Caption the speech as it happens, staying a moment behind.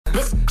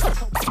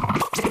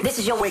This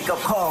is your wake-up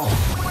call.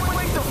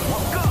 Wake the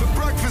fuck up. The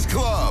Breakfast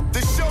Club, the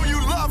show you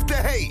love to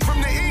hate.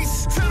 From the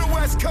East to the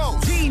West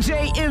Coast.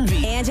 DJ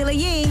Envy. Angela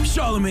Yee.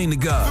 Charlamagne the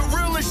God. The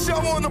realest show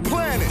on the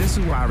planet. This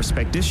is why I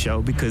respect this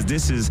show, because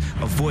this is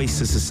a voice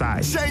to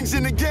society.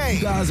 Changing the game.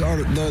 You guys are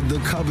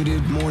the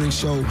coveted morning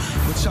show,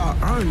 but y'all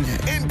earn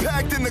that.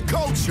 Impacting the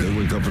culture. They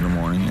wake up in the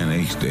morning and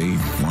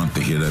they want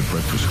to hear that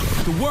Breakfast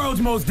Club. The world's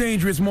most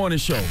dangerous morning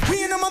show.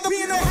 We in the house.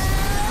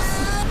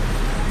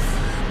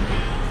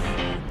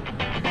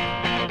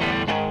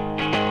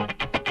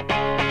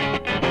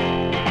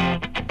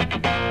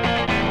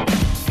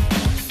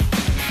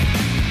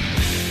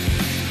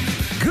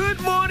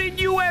 Good morning,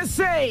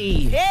 USA.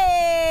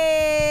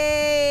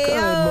 Hey.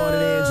 Good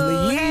morning,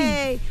 Angela Yee.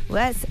 Hey.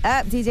 What's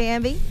up, DJ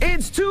Envy?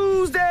 It's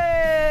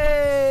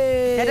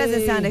Tuesday. That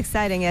doesn't sound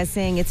exciting as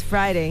saying it's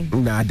Friday.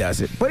 Nah, it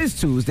doesn't. But it's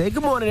Tuesday.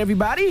 Good morning,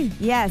 everybody.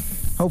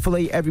 Yes.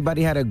 Hopefully,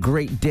 everybody had a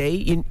great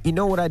day. You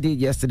know what I did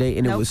yesterday,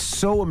 and It was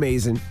so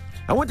amazing.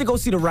 I went to go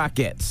see the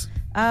Rockettes.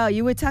 Oh,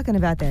 you were talking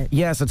about that.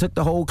 Yes, I took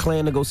the whole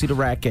clan to go see the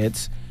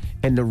Rockettes.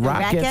 And the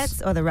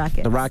Rockettes or the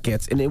Rockets? The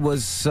Rockettes. And it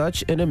was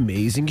such an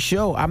amazing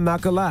show. I'm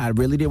not going to lie. I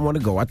really didn't want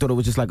to go. I thought it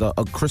was just like a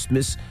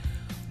Christmas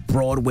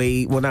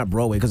Broadway. Well, not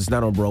Broadway because it's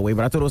not on Broadway.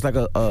 But I thought it was like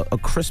a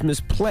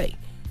Christmas play.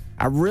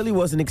 I really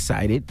wasn't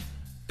excited.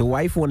 The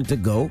wife wanted to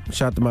go.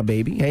 Shout out to my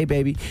baby. Hey,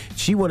 baby.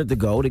 She wanted to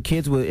go. The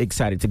kids were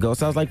excited to go.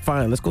 So I was like,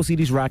 fine, let's go see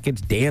these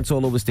Rockettes dance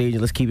all over stage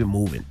and let's keep it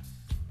moving.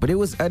 But it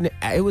was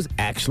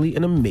actually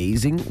an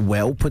amazing,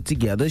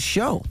 well-put-together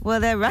show. Well,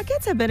 the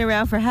Rockets have been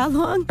around for how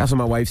long? That's what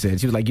my wife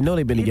said. She was like,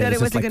 they've been together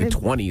since like the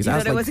 20s. You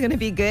thought it was going to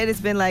be good? It's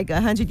been like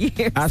 100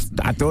 years. I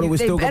thought it was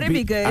still going to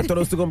be good. I thought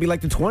it was still going to be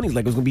like the 20s.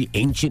 Like it was going to be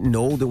ancient and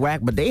old and whack.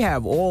 But they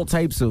have all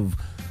types of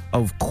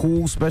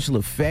cool special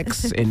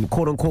effects and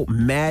quote-unquote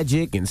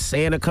magic. And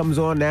Santa comes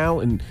on now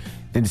and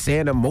then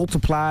Santa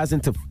multiplies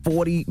into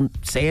 40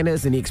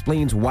 Santas, and he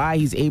explains why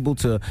he's able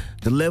to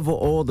deliver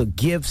all the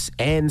gifts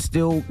and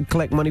still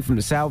collect money from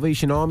the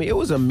Salvation Army. It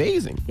was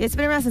amazing. It's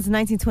been around since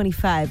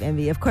 1925,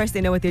 Envy. Of course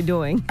they know what they're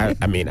doing. I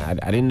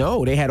didn't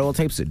know. They had all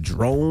types of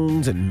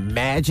drones and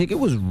magic. It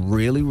was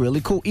really,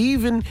 really cool.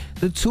 Even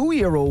the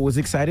 2-year-old was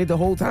excited the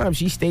whole time.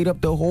 She stayed up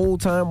the whole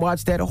time,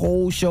 watched that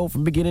whole show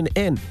from beginning to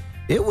end.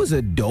 It was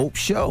a dope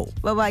show.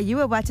 Well, while you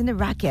were watching the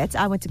Rockettes,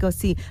 I went to go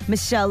see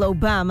Michelle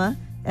Obama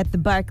at the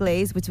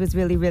Barclays, which was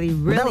really, really,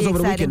 really exciting. That was over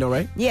the weekend, though,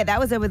 right? Yeah, that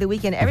was over the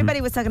weekend.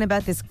 Everybody was talking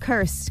about this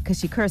curse because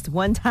she cursed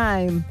one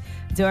time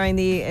during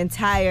the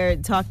entire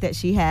talk that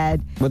she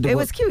had. It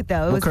was cute,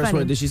 though. It was funny. What curse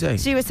word did she say?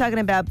 She was talking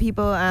about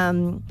people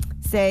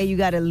say you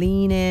got to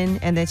lean in,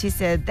 and then she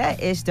said,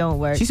 that ish don't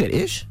work. She said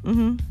ish?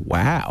 Mm-hmm.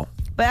 Wow.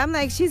 But I'm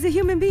like, she's a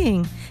human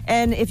being.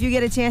 And if you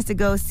get a chance to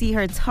go see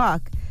her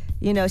talk,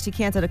 she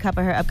canceled a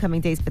couple of her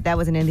upcoming dates, but that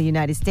wasn't in the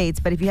United States.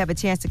 But if you have a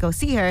chance to go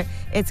see her,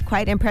 it's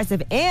quite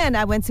impressive. And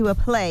I went to a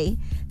play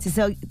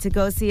to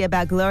go see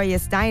about Gloria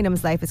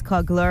Steinem's life. It's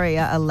called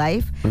Gloria, A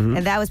Life. Mm-hmm.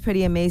 And that was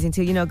pretty amazing,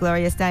 too. You know who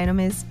Gloria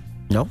Steinem is?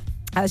 No.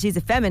 She's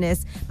a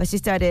feminist, but she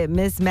started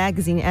MS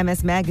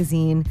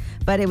Magazine.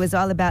 But it was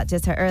all about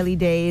just her early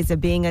days of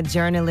being a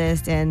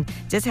journalist and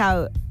just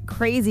how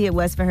crazy it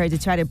was for her to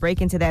try to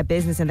break into that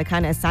business and the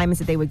kind of assignments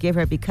that they would give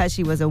her because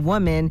she was a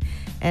woman,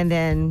 and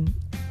then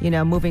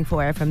moving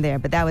forward from there.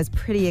 But that was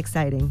pretty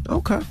exciting.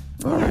 Okay.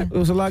 All right. There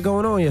was a lot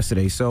going on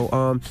yesterday.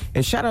 So,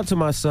 and shout out to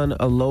my son,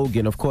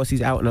 Logan. Of course,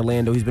 he's out in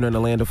Orlando. He's been in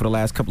Orlando for the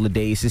last couple of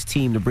days. His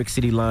team, the Brick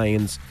City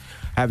Lions,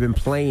 have been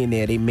playing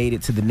there. They made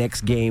it to the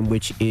next game,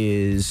 which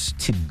is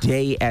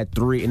today at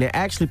 3. And they're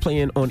actually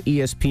playing on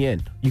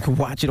ESPN. You can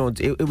watch it on...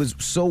 It was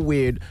so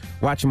weird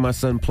watching my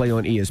son play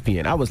on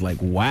ESPN. I was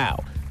like, wow.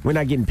 We're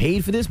not getting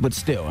paid for this, but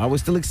still, I was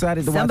still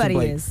excited to watch him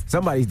play.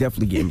 Somebody's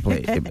definitely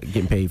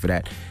getting paid for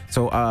that.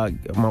 So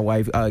my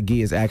wife,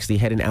 Gia, is actually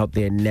heading out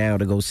there now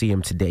to go see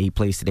him today. He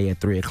plays today at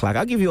 3 o'clock.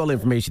 I'll give you all the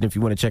information if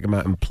you want to check him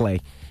out and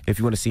play. If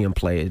you want to see him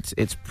play,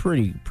 it's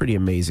pretty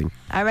amazing.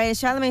 All right, and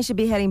Charlamagne should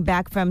be heading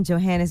back from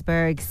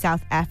Johannesburg,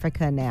 South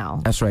Africa now.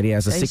 That's right. He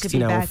has a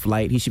 16-hour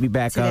flight. He should be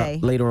back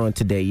later on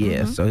today, yeah.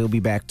 Mm-hmm. So he'll be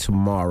back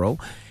tomorrow.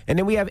 And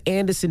then we have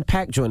Anderson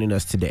 .Paak joining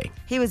us today.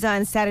 He was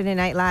on Saturday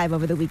Night Live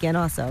over the weekend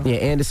also. Yeah,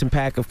 Anderson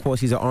 .Paak, of course,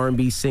 he's an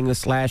R&B singer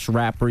 /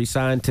 rapper. He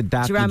signed to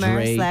Dr.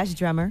 Dre.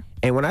 Drummer.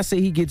 And when I say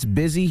he gets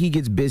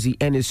busy,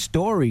 and his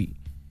story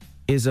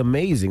is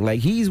amazing.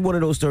 Like, he's one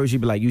of those stories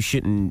you'd be like, you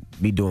shouldn't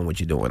be doing what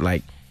you're doing.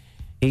 Like,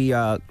 he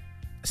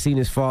seen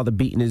his father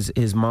beating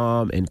his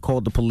mom and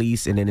called the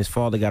police, and then his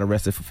father got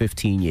arrested for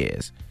 15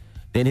 years.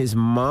 Then his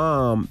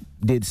mom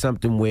did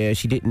something where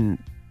she didn't,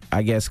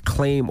 I guess,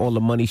 claim all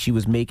the money she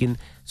was making,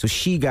 so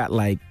she got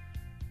like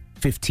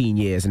 15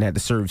 years and had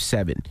to serve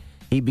 7.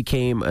 He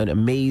became an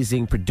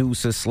amazing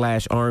producer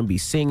 / R&B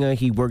singer.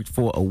 He worked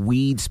for a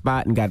weed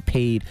spot and got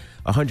paid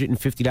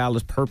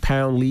 $150 per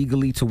pound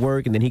legally to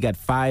work, and then he got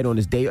fired on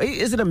his day.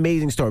 It's an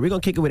amazing story. We're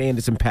going to kick it with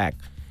Anderson .Paak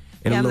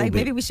in a little bit.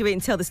 Maybe we should wait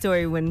and tell the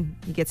story when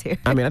he gets here.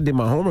 I mean, I did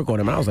my homework on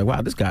him, and I was like,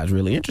 wow, this guy's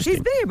really interesting.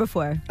 He's been here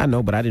before. I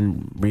know, but I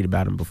didn't read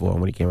about him before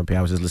when he came up here.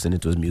 I was just listening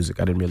to his music.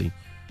 I didn't really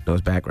No,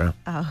 it's background.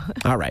 Oh.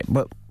 All right,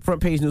 but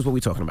front page news, what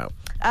we talking about?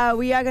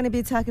 We are going to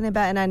be talking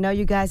about, and I know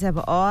you guys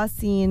have all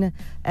seen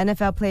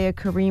NFL player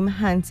Kareem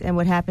Hunt and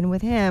what happened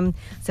with him.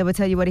 So we'll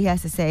tell you what he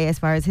has to say as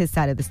far as his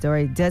side of the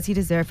story. Does he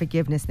deserve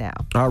forgiveness now?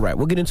 All right,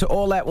 we'll get into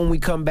all that when we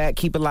come back.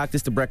 Keep it locked.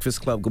 It's The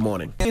Breakfast Club. Good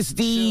morning. It's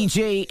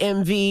DJ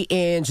MV,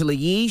 Angela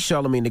Yee,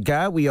 Charlamagne the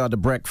Guy. We are The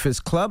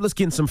Breakfast Club. Let's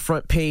get in some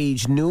front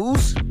page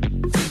news.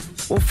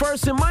 Well,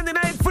 first in Monday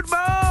Night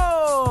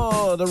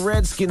Football, the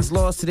Redskins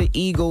lost to the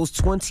Eagles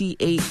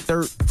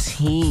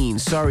 28-13.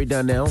 Sorry,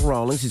 Donnell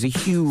Rawlings. He's a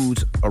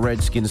huge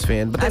Redskins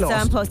fan, but they I lost.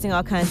 saw him posting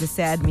all kinds of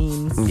sad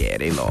memes. Yeah,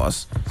 they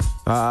lost.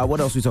 What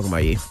else are we talking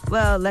about here?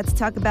 Well, let's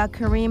talk about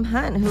Kareem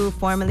Hunt, who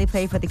formerly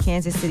played for the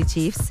Kansas City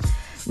Chiefs.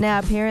 Now,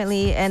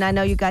 apparently, and I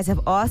know you guys have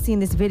all seen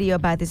this video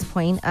by this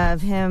point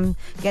of him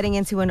getting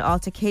into an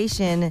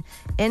altercation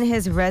in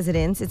his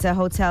residence. It's a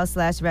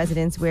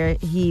hotel/residence where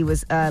he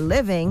was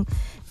living.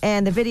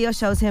 And the video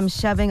shows him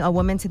shoving a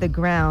woman to the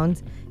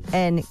ground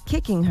and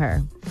kicking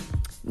her.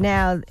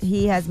 Now,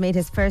 he has made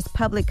his first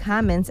public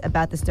comments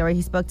about the story.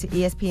 He spoke to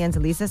ESPN's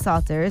Lisa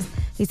Salters.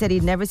 He said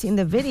he'd never seen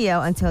the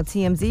video until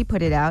TMZ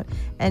put it out,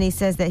 and he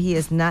says that he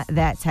is not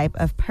that type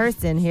of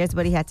person. Here's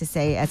what he had to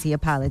say as he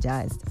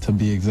apologized. To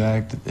be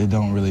exact, it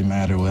don't really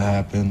matter what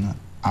happened.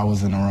 I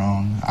was in the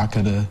wrong. I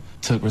could have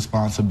took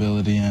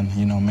responsibility and,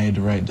 made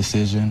the right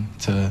decision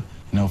to,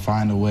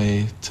 find a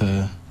way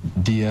to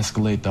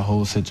de-escalate the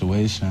whole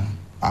situation.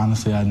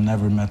 Honestly, I'd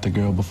never met the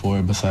girl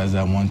before besides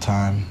that one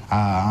time.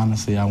 I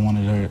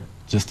wanted her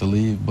just to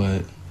leave,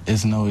 but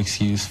it's no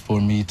excuse for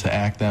me to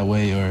act that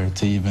way or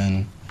to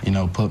even,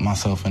 put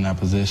myself in that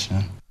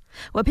position.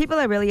 What people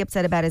are really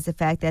upset about is the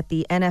fact that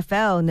the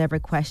NFL never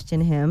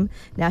questioned him.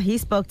 Now, he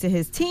spoke to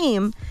his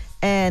team,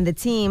 and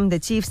the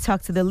Chiefs,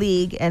 talked to the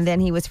league, and then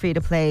he was free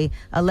to play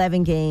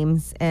 11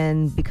 games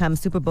and become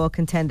Super Bowl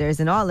contenders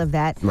and all of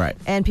that. Right.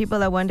 And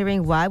people are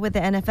wondering, why would the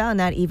NFL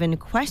not even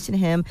question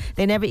him?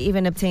 They never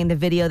even obtained the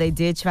video. They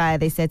did try,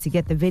 they said, to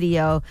get the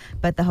video,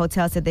 but the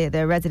hotel said,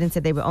 the residents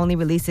said they would only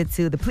release it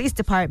to the police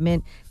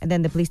department, and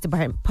then the police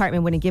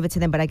department wouldn't give it to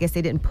them, but I guess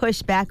they didn't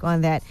push back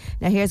on that.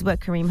 Now, here's what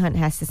Kareem Hunt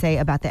has to say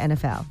about the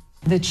NFL.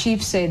 The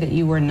Chiefs say that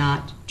you were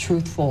not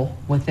truthful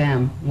with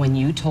them when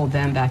you told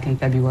them back in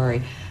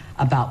February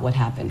about what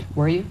happened.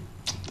 Were you?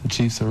 The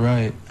Chiefs are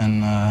right,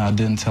 and I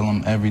didn't tell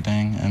them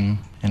everything, and,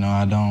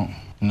 I don't,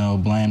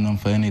 blame them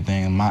for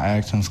anything. My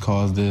actions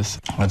caused this.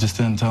 I just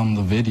didn't tell them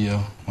the video.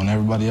 When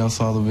everybody else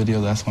saw the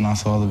video, that's when I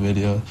saw the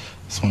video.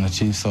 That's when the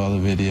Chiefs saw the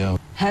video.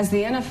 Has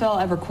the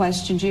NFL ever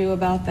questioned you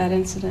about that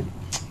incident?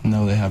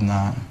 No, they have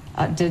not.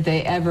 Did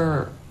they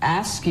ever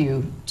ask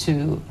you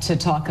to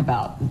talk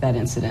about that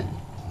incident?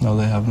 No,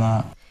 they have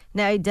not.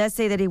 Now, he does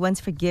say that he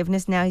wants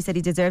forgiveness now. He said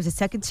he deserves a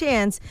second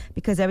chance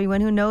because everyone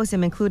who knows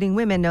him, including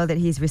women, know that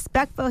he's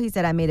respectful. He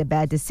said, I made a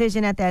bad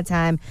decision at that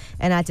time,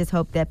 and I just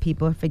hope that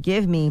people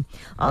forgive me.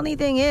 Only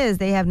thing is,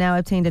 they have now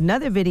obtained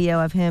another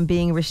video of him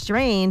being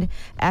restrained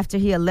after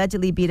he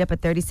allegedly beat up a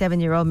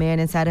 37-year-old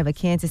man inside of a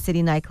Kansas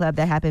City nightclub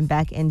that happened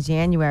back in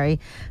January.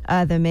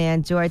 The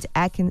man, George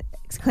Atkins,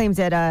 claims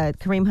that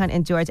Kareem Hunt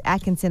and George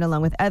Atkinson,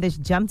 along with others,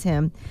 jumped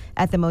him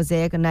at the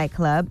Mosaic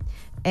nightclub.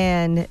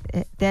 And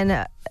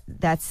then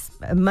that's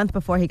a month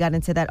before he got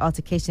into that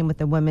altercation with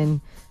the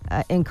woman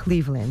in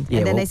Cleveland. Yeah,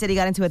 and then they said he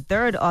got into a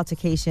third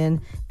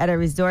altercation at a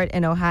resort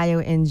in Ohio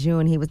in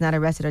June. He was not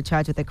arrested or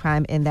charged with a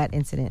crime in that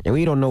incident. And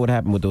we don't know what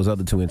happened with those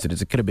other two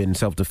incidents. It could have been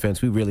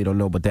self-defense. We really don't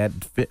know. But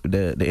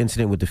the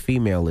incident with the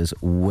female is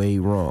way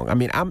wrong. I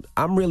mean,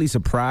 I'm really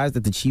surprised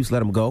that the Chiefs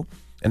let him go.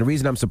 And the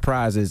reason I'm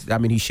surprised is,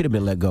 he should have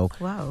been let go.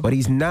 Wow. But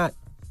he's not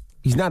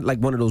like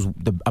one of those,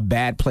 a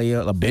bad player,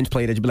 a bench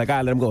player that you'd be like,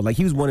 let him go. Like,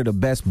 he was one of the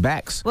best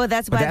backs. Well,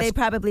 that's why they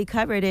probably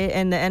covered it,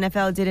 and the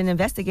NFL didn't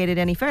investigate it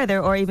any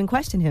further or even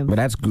question him. But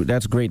that's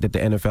great that the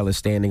NFL is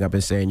standing up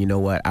and saying, you know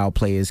what, our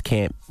players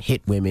can't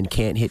hit women,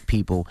 can't hit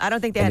people. I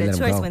don't think they had a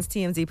choice once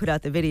TMZ put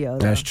out the video,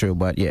 though. That's true,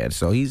 but yeah,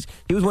 so he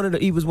was one of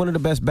the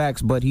best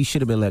backs, but he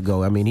should have been let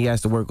go. I mean, he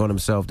has to work on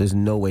himself. There's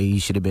no way he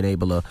should have been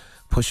able to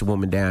push a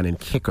woman down and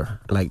kick her.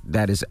 Like,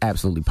 that is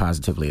absolutely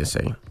positively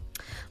insane.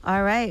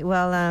 All right.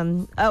 Well,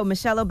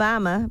 Michelle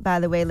Obama, by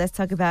the way, let's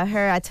talk about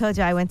her. I told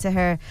you I went to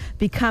her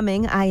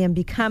I Am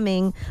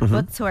Becoming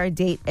book tour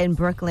date in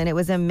Brooklyn. It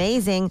was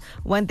amazing.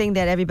 One thing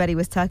that everybody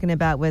was talking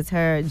about was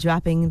her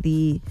dropping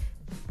the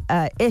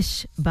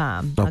ish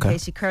bomb. Okay.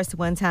 She cursed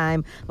one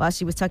time while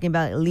she was talking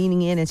about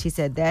leaning in, and she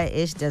said that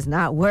ish does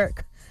not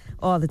work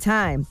all the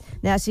time.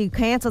 Now, she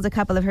canceled a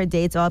couple of her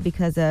dates all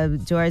because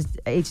of George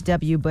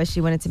H.W. Bush. She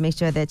wanted to make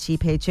sure that she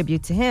paid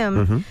tribute to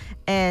him.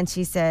 And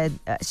she said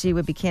she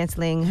would be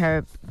canceling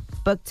her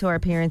book tour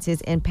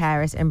appearances in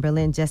Paris and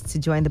Berlin just to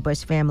join the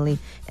Bush family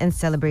in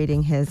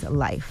celebrating his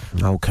life.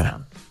 Okay.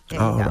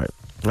 So,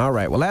 All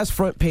right. Well, that's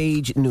front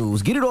page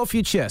news. Get it off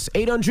your chest.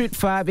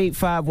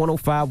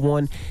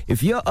 800-585-1051.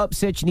 If you're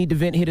upset, you need to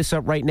vent, hit us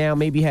up right now.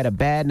 Maybe you had a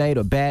bad night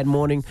or bad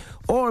morning,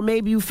 or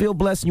maybe you feel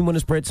blessed and you want to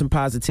spread some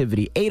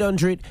positivity.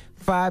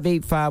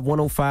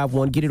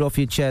 800-585-1051. Get it off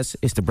your chest.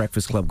 It's The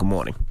Breakfast Club. Good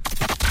morning.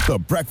 The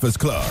Breakfast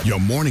Club. Your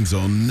mornings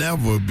will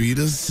never be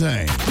the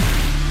same.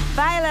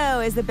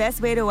 Philo is the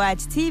best way to watch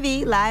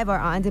TV, live or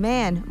on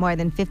demand. More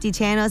than 50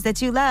 channels that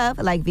you love,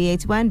 like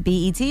VH1,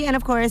 BET, and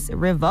of course,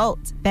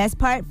 Revolt. Best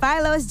part,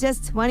 Philo is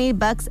just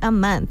 $20 a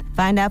month.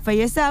 Find out for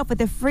yourself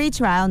with a free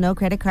trial, no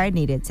credit card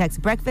needed.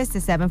 Text breakfast to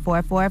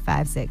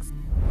 74456.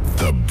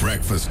 The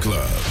Breakfast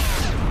Club.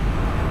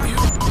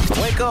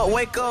 Wake up,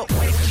 wake up,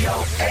 wake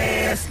your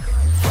ass.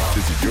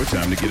 This is your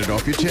time to get it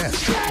off your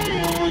chest.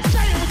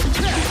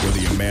 Whether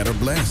you're mad or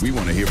blessed, we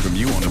want to hear from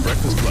you on The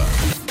Breakfast Club.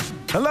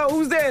 Hello,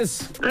 who's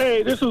this?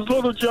 Hey, this is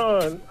Little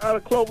John out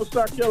of Clover,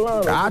 South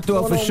Carolina. I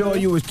thought for sure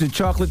you was the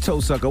chocolate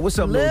toe sucker. What's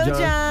up, Little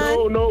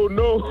John? No.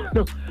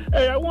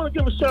 Hey, I want to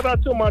give a shout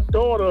out to my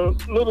daughter,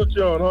 Little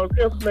John. Her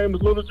Instagram name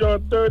is Little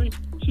John 30.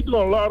 She's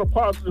doing a lot of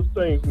positive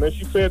things, man.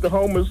 She fed the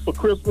homeless for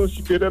Christmas.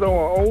 She did it on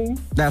her own.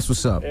 That's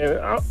what's up. And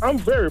I'm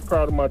very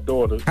proud of my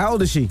daughter. How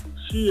old is she?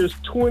 She is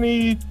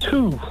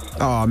 22.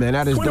 Oh, man,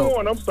 that is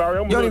 21, dope. I'm sorry.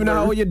 You don't even know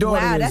how old your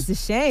daughter is. Wow, that's a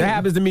shame. That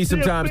happens to me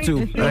sometimes, too.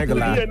 I ain't gonna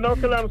lie. At North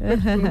Carolina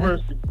State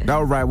University.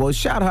 All right, well,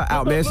 shout her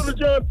out, man. Little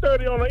John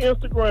 30 on her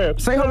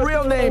Instagram. Say her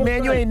real name,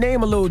 man. You ain't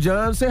name a Little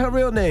John. Say her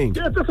real name.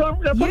 Yes, that's her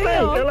name.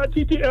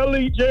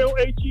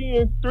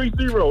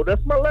 LITTLEJOHEN30.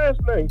 That's my last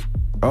name.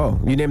 Oh,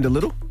 you named her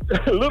Little?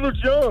 Little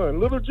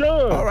John.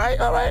 All right.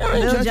 I ain't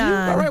Little judging you.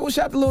 John. All right, well,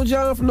 shout out to Little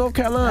John from North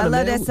Carolina, I love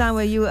man. that song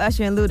where you were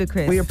Usher and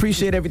Ludacris. We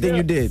appreciate everything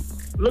you did.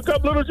 Look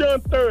up Little John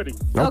 30.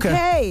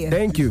 Okay.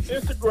 Thank you.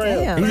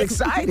 Instagram. Damn. He's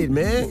excited,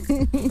 man.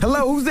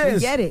 Hello, who's this?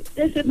 Get it.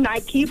 This is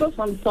Nakiba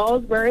from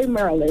Salisbury,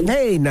 Maryland.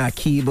 Hey,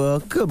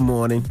 Nakiba. Good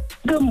morning.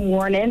 Good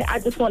morning. I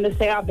just want to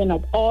say I've been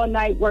up all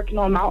night working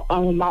on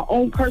my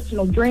own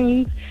personal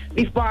dreams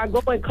before I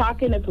go and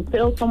clock in and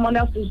fulfill someone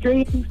else's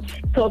dreams.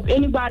 So if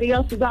anybody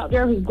else is out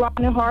there who's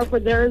grinding hard for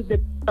their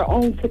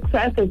own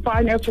success and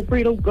financial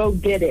freedom, go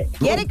get it.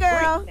 Get it,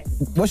 girl.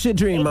 What's your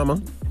dream,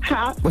 Mama?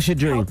 Huh? What's your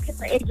dream?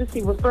 Healthcare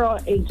agency,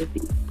 referral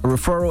agency. A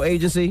referral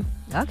agency?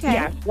 Okay.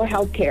 Yes, for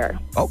healthcare.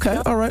 Okay,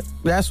 all right.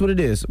 That's what it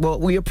is. Well,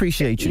 we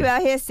appreciate you. You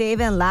out here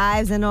saving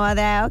lives and all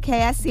that.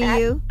 Okay, I see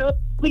you.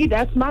 Absolutely,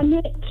 that's my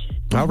niche.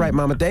 All right,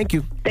 Mama. Thank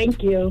you.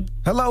 Thank you.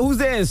 Hello, who's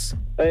this?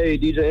 Hey,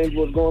 DJ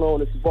Angel, what's going on?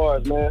 This is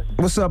Bars, man.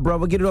 What's up,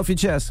 brother? Get it off your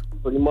chest.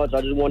 Pretty much,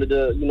 I just wanted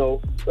to,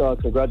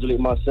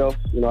 congratulate myself.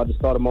 I just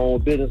started my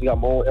own business, got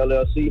my own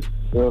LLC. You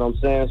know what I'm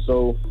saying?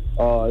 So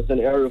it's in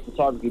the area of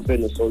photography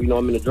business. So, I'm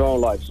in the drone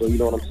life. So, you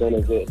know what I'm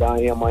saying? It's down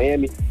here in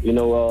Miami.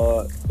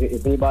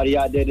 If anybody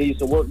out there needs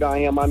some work down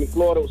here in Miami,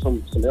 Florida, with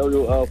some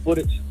aerial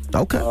footage.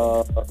 Okay.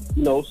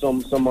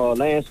 Some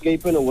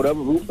landscaping or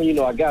whatever, roofing,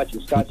 I got you.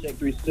 SkyCheck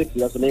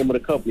 360, that's the name of the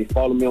company.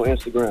 Follow me on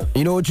Instagram.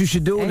 You know what you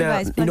should do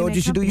Everybody's now? You know what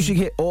you should do? You should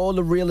hit all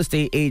the real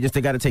estate agents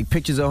that got to take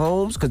pictures of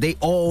homes because they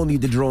all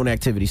need the drone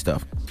activity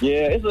stuff.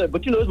 Yeah,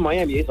 but it's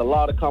Miami. It's a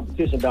lot of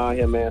competition down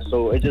here, man.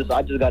 So I just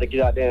got to get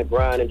out there and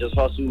grind and just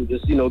hustle.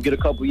 Just, get a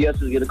couple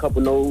yeses, get a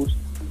couple no's,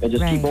 and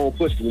just keep on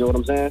pushing. You know what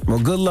I'm saying? Well,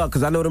 good luck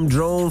because I know them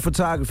drone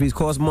photographies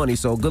cost money.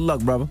 So good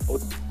luck, brother.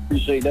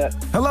 Appreciate that.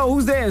 Hello,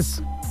 who's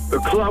this? The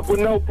Club with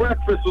No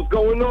Breakfast. What's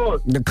going on?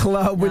 The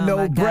Club with Oh, No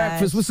my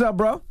Breakfast. gosh. What's up,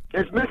 bro?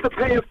 It's Mr.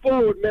 Pay It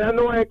Forward, man. I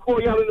know I ain't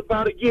called y'all in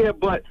about a year,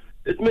 but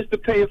it's Mr.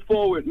 Pay It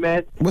Forward,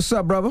 man. What's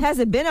up, brother? Has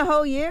it been a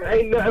whole year?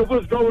 Ain't nothing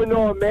what's going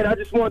on, man. I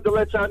just wanted to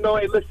let y'all know,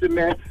 hey, listen,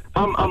 man,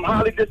 I'm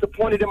highly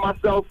disappointed in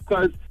myself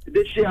because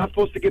this year I'm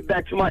supposed to get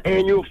back to my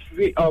annual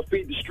Feed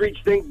the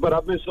Streets thing, but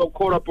I've been so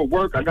caught up with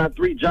work. I got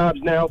 3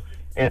 jobs now,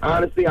 and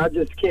honestly, I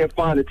just can't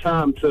find the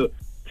time to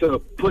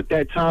put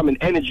that time and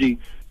energy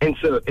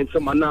into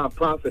my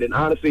nonprofit. And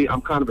honestly,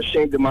 I'm kind of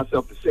ashamed of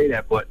myself to say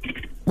that, but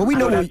well, we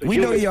know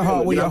your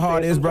heart where your what I'm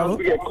heart saying? is, brother.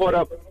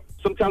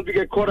 Sometimes we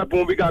get caught up in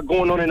what we got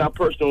going on in our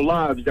personal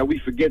lives that we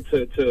forget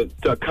to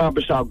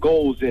accomplish our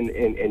goals and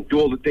do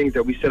all the things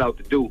that we set out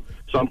to do.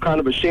 So I'm kind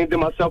of ashamed of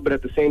myself, but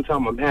at the same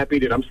time, I'm happy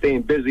that I'm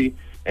staying busy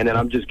and then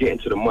I'm just getting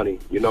to the money,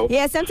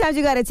 Yeah, sometimes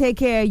you got to take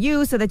care of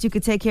you so that you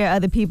can take care of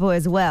other people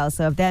as well.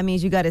 So if that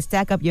means you got to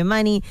stack up your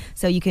money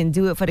so you can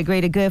do it for the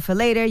greater good for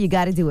later, you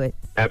got to do it.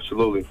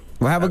 Absolutely.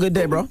 Well, have a good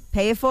day, bro.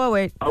 Pay it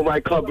forward. All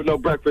right, Club with No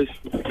Breakfast.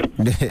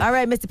 All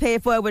right, Mr. Pay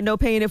It Forward with no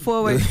paying it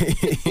forward.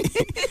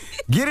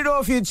 Get it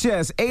off your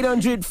chest.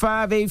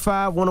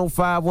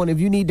 800-585-1051. If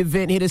you need to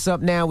vent, hit us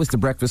up now. It's The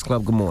Breakfast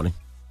Club. Good morning.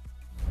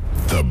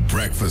 The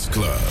Breakfast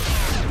Club.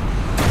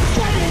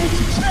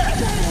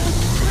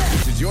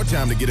 This is your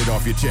time to get it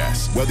off your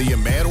chest, whether you're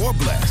mad or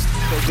blessed.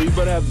 So you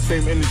better have the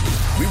same energy.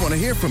 We want to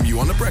hear from you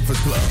on The Breakfast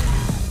Club.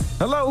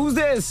 Hello, who's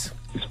this?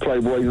 It's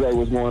Playboy Zay.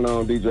 What's going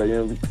on, DJ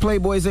Envy?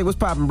 Playboy Zay, what's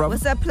poppin', brother?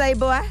 What's up,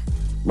 Playboy?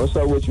 What's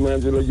up with you,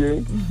 Angela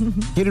G?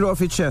 Get it off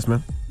your chest,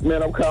 man.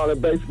 Man, I'm calling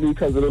basically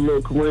because of the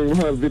little Kareem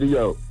Hunt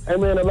video. Hey,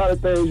 man, a lot of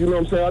things, you know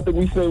what I'm saying? I think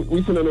we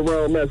sending the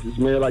wrong message,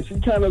 man. Like, she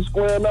kind of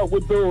squaring up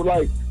with dude.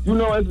 Like,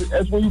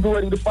 as when you get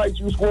ready to fight,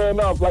 you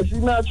squaring up. Like,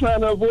 she's not trying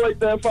to avoid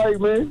that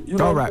fight, man. You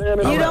know All what right.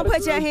 I'm saying? You don't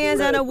put your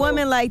hands on a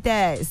woman like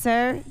that,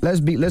 sir.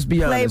 Let's be honest,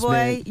 Playboy,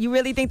 man. you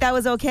really think that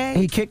was okay?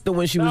 He kicked her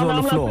when she was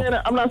on the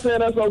floor. I'm not saying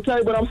that's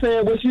okay, but I'm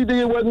saying what she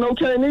did wasn't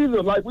okay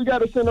neither. Like, we got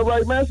to send the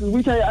right message.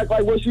 We can't act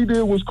like what she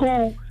did was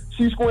cool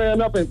she's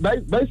squaring up and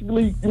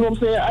basically, you know what I'm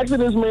saying, asking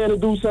this man to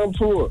do something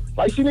to her.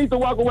 Like, she needs to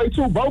walk away,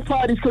 too. Both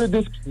parties could have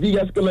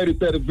de-escalated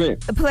that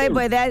event.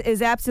 Playboy, that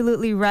is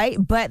absolutely right.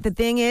 But the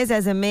thing is,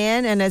 as a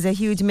man and as a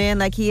huge man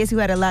like he is who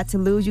had a lot to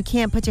lose, you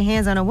can't put your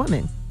hands on a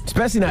woman.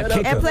 Especially not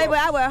kick her. And Playboy,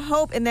 I would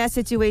hope in that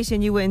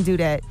situation you wouldn't do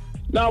that.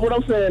 No, what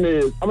I'm saying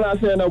is, I'm not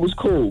saying that was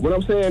cool. What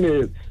I'm saying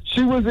is,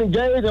 she was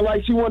engaged and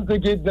like she wanted to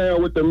get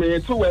down with the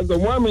man too. As a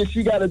woman,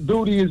 she got a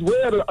duty as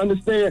well to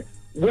understand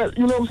what,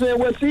 you know what I'm saying,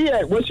 where she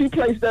at, where she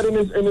placed that in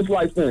this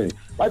life thing.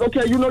 Like,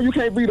 okay, you know you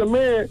can't be the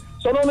man,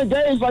 so don't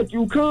engage like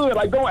you could.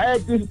 Like, don't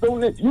act this,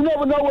 don't it. You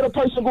never know what a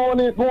person going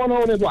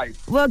on in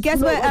life. Well, guess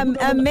what?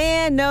 A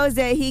man knows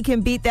that he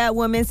can beat that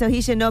woman, so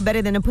he should know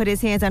better than to put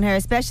his hands on her,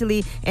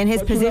 especially in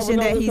his position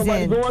that he's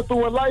in. Going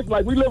through in life,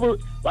 like we live,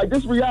 like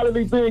this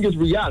reality thing is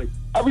reality.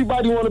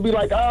 Everybody want to be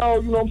like,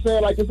 oh, you know what I'm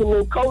saying, like it's a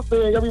little coat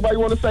thing. Everybody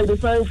want to say the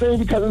same thing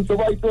because it's the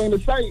right thing to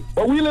say.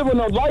 But we live in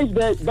a life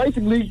that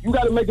basically you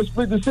got to make a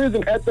split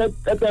decision at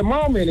that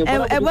moment.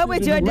 And what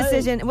would your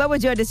decision? What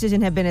would your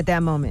decision have been at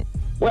that moment?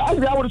 Well, I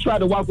would have tried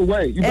to walk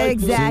away.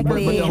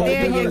 Exactly.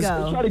 There you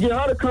go. Try to get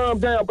her to calm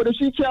down. But if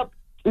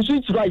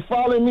she's like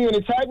following me and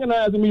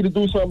antagonizing me to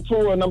do something to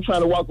her, and I'm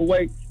trying to walk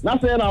away. Not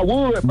saying I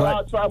would, but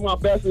I'll try my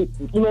best. You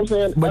know what I'm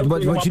saying? But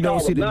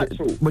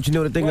you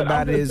know, the thing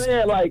about it is,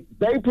 saying, like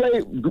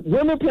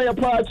women play a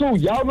part too.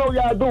 Y'all know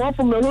y'all do. I'm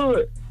from the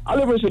hood. I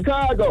live in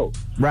Chicago.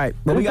 Right,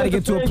 but we got to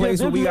get to a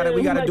place where we got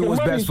to do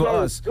what's best for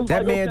us.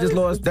 That man just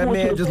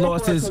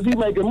lost his. He's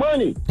making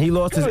money. He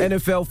lost his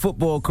NFL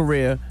football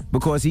career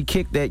because he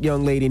kicked that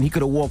young lady, and he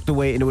could have walked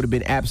away, and it would have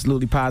been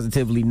absolutely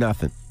positively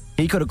nothing.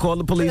 He could have called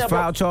the police,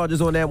 filed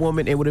charges on that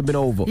woman, it would have been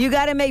over. You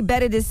got to make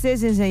better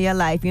decisions in your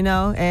life, you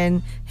know,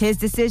 and his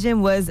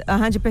decision was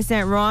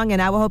 100% wrong,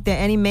 and I would hope that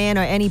any man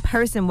or any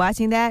person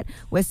watching that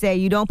would say,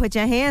 you don't put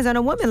your hands on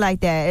a woman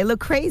like that. It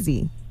looked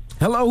crazy.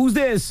 Hello, who's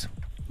this?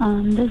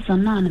 This is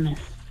Anonymous.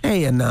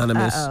 Hey,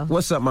 Anonymous. Uh-oh.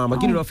 What's up, mama?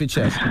 Get it off your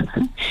chest.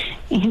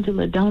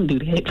 Angela, don't do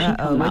that.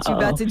 Uh-oh, what you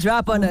about to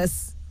drop on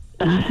us?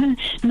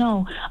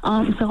 No,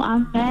 so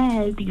I'm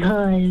mad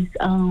because,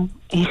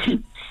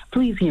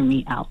 please hear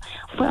me out.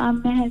 But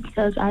I'm mad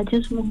because I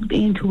just moved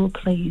into a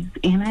place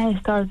and I had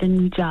started a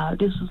new job.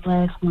 This was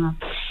last month.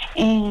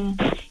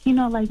 And, you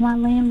know, like my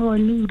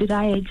landlord knew that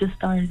I had just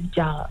started a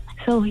job.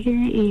 So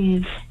here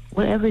is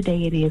whatever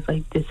day it is,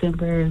 like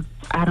December,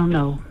 I don't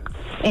know.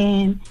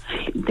 And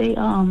they,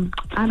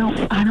 I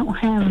don't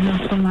have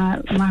enough for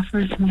my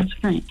first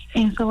month's rent.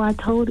 And so I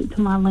told it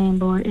to my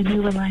landlord and they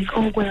were like,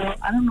 oh, well,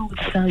 I don't know what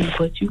to tell you,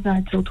 but you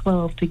got till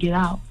 12 to get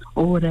out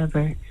or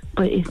whatever.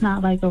 But it's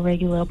not like a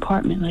regular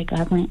apartment, like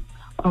I rent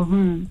a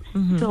room.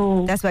 Mm-hmm.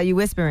 So that's why you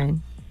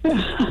whispering.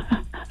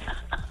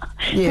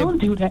 Yeah, don't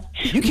do that.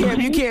 You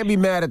can't be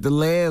mad at the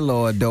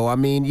landlord, though. I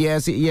mean,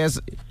 yes,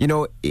 you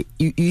know,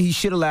 he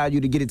should allow you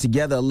to get it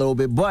together a little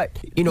bit, but,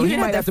 you know, he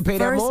might have to pay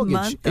that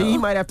mortgage. He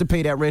might have to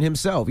pay that rent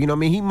himself. You know what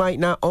I mean? He might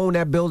not own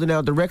that building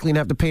out directly and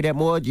have to pay that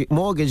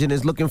mortgage and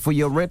is looking for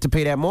your rent to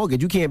pay that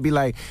mortgage. You can't be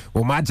like,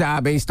 well, my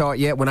job ain't start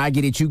yet. When I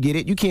get it, you get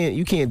it. You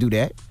can't do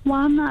that. Well,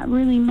 I'm not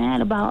really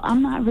mad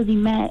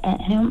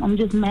at him. I'm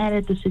just mad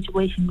at the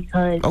situation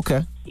because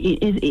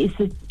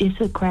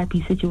it's a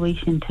crappy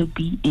situation to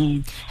be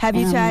in. Have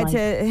you tried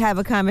to have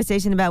a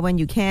conversation about when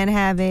you can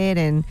have it?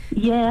 And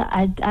yeah,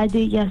 I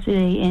did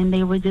yesterday, and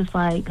they were just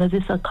like, because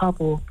it's a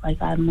couple.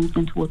 Like I moved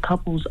into a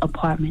couple's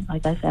apartment.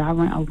 Like I said, I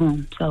rent a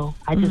room, so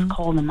I just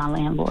called him my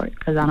landlord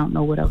because I don't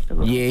know what else to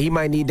do. Yeah, he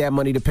might need that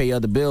money to pay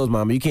other bills,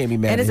 Mama. You can't be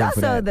mad at him for that. And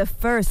it's also the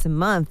first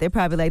month. They're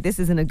probably like, this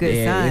isn't a good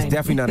sign. Yeah, it's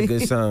definitely not a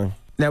good sign.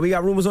 Now, we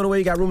got rumors on the way.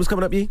 You got rumors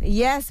coming up, Yee?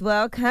 Yes,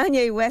 well,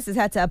 Kanye West has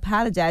had to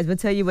apologize. We'll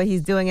tell you what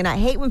he's doing. And I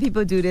hate when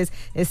people do this.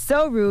 It's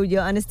so rude.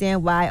 You'll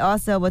understand why.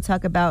 Also, we'll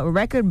talk about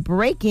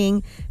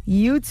record-breaking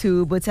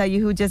YouTube. We'll tell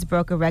you who just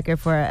broke a record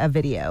for a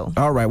video.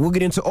 All right, we'll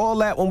get into all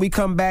that when we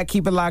come back.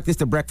 Keep it locked. It's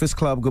The Breakfast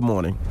Club. Good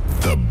morning.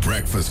 The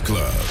Breakfast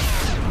Club.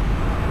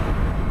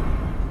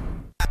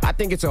 I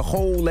think it's a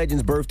whole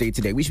legend's birthday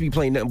today. We should be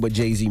playing nothing but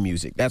Jay-Z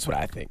music. That's what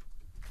I think.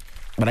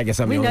 But I guess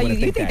I'm the only one to think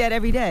that. You think that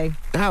every day.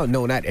 Oh,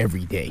 no, not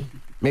every day.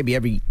 Maybe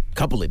every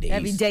couple of days.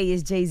 Every day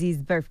is Jay-Z's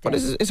birthday. But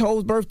it's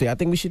Ho's birthday. I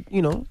think we should,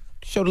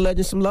 show the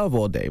legend some love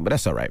all day. But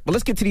that's all right. But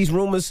let's get to these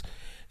rumors.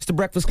 It's The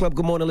Breakfast Club.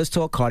 Good morning. Let's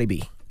talk Cardi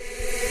B.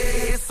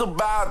 It's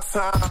about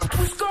time.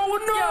 What's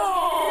going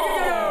on?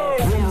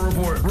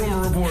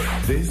 Rumor report.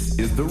 This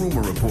is The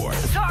Rumor Report.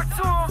 Talk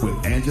to him.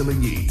 With Angela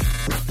Yee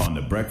on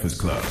The Breakfast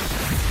Club.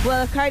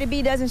 Well, if Cardi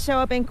B doesn't show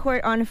up in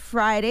court on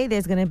Friday,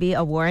 there's going to be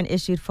a warrant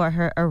issued for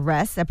her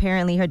arrest.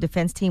 Apparently, her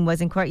defense team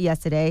was in court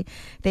yesterday.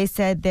 They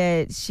said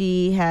that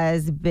she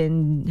has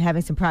been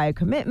having some prior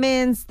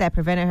commitments that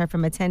prevented her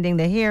from attending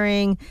the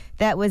hearing.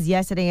 That was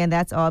yesterday, and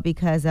that's all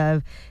because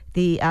of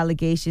the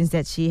allegations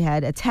that she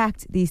had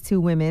attacked these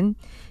two women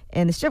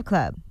in the strip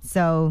club,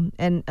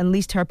 and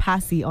unleashed her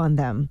posse on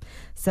them.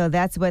 So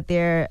that's what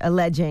they're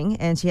alleging,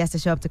 and she has to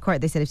show up to court.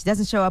 They said if she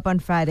doesn't show up on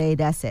Friday,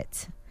 that's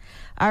it.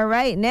 All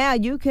right, now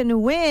you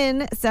can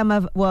win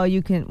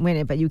you can win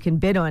it, but you can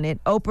bid on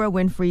it. Oprah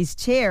Winfrey's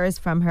chairs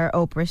from her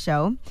Oprah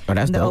show. Oh,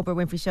 that's the dope. Oprah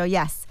Winfrey Show,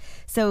 yes.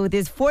 So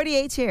there's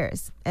 48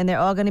 chairs, and they're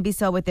all going to be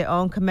sold with their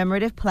own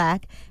commemorative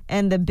plaque.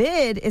 And the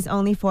bid is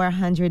only for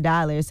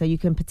 $100, so you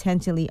can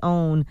potentially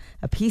own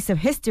a piece of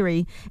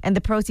history. And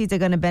the proceeds are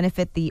going to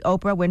benefit the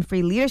Oprah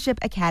Winfrey Leadership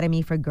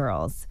Academy for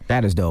Girls.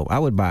 That is dope. I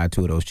would buy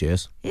 2 of those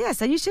chairs. Yeah,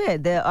 so you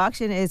should. The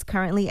auction is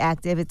currently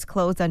active. It's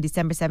closed on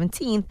December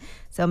 17th,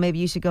 so maybe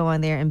you should go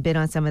on there and bid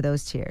on some of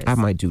those chairs. I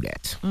might do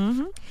that.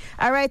 Mm-hmm.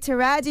 All right,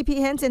 Taraji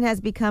P. Henson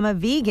has become a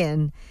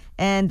vegan.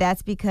 And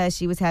that's because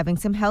she was having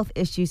some health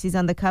issues. She's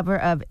on the cover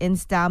of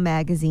InStyle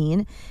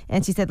magazine.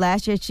 And she said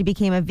last year she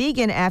became a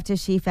vegan after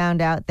she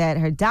found out that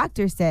her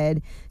doctor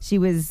said she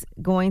was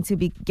going to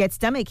get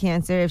stomach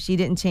cancer if she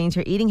didn't change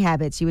her eating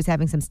habits. She was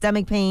having some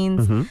stomach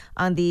pains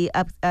on the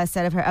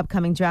set of her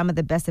upcoming drama,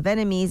 The Best of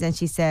Enemies. And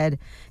she said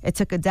it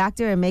took a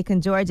doctor in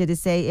Macon, Georgia to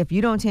say, if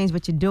you don't change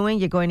what you're doing,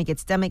 you're going to get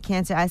stomach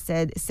cancer. I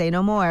said, say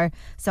no more.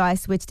 So I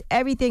switched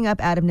everything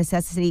up out of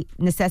necessity.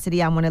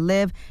 I want to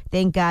live.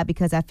 Thank God,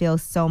 because I feel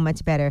so much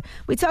better.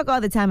 We talk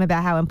all the time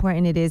about how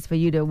important it is for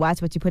you to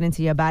watch what you put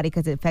into your body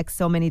because it affects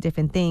so many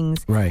different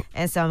things. Right.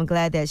 And so I'm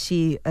glad that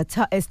she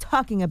is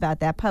talking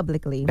about that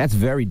publicly. That's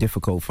very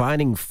difficult.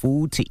 Finding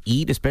food to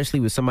eat, especially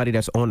with somebody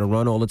that's on the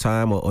run all the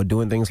time or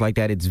doing things like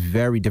that, it's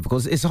very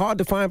difficult. It's hard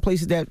to find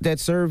places that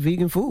serve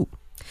vegan food.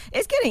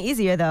 It's getting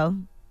easier, though.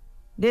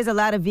 There's a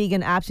lot of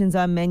vegan options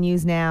on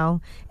menus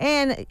now.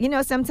 And,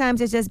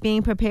 sometimes it's just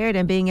being prepared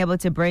and being able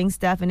to bring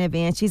stuff in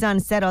advance. She's on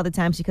set all the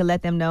time. She could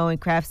let them know in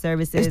craft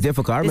services. It's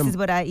difficult. This is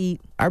what I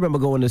eat. I remember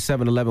going to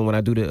 7-Eleven when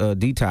I do the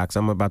detox.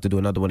 I'm about to do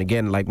another one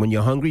again. Like when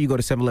you're hungry, you go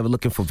to 7-Eleven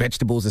looking for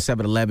vegetables in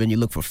 7-Eleven. You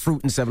look for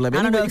fruit in 7-Eleven.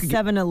 I don't know if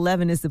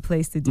 7-Eleven is the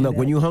place to do Look, that.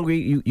 when you're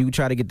hungry, you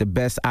try to get the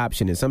best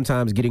option. And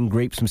sometimes getting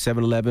grapes from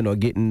 7-Eleven or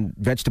getting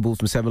vegetables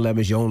from 7-Eleven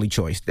is your only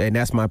choice. And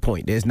that's my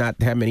point. There's not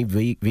that many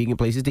vegan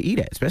places to eat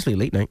at, especially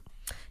late night.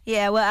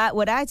 Yeah, well,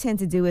 what I tend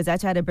to do is I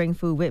try to bring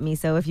food with me.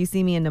 So if you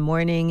see me in the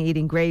morning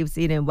eating grapes,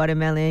 eating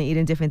watermelon,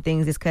 eating different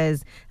things, it's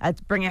because I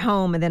bring it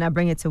home and then I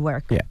bring it to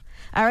work. Yeah.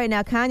 All right,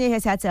 now Kanye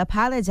has had to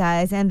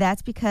apologize, and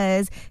that's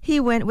because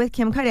he went with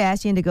Kim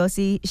Kardashian to go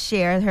see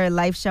Cher, her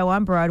live show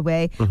on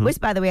Broadway,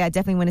 which, by the way, I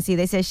definitely want to see.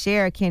 They said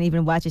Cher can't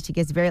even watch it. She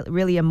gets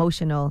really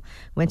emotional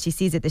when she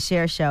sees it, the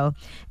Cher show.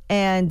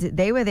 And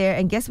they were there,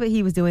 and guess what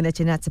he was doing that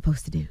you're not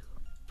supposed to do?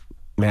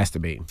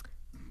 Masturbating.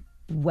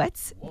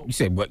 What? You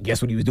said, what?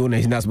 Guess what he was doing that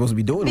he's not supposed to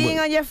be doing? Being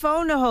on your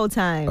phone the whole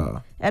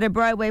time. At a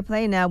Broadway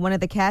play now, one of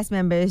the cast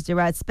members,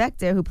 Gerard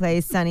Spector, who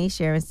plays Sonny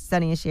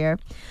and Cher,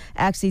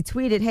 actually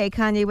tweeted, "Hey,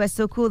 Kanye West,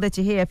 so cool that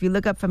you're here. If you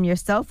look up from your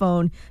cell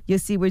phone, you'll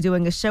see we're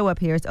doing a show up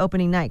here. It's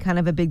opening night, kind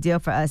of a big deal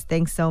for us.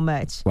 Thanks so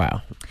much."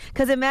 Wow.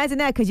 Because imagine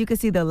that, because you can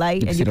see the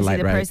light and you can see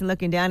the person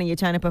looking down and you're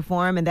trying to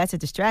perform, and that's a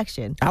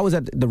distraction. I was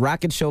at the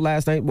Rocket show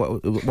last night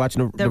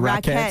watching the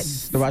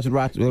Rockettes. The Houston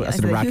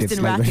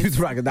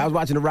Rockets. I was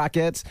watching the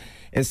Rockettes,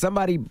 and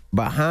somebody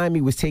behind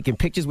me was taking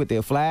pictures with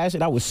their flash,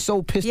 and I was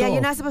so pissed off. Yeah,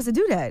 you're not supposed to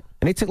do that.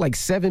 And they took like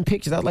 7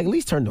 pictures. I was like, at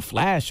least turn the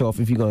flash off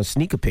if you're going to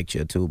sneak a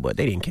picture or two, but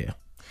they didn't care.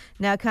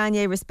 Now,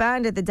 Kanye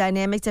responded, "The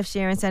dynamics of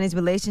Cher and Sonny's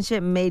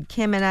relationship made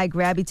Kim and I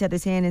grab each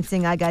other's hand and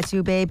sing 'I Got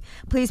You, Babe.'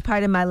 Please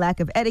pardon my lack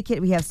of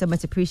etiquette. We have so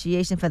much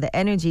appreciation for the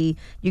energy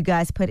you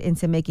guys put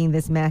into making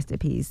this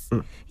masterpiece."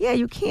 Yeah,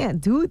 you can't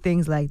do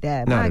things like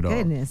that. Not my at all.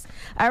 goodness.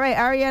 All right,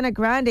 Ariana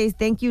Grande's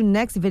Thank You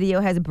Next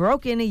video has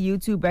broken the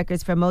YouTube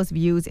records for most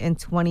views in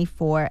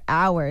 24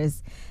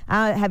 hours.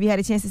 Have you had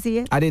a chance to see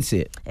it? I did see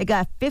it. It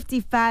got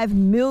 55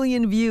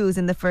 million views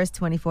in the first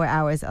 24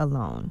 hours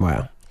alone.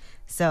 Wow.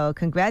 So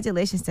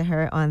congratulations to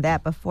her on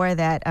that. Before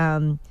that,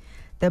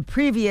 the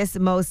previous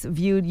most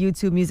viewed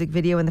YouTube music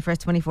video in the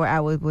first 24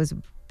 hours was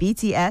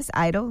BTS,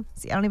 Idol.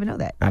 See, I don't even know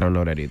that. I don't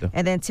know that either.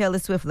 And then Taylor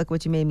Swift, Look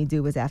What You Made Me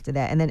Do was after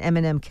that. And then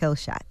Eminem, Kill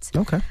Shot.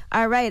 Okay.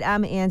 All right,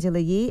 I'm Angela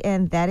Yee,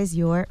 and that is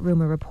your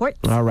Rumor Report.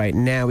 All right,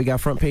 now we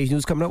got front page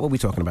news coming up. What are we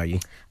talking about, Yee?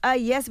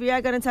 Yes, we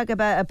are going to talk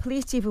about a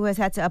police chief who has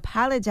had to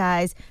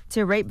apologize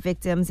to rape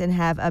victims and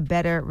have a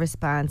better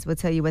response. We'll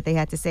tell you what they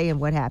had to say and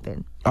what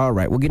happened. All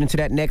right, we'll get into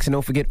that next. And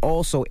don't forget,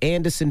 also,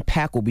 Anderson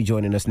 .Paak will be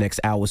joining us next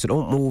hour. So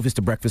don't move. It's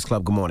The Breakfast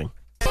Club. Good morning.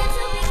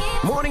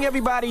 Morning,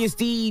 everybody. It's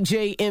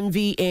DJ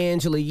MV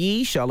Angela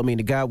Yee, Charlamagne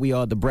the God. We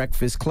are The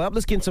Breakfast Club.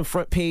 Let's get into some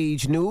front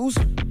page news.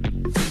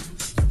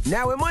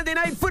 Now in Monday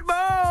Night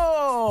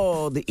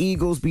Football, the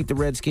Eagles beat the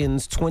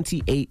Redskins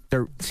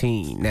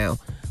 28-13. Now,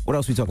 what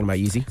else are we talking about,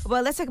 Yeezy?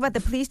 Well, let's talk about the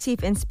police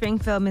chief in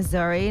Springfield,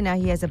 Missouri. Now,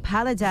 he has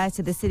apologized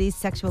to the city's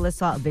sexual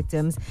assault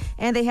victims,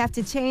 and they have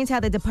to change how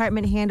the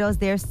department handles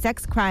their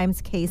sex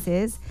crimes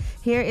cases.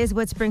 Here is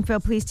what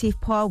Springfield Police Chief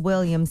Paul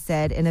Williams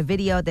said in a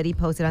video that he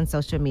posted on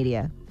social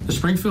media. The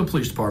Springfield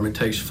Police Department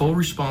takes full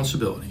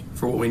responsibility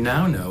for what we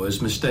now know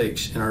as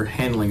mistakes in our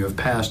handling of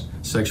past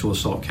sexual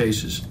assault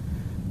cases,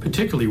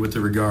 particularly with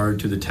regard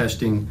to the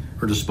testing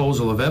or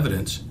disposal of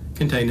evidence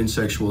contained in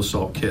sexual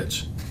assault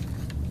kits.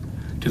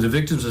 To the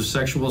victims of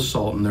sexual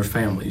assault and their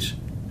families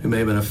who may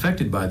have been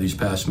affected by these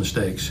past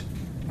mistakes,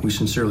 we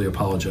sincerely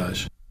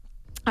apologize.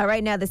 All All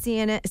right, now the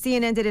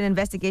CNN did an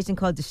investigation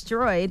called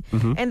Destroyed,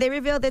 and they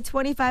revealed that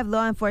 25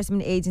 law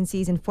enforcement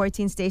agencies in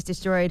 14 states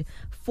destroyed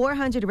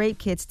 400 rape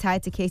kits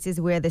tied to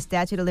cases where the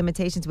statute of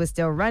limitations was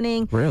still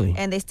running. Really?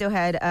 And they still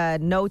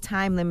had no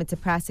time limit to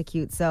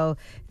prosecute. So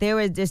there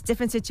were just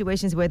different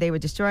situations where they were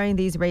destroying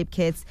these rape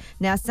kits.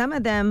 Now, some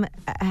of them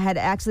had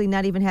actually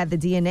not even had the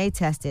DNA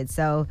tested.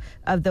 So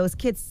of those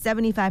kits,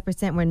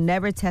 75% were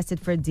never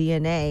tested for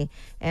DNA,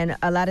 and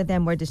a lot of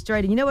them were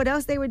destroyed. And you know what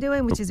else they were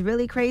doing, which is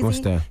really crazy? What's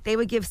that? They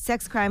would give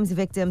sex crimes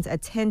victims a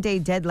 10-day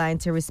deadline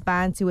to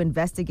respond to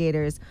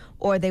investigators,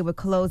 or they would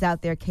close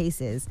out their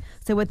cases.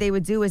 So what they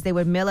would do is they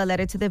would mail a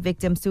letter to the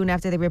victim soon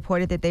after they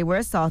reported that they were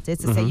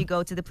assaulted. So say you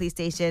go to the police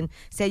station,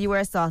 say you were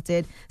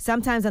assaulted.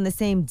 Sometimes on the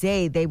same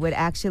day, they would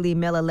actually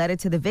mail a letter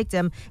to the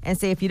victim and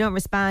say, if you don't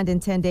respond in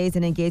 10 days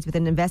and engage with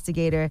an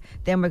investigator,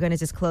 then we're going to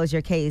just close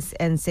your case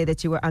and say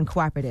that you were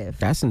uncooperative.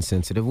 That's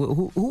insensitive.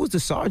 Who was the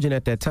sergeant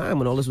at that time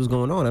when all this was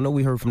going on? I know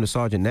we heard from the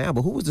sergeant now,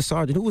 but who was the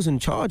sergeant? Who was in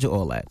charge of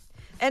all that?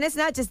 And it's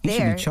not just He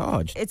should there. be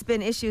charged. It's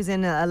been issues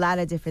in a lot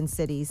of different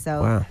cities.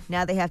 So Wow.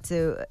 now they have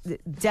to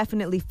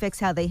definitely fix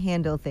how they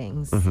handle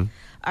things.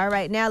 All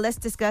right, now let's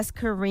discuss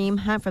Kareem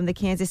Hunt from the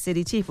Kansas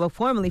City Chiefs, well,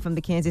 formerly from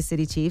the Kansas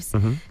City Chiefs.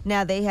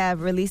 Now they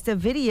have released a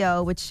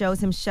video which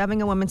shows him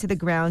shoving a woman to the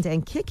ground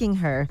and kicking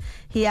her.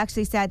 He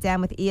actually sat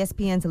down with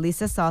ESPN's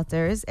Lisa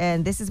Salters,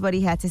 and this is what he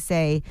had to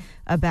say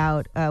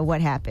about what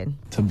happened.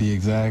 To be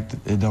exact,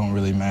 it don't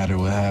really matter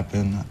what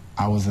happened.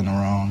 I was in the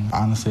wrong.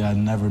 Honestly, I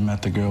never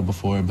met the girl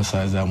before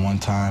besides that one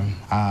time.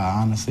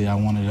 I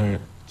wanted her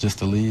just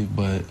to leave,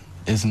 but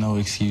it's no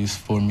excuse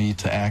for me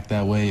to act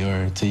that way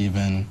or to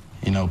even,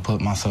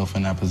 put myself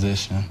in that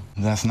position.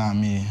 That's not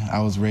me.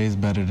 I was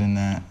raised better than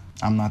that.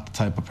 I'm not the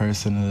type of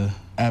person to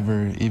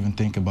ever even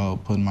think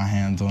about putting my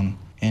hands on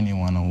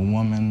anyone, a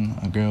woman,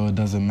 a girl, it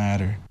doesn't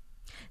matter.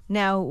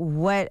 Now,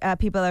 what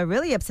people are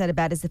really upset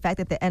about is the fact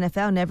that the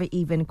NFL never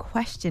even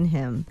questioned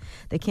him.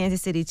 The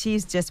Kansas City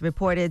Chiefs just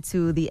reported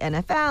to the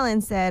NFL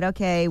and said,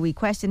 okay, we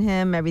questioned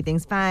him,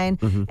 everything's fine.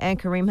 And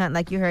Kareem Hunt,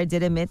 like you heard,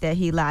 did admit that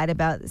he lied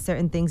about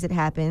certain things that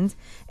happened.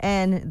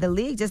 And the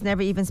league just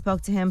never even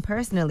spoke to him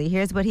personally.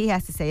 Here's what he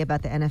has to say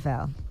about the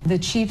NFL. The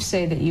Chiefs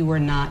say that you were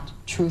not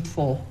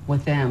truthful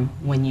with them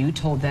when you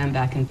told them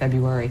back in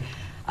February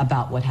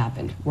about what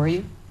happened. Were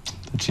you?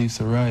 The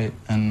Chiefs are right,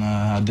 and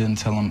I didn't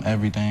tell them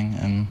everything,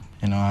 and,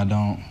 I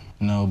don't,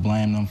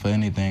 blame them for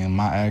anything.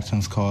 My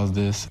actions caused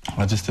this.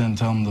 I just didn't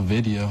tell them the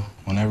video.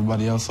 When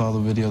everybody else saw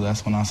the video,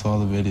 that's when I saw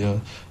the video.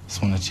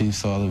 That's when the Chiefs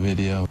saw the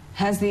video.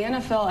 Has the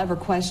NFL ever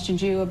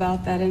questioned you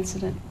about that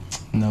incident?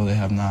 No, they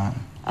have not.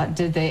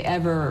 Did they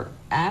ever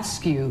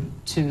ask you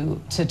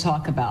to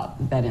talk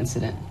about that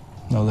incident?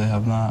 No, they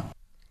have not.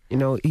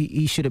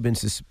 He should have been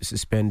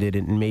suspended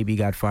and maybe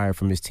got fired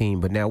from his team.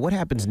 But now what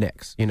happens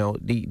next?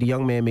 The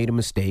young man made a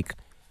mistake.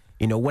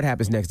 What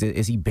happens next?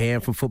 Is he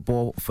banned from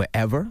football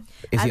forever?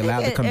 Is he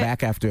allowed to come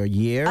back after a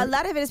year? A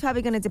lot of it is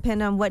probably going to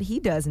depend on what he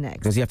does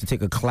next. Does he have to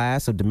take a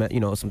class of,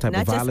 some type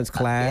of violence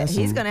class?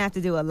 He's going to have to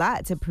do a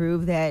lot to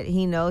prove that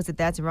he knows that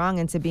that's wrong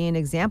and to be an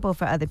example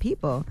for other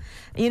people.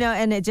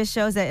 And it just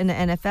shows that in the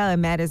NFL, it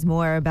matters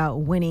more about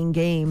winning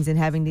games and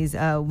having these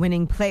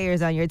winning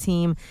players on your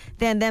team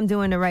than them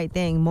doing the right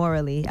thing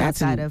morally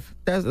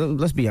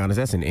let's be honest,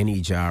 that's in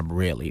any job,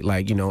 really.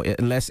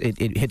 Unless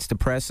it hits the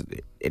press,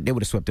 they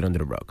would have swept it under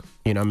the rug.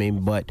 You know what I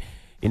mean? But,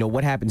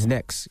 what happens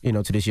next,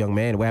 to this young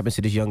man? What happens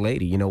to this young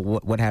lady?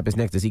 What happens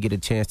next? Does he get a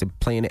chance to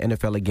play in the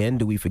NFL again?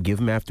 Do we forgive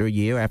him after a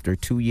year, after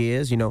 2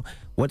 years?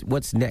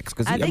 What's next?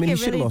 Because, he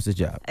should have lost his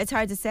job. It's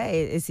hard to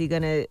say. Is he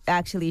going to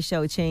actually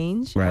show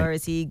change? Right. Or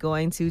is he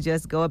going to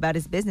just go about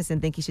his business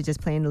and think he should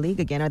just play in the league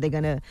again? Are they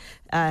going to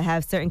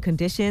have certain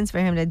conditions for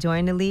him to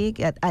join the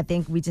league? I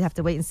think we just have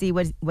to wait and see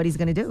what he's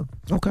going to do.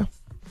 Okay.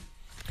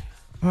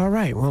 All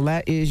right, well,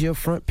 that is your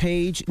front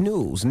page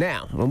news.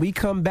 Now, when we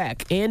come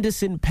back,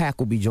 Anderson .Paak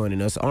will be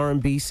joining us,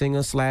 R&B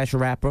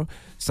singer/rapper,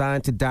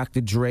 signed to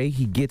Dr. Dre.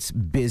 He gets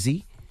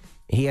busy.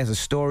 He has a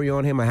story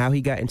on him on how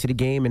he got into the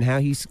game and how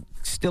he's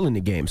still in the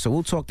game. So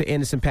we'll talk to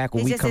Anderson .Paak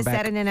when we come back. He just did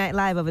Saturday Night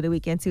Live over the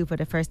weekend, too, for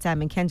the first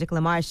time, and Kendrick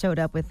Lamar showed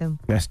up with him.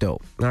 That's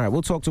dope. All right,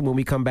 we'll talk to him when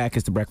we come back.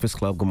 It's The Breakfast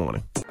Club. Good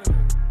morning.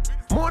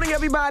 Morning,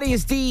 everybody.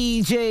 It's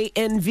DJ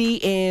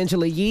NV,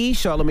 Angela Yee,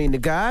 Charlamagne the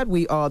God.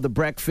 We are The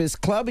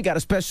Breakfast Club. We got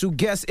a special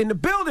guest in the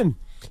building,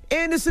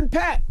 Anderson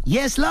 .Paak.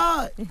 Yes,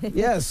 Lord.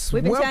 Yes,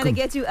 We've been welcome. trying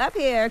to get you up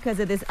here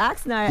because of this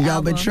Oxnard album.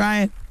 Y'all been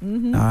trying?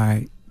 All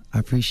right. I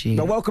appreciate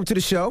it. Welcome to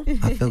the show.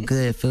 I feel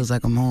good. It feels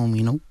like I'm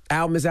home,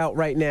 Album is out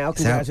right now.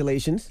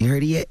 Congratulations. You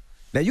heard it yet?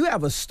 Now, you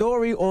have a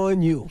story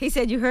on you. He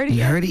said you heard it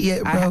You yet? heard it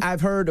yet, bro?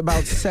 I've heard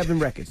about 7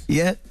 records.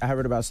 Yeah? I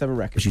heard about 7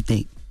 records. What you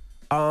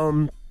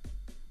think?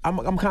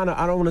 I'm kind of,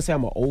 I don't want to say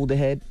I'm an older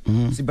head,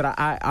 see, but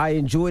I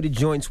enjoy the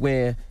joints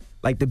where,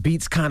 like, the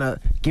beats kind of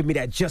give me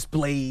that Just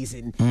Blaze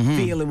and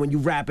feeling when you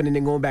rapping and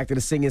then going back to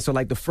the singing. So,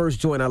 like, the first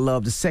joint I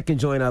love, the second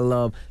joint I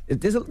love.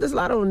 There's a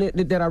lot on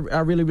it that I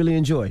really, really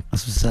enjoy.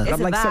 That's what's up. It's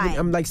I'm a like vibe,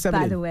 I'm like 7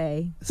 by in. the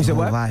way. You said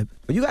what? Vibe.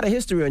 But you got a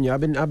history on you.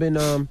 I've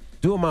been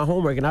doing my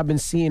homework, and I've been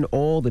seeing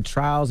all the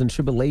trials and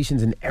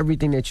tribulations and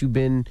everything that you've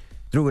been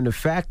through, and the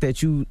fact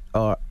that you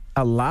are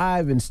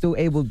alive and still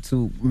able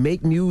to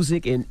make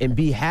music and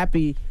be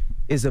happy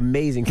is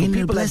amazing. For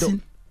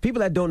people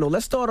that don't know,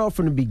 let's start off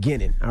from the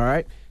beginning, all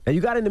right? Now,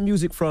 you got into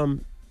music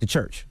from the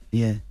church.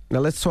 Yeah. Now,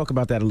 let's talk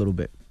about that a little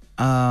bit.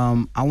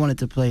 I wanted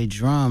to play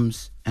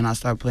drums, and I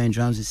started playing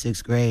drums in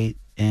 6th grade,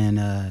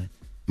 and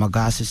my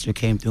god sister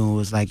came through and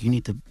was like, you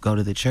need to go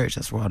to the church.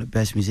 That's where all the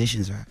best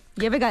musicians are.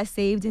 You ever got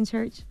saved in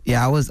church?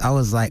 Yeah, I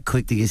was like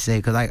quick to get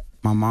saved because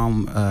my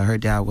mom, her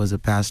dad was a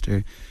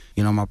pastor.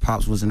 You know, my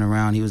pops wasn't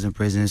around. He was in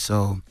prison.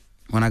 So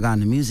when I got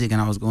into music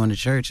and I was going to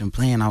church and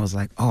playing, I was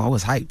like, I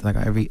was hyped. Like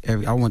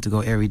I wanted to go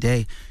every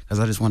day because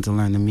I just wanted to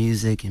learn the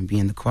music and be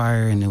in the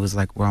choir. And it was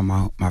like where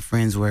all my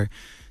friends were.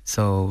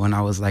 So when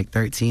I was like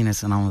 13 or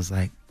something, I was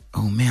like,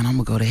 oh man, I'm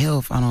gonna go to hell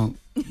if I don't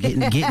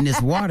get in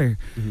this water.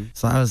 Mm-hmm.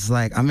 So I was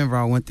like, I remember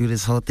I went through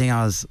this whole thing.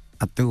 I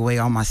threw away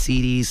all my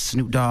CDs,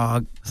 Snoop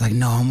Dogg. I was like,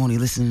 no, I'm only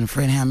listening to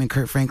Fred Hammond,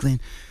 Kurt Franklin.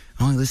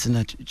 I only listen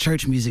to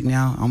church music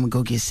now. I'm gonna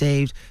go get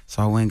saved.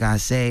 So I went and got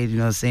saved, you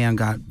know what I'm saying?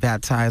 Got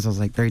baptized. I was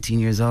like 13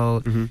 years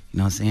old. Mm-hmm. You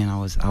know what I'm saying?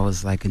 I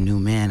was like a new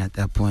man at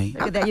that point.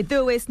 Look at that. You threw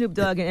away Snoop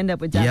Dogg and ended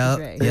up with Dr.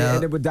 Dre. Yeah,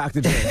 ended up with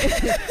Dr. Dre.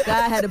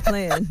 God had a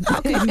plan.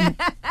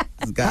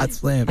 It's God's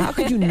plan. How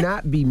could you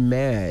not be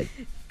mad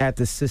at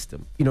the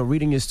system? You know,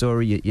 reading your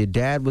story, your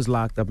dad was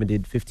locked up and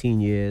did 15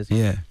 years.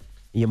 Yeah.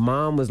 Your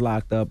mom was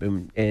locked up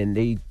and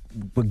they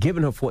were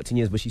giving her 14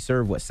 years, but she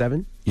served, what,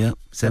 7? Yep,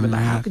 7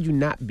 Like, how could you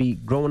not be,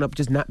 growing up,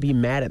 just not be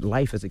mad at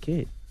life as a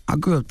kid? I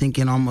grew up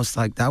thinking almost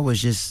like that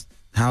was just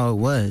how it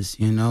was,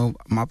 you know?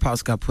 My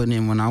pops got put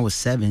in when I was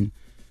 7,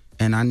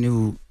 and I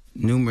knew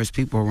numerous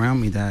people around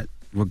me that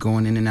were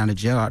going in and out of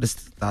jail. I just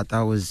thought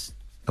that was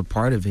a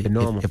part of it.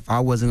 If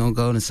I wasn't going to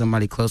go, then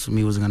somebody close with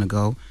me was going to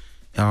go,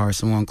 or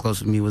someone close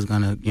with me was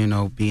going to, you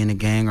know, be in a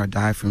gang or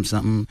die from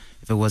something.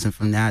 If it wasn't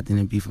from that, then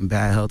it'd be from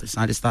bad health.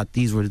 So I just thought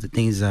these were the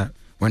things that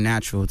were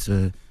natural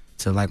to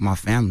like my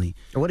family.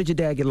 And what did your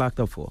dad get locked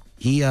up for?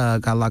 He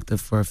got locked up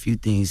for a few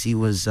things. He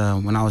was,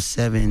 when I was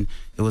 7,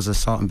 it was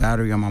assault and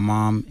battery on my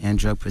mom and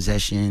drug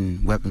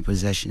possession, weapon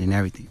possession and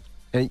everything.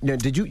 And you know,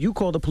 did you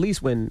call the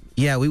police when?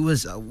 Yeah, me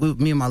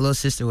and my little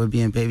sister were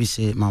being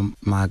babysit.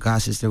 My god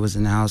sister was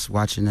in the house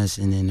watching us,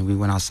 and then we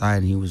went outside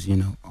and he was, you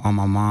know, on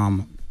my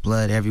mom,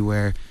 blood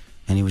everywhere.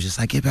 And he was just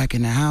like, get back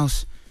in the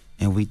house.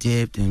 And we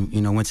dipped and, you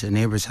know, went to the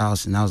neighbor's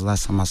house, and that was the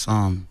last time I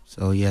saw him.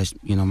 So, yeah,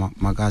 you know,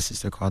 my god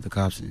sister called the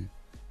cops, and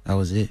that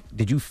was it.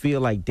 Did you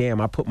feel like,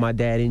 damn, I put my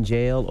dad in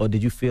jail, or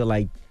did you feel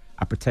like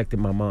I protected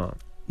my mom?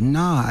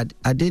 Nah,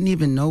 I didn't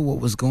even know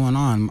what was going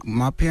on.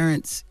 My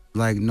parents,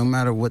 like, no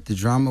matter what the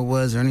drama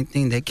was or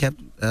anything, they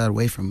kept that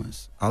away from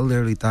us. I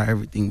literally thought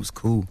everything was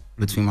cool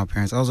between my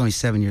parents. I was only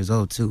 7 years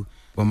old, too.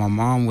 But my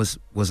mom was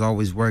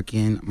always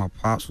working. My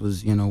pops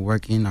was, you know,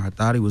 working. Or I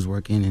thought he was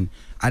working. And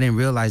I didn't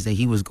realize that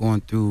he was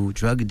going through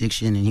drug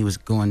addiction and he was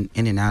going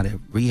in and out of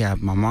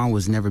rehab. My mom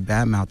was never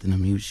bad-mouthing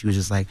him. She was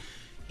just like,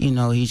 you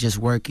know, he's just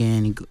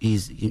working.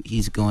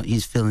 He's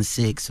feeling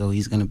sick, so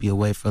he's going to be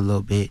away for a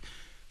little bit.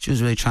 She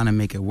was really trying to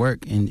make it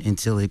work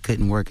until it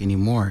couldn't work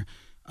anymore.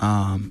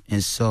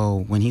 And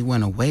so when he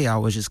went away, I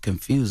was just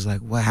confused, like,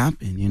 what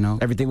happened, you know?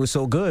 Everything was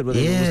so good.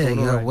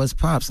 What's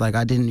Pops? Like,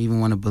 I didn't even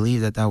want to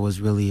believe that was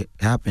really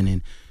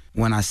happening.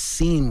 When I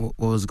seen what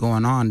was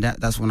going on,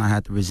 that's when I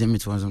had the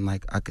resentment towards him.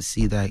 Like, I could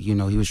see that, you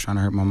know, he was trying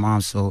to hurt my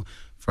mom. So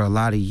for a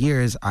lot of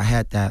years, I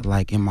had that,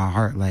 like, in my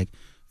heart, like,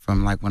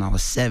 from, like, when I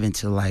was 7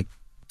 to, like,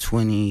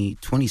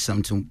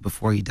 20-something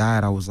before he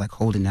died, I was, like,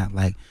 holding that,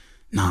 like,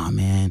 nah,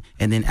 man.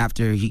 And then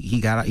after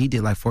he got out, he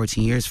did like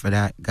 14 years for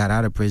that, got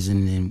out of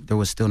prison, and there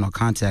was still no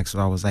contact. So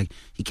I was like,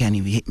 he can't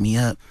even hit me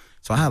up.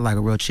 So I had like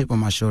a real chip on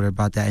my shoulder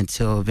about that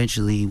until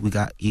eventually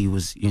he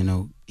was, you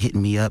know,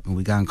 hitting me up and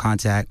we got in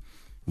contact.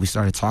 We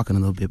started talking a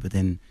little bit, but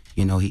then,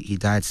 you know, he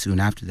died soon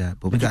after that.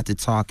 But we got to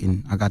talk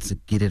and I got to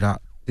get it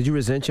out. Did you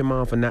resent your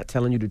mom for not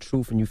telling you the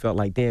truth and you felt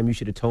like, damn, you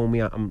should have told me?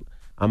 I'm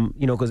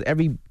you know, because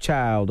every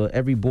child or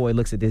every boy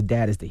looks at their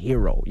dad as the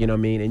hero, you know what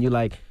I mean? And you're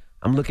like,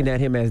 I'm looking at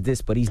him as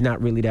this, but he's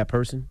not really that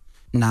person?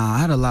 Nah, I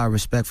had a lot of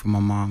respect for my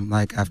mom,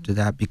 like, after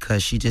that,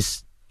 because she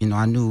just, you know,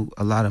 I knew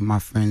a lot of my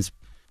friends'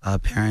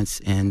 parents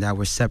and that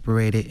were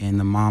separated, and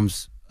the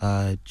moms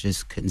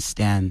just couldn't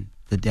stand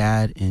the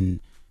dad, and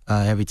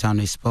every time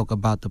they spoke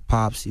about the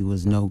pops, he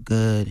was no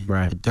good,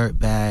 and a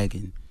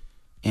dirtbag,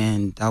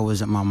 and that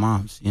wasn't my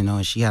mom's, you know,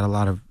 and she had a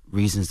lot of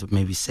reasons to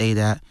maybe say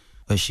that,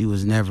 but she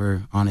was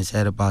never on his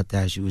head about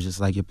that. She was just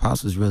like, your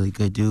pops was really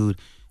good dude,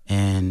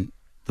 and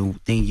the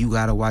thing you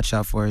got to watch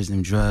out for is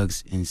them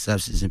drugs and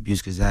substance abuse,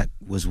 because that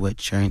was what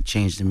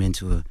changed him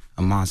into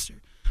a monster.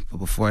 But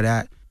before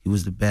that, he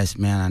was the best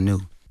man I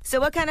knew. So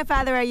what kind of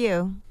father are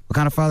you? What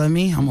kind of father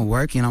me? I'm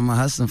a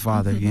hustling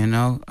father, you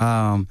know?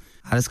 I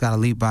just got to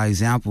lead by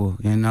example,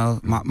 you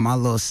know? My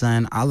little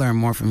son, I learned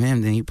more from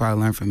him than he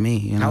probably learned from me,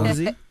 you know? How old is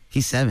he?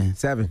 He's 7.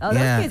 7. Oh,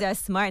 those kids are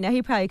smart. Now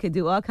he probably could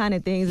do all kind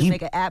of things and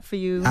make an app for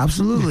you.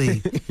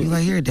 Absolutely. He's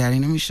like, here, Daddy,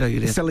 let me show you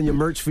this. Selling your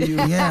merch for you.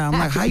 Yeah, I'm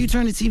like, how you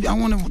turn the TV? I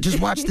want to just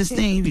watch this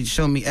thing. He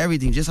show me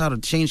everything, just how to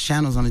change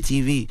channels on the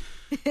TV.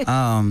 You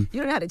don't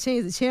know how to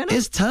change the channel?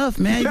 It's tough,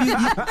 man.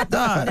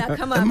 Now,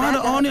 come on, am I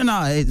the only? No,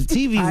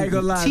 TV. I ain't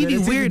gonna lie, TV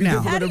man. weird now.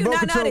 How do you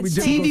not know how to change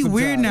TV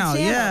weird the now.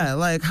 channel? Yeah,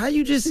 like how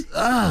you just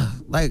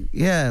like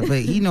yeah, but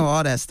he know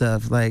all that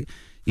stuff. Like,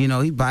 you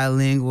know, he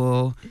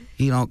bilingual.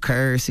 He don't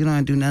curse. He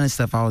don't do none of the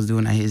stuff I was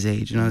doing at his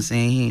age. You know what I'm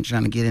saying? He ain't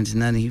trying to get into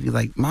nothing. He'd be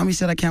like, Mommy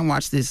said I can't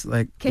watch this.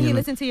 Like, can he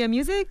listen to your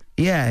music?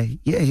 Yeah.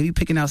 He'd be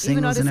picking out singles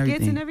Even all the and skits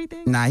everything. and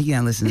everything? Nah, he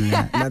can't listen to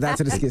that. Not that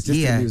to the skits,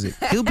 just the music.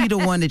 He'll be the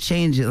one to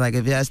change it. Like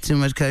if it has too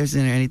much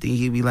cursing or anything,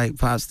 he'd be like,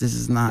 Pops, this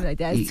is not. Like,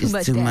 that's too it's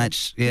much, too Dad.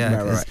 much.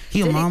 Yeah, Right.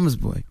 he a mama's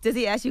boy. Does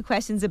he ask you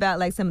questions about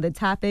like some of the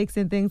topics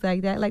and things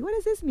like that? Like, what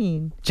does this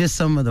mean? Just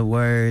some of the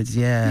words,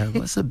 yeah.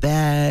 What's a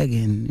bag?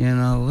 And, you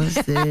know,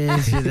 what's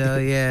this? You know,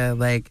 yeah.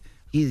 Like,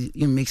 he's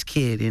a mixed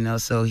kid, you know,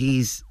 so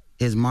his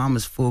mom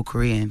is full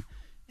Korean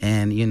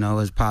and, you know,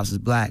 his pops is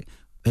black.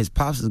 His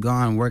pops is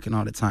gone working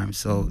all the time,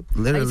 so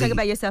literally. Are you talking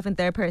about yourself in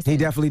third person? He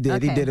definitely did.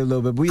 Okay. He did a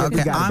little bit.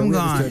 I'm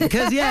gone.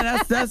 Because,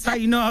 yeah, that's how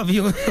you know I'll be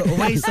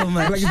away so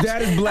much. Like, his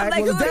dad is black.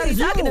 I'm like, well, his who dad are you is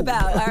talking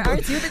about?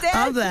 Aren't you the dad?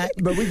 I'm black.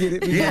 But we get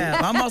it. Yeah,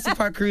 I'm also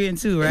part Korean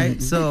too,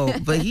 right? So,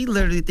 but he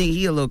literally think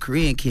he a little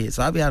Korean kid.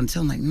 So I'll be out and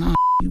tell him like, no,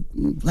 you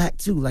black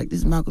too. Like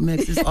this Malcolm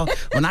X. This all.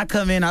 When I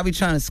come in, I'll be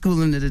trying to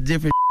school him to the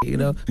different, you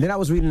know. Then I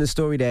was reading the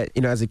story that,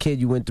 you know, as a kid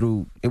you went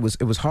through. It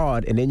was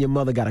hard, and then your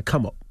mother got a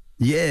come up.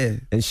 Yeah.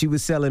 And she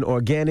was selling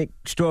organic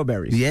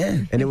strawberries.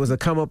 Yeah. And it was a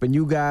come up, and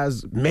you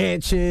guys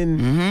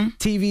mansion,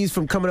 TVs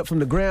from coming up from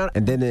the ground.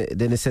 And then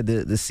it said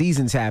the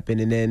seasons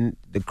happened, and then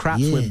the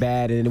crops went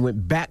bad, and then it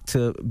went back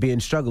to being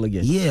struggle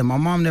again. Yeah, my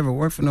mom never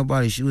worked for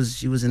nobody. She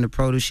was in the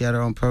produce. She had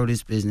her own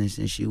produce business,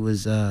 and she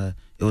was it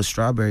was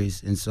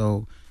strawberries. And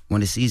so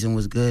when the season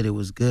was good, it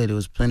was good. It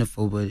was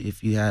plentiful. But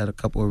if you had a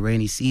couple of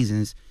rainy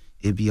seasons,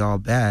 it'd be all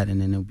bad, and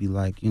then it'd be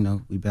like, you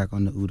know, we back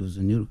on the oodles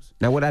and noodles.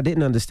 Now, what I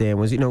didn't understand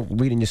was, you know,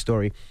 reading your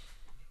story,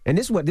 and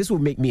this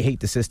would make me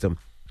hate the system.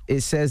 It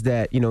says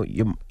that, you know,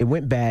 it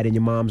went bad and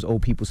your mom's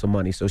owed people some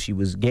money, so she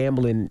was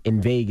gambling in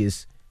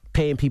Vegas,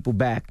 paying people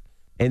back,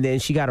 and then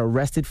she got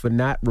arrested for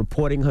not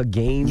reporting her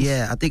gains.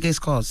 Yeah, I think it's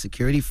called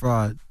security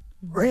fraud.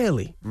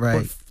 Really?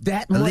 Right. But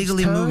that much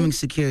illegally time? moving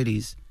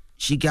securities.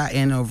 She got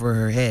in over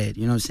her head,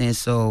 you know what I'm saying?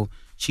 So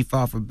she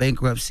filed for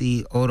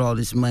bankruptcy, owed all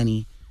this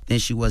money. Then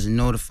she wasn't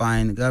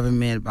notifying the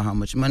government about how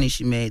much money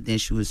she made. Then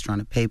she was trying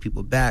to pay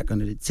people back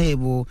under the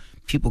table.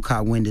 People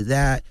caught wind of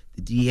that.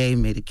 The DA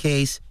made a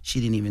case. She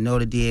didn't even know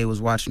the DA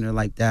was watching her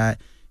like that.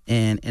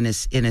 And in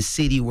a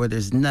city where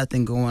there's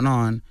nothing going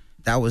on,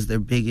 that was their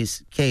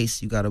biggest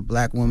case. You got a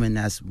black woman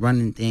that's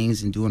running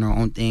things and doing her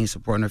own thing,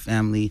 supporting her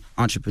family,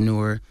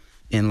 entrepreneur.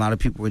 And a lot of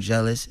people were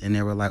jealous, and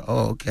they were like,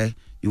 oh, okay,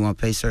 you want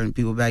to pay certain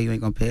people back, you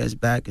ain't going to pay us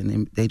back.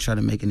 And they try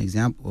to make an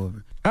example of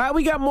her. All right,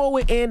 we got more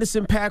with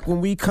Anderson .Paak. When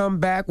we come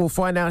back, we'll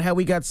find out how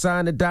we got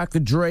signed to Dr.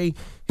 Dre,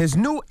 his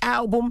new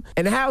album,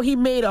 and how he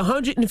made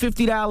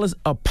 $150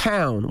 a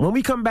pound. When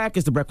we come back,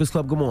 it's The Breakfast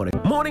Club. Good morning.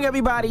 Morning,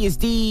 everybody. It's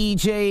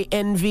DJ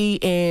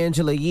Envy,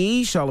 Angela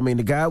Yee, Charlamagne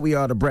the God. We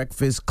are The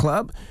Breakfast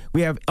Club.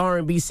 We have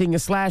R&B singer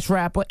 /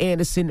 rapper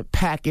Anderson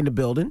 .Paak in the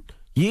building.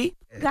 Yee?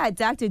 Got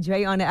Dr.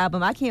 Dre on the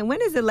album.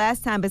 When is the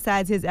last time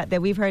besides his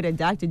that we've heard a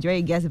Dr.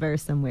 Dre guest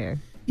verse somewhere?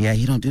 Yeah,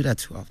 he don't do that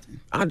too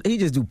often. He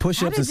just do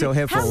push-ups and sell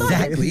headphones.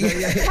 Exactly.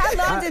 How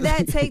long did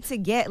that take to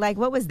get? Like,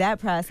 what was that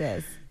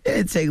process? It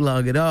didn't take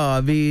long at all.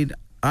 I mean,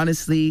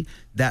 honestly,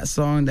 that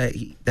song that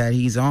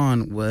he's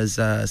on was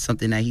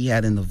something that he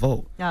had in the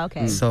vault. Oh,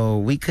 okay. So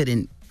we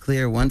couldn't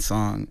clear one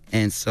song,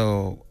 and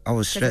so I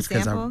was stressed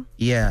because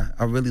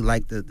I really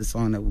liked the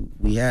song that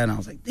we had, and I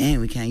was like, damn,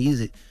 we can't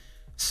use it.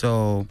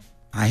 So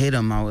I hit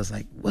him. I was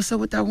like, what's up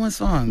with that one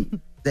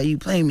song that you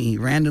play me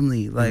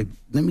randomly? Like,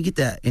 let me get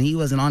that. And he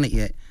wasn't on it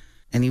yet.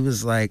 And he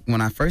was like, when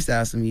I first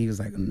asked him, he was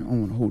like, no, I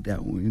want to hold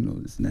that one, you know,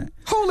 this and that.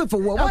 Hold it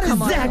for what? What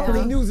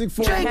exactly? Music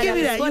for? Trey, give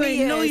me that. You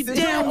ain't know you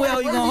damn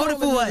well you gonna hold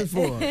it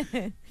for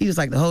what? He was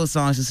like, the whole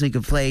song just so he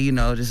could play, you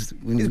know, just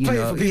when you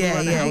know.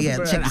 Yeah.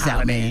 Check this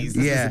out, man.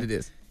 Yeah. Listen to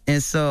this.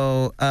 And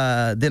so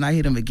then I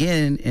hit him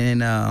again,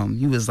 and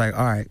he was like,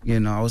 all right, you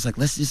know, I was like,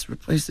 let's just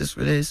replace this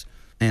for this.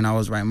 And I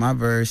was writing my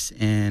verse,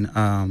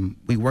 and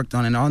we worked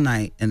on it all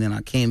night, and then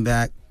I came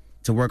back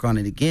to work on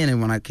it again, and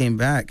when I came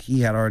back,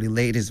 he had already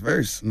laid his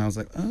verse, and I was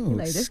like, oh,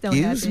 like,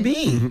 excuse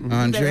me,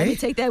 Andre. Let me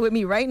take that with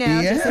me right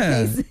now, just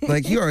in case.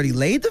 Like, you already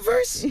laid the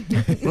verse?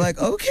 Like,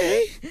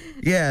 okay.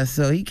 Yeah,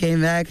 so he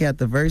came back, had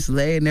the verse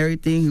laid and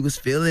everything, he was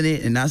feeling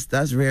it, and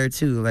that's rare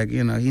too. Like,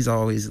 you know, he's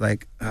always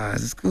like,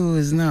 is this cool?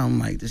 Is no? I'm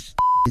like, this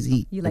is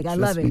heat. You like, I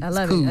love it.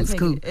 It's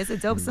cool. It's a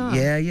dope song.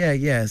 Yeah,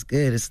 it's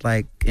good. It's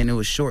like, and it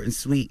was short and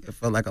sweet. I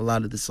felt like a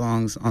lot of the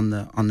songs on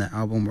the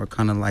album were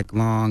kind of like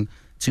long,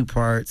 2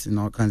 parts and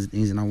all kinds of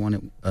things, and I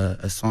wanted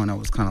a song that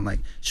was kind of like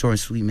short and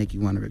sweet, make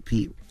you want to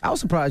repeat. I was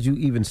surprised you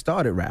even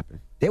started rapping.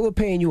 They were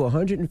paying you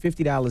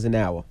 $150 an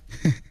hour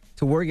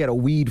to work at a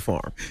weed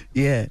farm.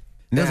 Yeah.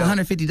 That was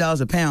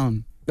 $150 a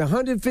pound.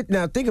 $150.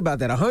 Now think about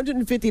that.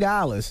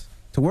 $150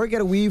 to work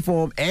at a weed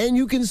farm and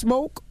you can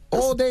smoke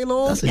all day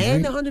long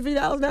and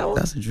 $150 an hour?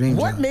 That's a dream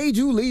What job. made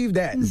you leave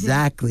that?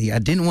 Exactly. I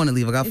didn't want to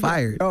leave. I got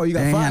fired. Oh, you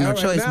got I fired. had no All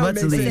right, choice now but it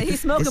to makes leave. sense. He's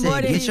smoking They said,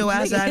 more than get your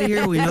ass out of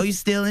here. We know you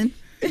stealing.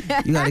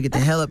 You got to get the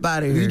hell up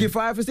out of here. Did you get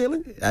fired for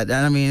stealing? I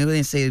mean, they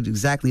didn't say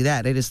exactly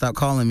that. They just stopped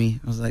calling me.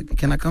 I was like,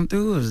 can I come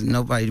through? It was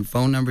nobody.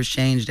 Phone numbers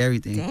changed,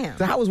 everything. Damn.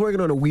 So how was working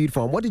on a weed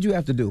farm? What did you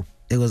have to do?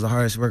 It was the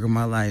hardest work of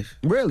my life.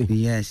 Really?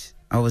 Yes.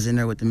 I was in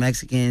there with the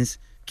Mexicans,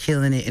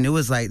 killing it. And it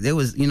was like, there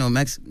was, you know,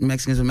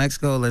 Mexicans in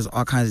Mexico, there's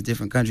all kinds of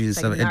different countries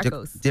and Like stuff, and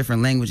narcos.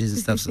 different languages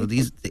and stuff. So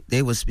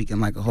they was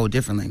speaking like a whole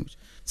different language.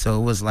 So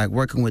it was like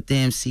working with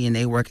them, seeing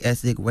their work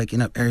ethic,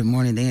 waking up every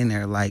morning, they in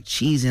there like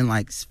cheesing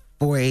like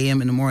 4 a.m.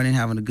 in the morning,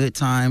 having a good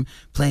time,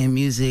 playing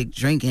music,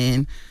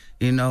 drinking.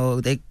 You know,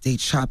 they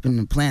chopping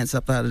the plants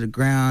up out of the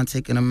ground,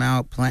 taking them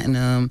out, planting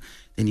them.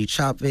 Then you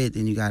chop it,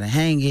 then you got to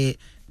hang it,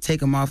 take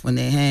them off when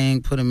they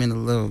hang, put them in the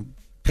little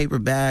paper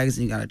bags,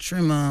 and you got to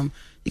trim them.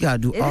 You got to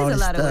do It all is a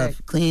this lot of stuff,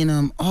 work. clean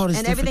them, all this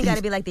And different everything got to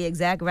things. be like the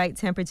exact right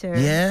temperature.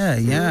 Yeah.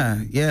 For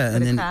And the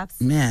then,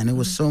 crops. man, it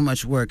was so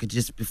much work. It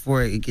just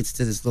before it gets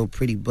to this little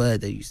pretty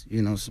bud that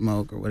you know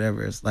smoke or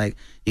whatever. It's like,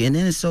 and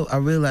then I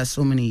realized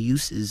so many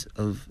uses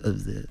of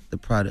the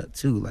product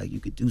too. Like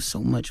you could do so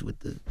much with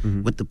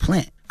the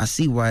plant. I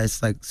see why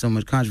it's like so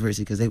much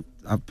controversy because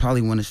I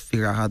probably want to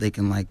figure out how they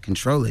can like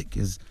control it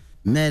because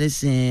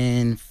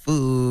medicine,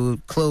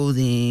 food,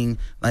 clothing,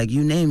 like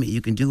you name it,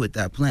 you can do with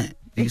that plant.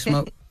 Do you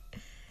smoke?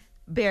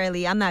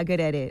 Barely. I'm not good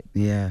at it.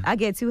 Yeah. I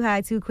get too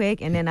high too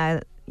quick, and then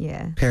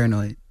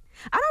Paranoid.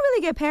 I don't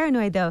really get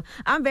paranoid though.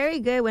 I'm very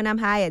good when I'm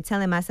high at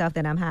telling myself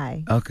that I'm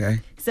high. Okay.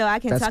 So I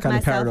can That's talk kinda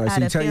myself paranoid. out So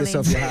you of tell feeling.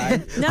 yourself you're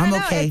high? No, I'm no,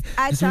 okay. it's-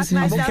 I That's talk what I'm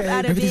saying. myself I'm okay.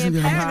 out of Everything's being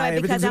gonna be all right.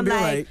 paranoid because Everything's I'm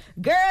gonna be like,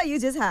 girl, you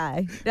just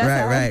high.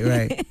 That's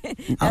Right.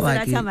 That's I what like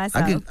I tell it.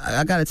 myself.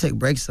 I gotta take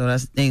breaks though.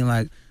 That's the thing.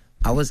 Like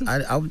I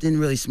didn't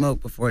really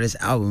smoke before this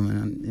album,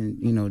 and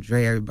you know,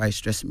 Dre, everybody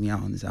stressing me out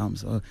on this album,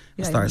 so Yeah, I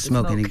you started want to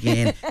smoking smoke.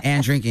 again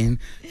and drinking.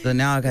 So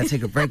now I gotta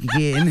take a break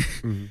again.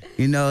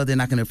 You know, then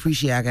I can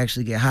appreciate. I can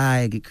actually get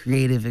high, get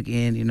creative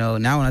again. You know,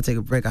 now when I take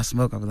a break, I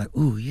smoke. I'll be like,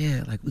 ooh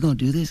yeah, like we're gonna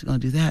do this, we're gonna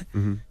do that.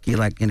 Get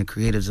like in a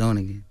creative zone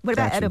again. What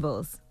about Gotcha.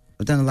 edibles?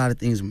 I've done a lot of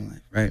things in my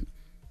life, right?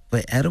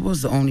 But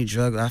edibles the only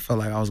drug that I felt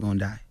like I was gonna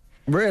die.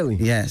 Really?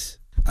 Yes.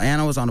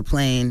 And I was on a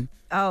plane.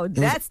 Oh, It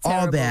that's was all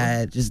terrible.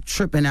 bad, just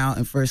tripping out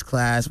in first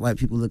class, white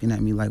people looking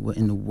at me like, what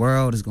in the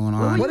world is going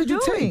on? What did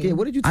you take? Yeah,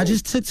 what did you take? I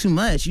just took too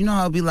much. You know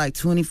how it'd be like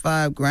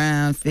 25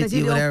 grams, 50, 'Cause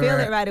you don't whatever. feel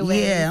it right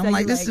away. Yeah, So I'm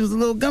like, you this like- is a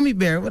little gummy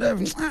bear,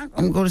 whatever. I'm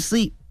gonna go to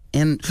sleep.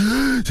 And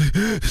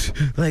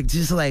like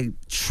just like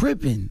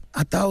tripping.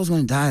 I thought I was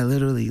gonna die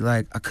literally.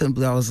 Like I couldn't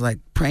believe I was like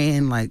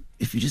praying, like,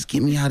 if you just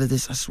get me out of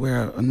this, I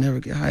swear I'll never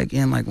get high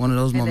again. Like one of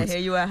those And then moments.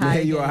 here you are high.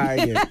 Here you are high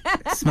again.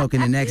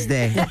 Smoking the next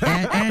day.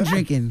 And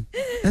drinking.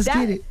 Let's That-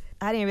 get it.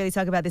 I didn't really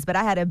talk about this, but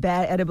I had a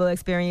bad edible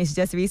experience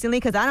just recently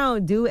because I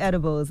don't do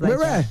edibles. Like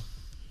Right.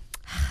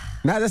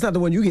 Nah, that's not the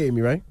one you gave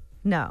me, right?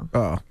 No.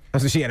 Oh.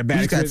 So she had a bad You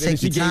just gotta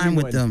experience. take and your she gave time you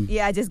with one. them.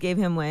 Yeah, I just gave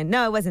him one.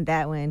 No, it wasn't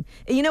that one.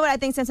 You know what? I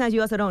think sometimes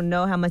you also don't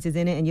know how much is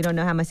in it and you don't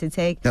know how much to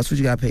take. That's what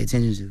you gotta pay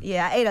attention to.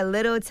 Yeah, I ate a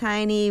little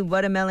tiny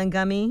watermelon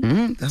gummy.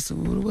 That's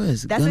what it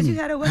was. That's what gummy. you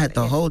had, a I had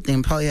the yeah. whole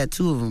thing. Probably had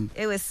 2 of them.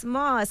 It was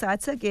small, so I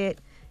took it,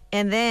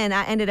 and then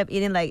I ended up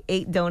eating like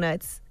 8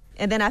 donuts.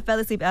 And then I fell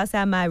asleep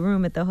outside my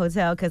room at the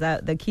hotel because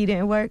the key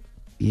didn't work.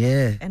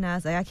 Yeah. And I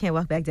was like, I can't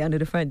walk back down to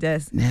the front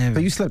desk. Never. So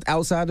you slept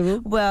outside the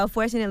room? Well,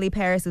 fortunately,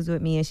 Paris was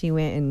with me, and she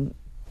went and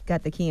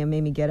got the key and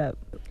made me get up.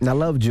 Now,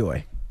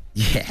 Lovejoy.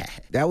 Yeah.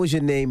 That was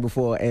your name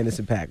before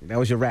Anderson .Paak. That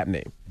was your rap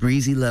name.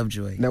 Breezy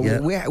Lovejoy. Now,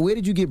 Yep. where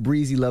did you get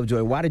Breezy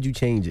Lovejoy? Why did you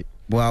change it?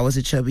 Well, I was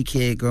a chubby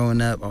kid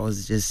growing up. I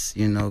was just,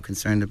 you know,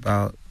 concerned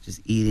about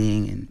just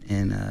eating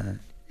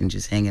and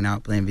just hanging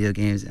out, playing video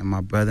games. And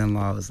my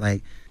brother-in-law was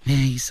like,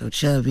 man, you so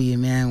chubby.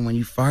 And man, when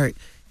you fart,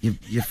 your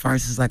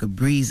farts is like a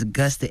breeze, a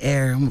gust of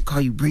air. I'm going to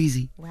call you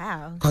Breezy.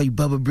 Wow. Call you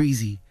Bubba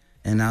Breezy.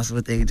 And that's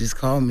what they just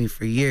called me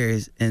for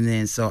years. And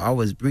then, so I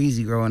was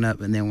Breezy growing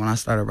up. And then when I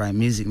started writing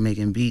music,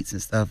 making beats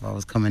and stuff, I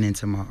was coming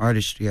into my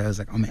artistry. I was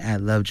like, I'm going to add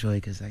Lovejoy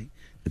because like,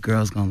 the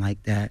girls going to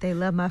like that. They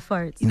love my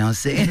farts. You know what I'm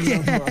saying? They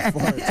love my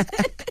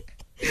farts.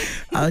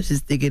 I was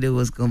just thinking it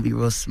was going to be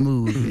real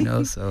smooth, you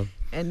know? So,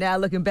 And now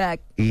looking back,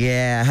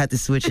 yeah, I had to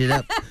switch it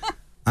up.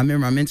 I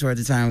remember my mentor at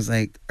the time was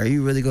like, are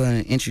you really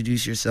going to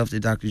introduce yourself to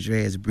Dr.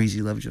 Dre as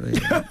Breezy Lovejoy?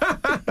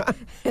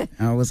 And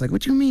I was like,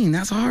 what you mean?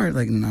 That's hard.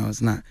 Like, no,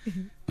 it's not.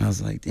 I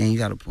was like, dang, you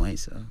got a point.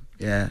 So,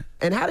 yeah.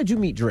 And how did you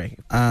meet Dre?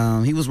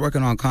 He was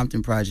working on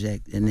Compton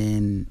Project, and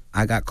then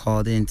I got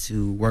called in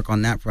to work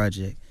on that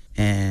project.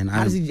 And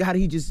How did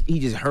he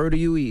just heard of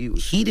you?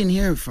 He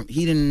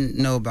didn't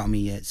know about me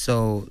yet.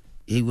 So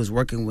he was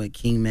working with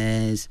King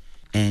Mez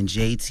and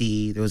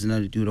JT. There was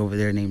another dude over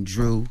there named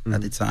Drew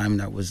at the time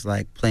that was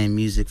like playing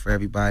music for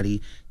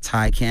everybody.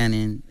 Ty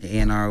Cannon, the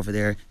A&R over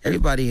there.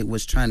 Everybody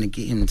was trying to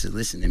get him to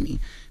listen to me.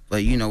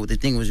 But you know, the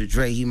thing was with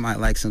Dre, he might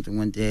like something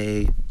one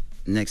day,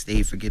 the next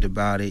day forget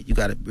about it. You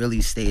got to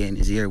really stay in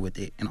his ear with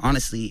it. And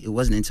honestly, it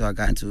wasn't until I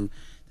got into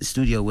the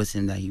studio with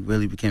him that he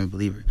really became a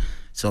believer.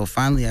 So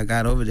finally I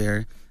got over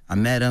there. I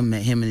met him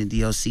in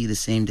the DLC the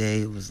same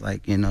day. It was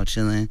like,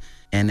 chilling.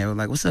 And they were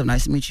like, what's up?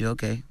 Nice to meet you.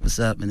 Okay, what's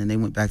up? And then they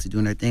went back to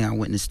doing their thing. I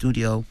went in the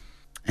studio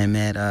and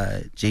met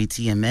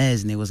JT and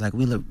Mez, and they was like,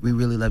 we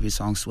really love your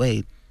song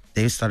Suede.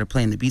 They started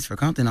playing the beats for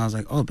Compton. I was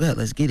like, oh, bet,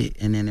 let's get it.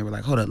 And then they were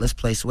like, hold up, let's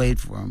play Suede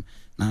for him.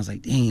 And I was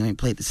like, dang, you ain't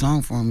played the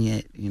song for him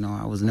yet.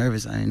 I was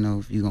nervous. I didn't know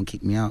if you were going to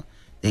kick me out.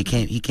 He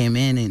came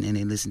in and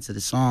they listened to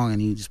the song,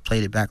 and he just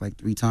played it back like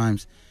 3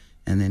 times.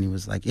 And then he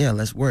was like, yeah,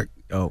 let's work.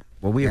 Oh,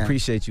 well, we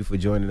appreciate you for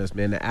joining us,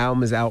 man. The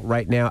album is out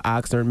right now,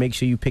 Oxnard. Make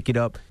sure you pick it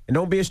up. And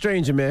don't be a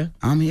stranger, man.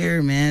 I'm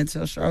here, man.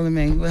 Tell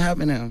Charlamagne what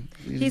happened to him.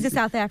 He's in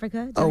South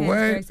Africa. Oh,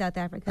 word? South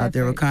Africa. Out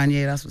there with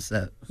Kanye, that's what's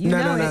up.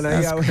 No.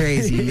 That's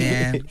crazy,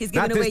 man. He's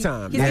giving away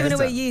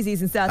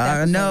Yeezys in South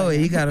Africa. I know it.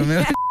 He got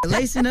them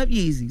lacing up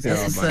Yeezys.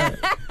 That's what's up.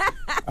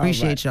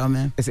 Appreciate y'all,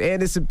 man. It's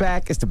Anderson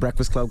back. It's the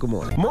Breakfast Club. Good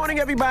morning. Morning,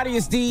 everybody.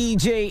 It's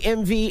DJ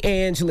MV,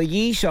 Angela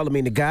Yee,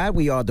 Charlamagne the God.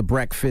 We are the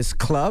Breakfast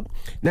Club.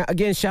 Now,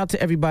 again, shout out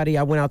to everybody.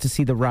 I went out to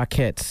see the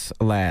Rockettes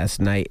last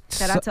night.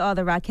 Shout out to all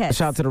the Rockettes.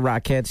 Shout out to the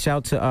Rockettes. Shout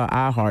out to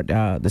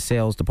iHeart, the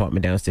sales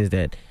department downstairs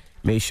that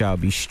made sure I'll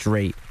be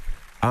straight.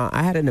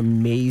 I had an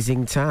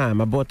amazing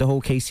time. I brought the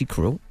whole KC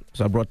crew.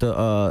 So I brought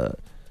the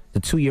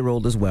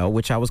 2-year-old as well,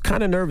 which I was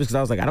kind of nervous because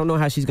I was like, I don't know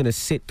how she's going to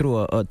sit through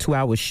a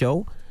 2-hour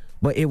show.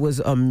 But it was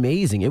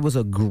amazing. It was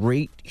a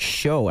great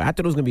show. I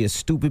thought it was going to be a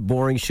stupid,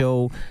 boring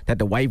show that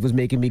the wife was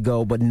making me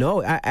go. But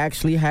no, I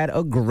actually had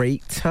a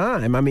great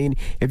time. I mean,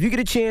 if you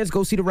get a chance,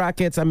 go see the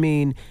Rockettes. I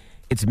mean,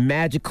 it's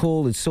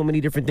magical. It's so many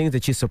different things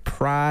that you're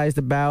surprised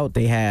about.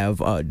 They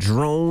have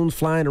drones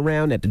flying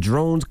around, that the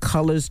drones'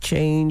 colors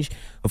change.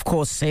 Of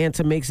course,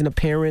 Santa makes an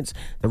appearance.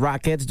 The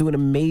Rockettes do an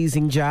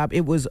amazing job.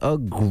 It was a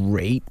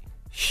great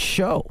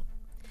show.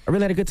 I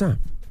really had a good time.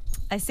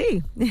 I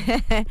see.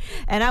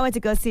 And I went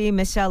to go see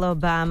Michelle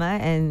Obama,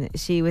 and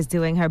she was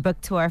doing her book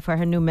tour for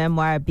her new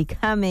memoir,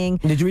 Becoming.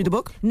 Did you read the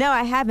book? No,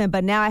 I haven't,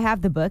 but now I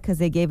have the book because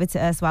they gave it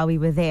to us while we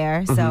were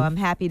there. So I'm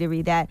happy to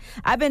read that.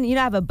 I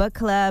have a book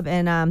club,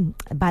 and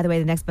by the way,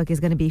 the next book is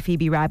going to be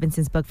Phoebe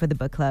Robinson's book for the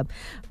book club.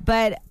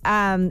 But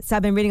so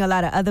I've been reading a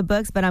lot of other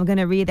books, but I'm going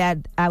to read that.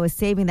 I was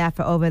saving that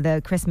for over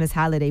the Christmas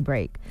holiday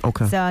break.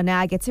 Okay. So now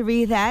I get to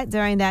read that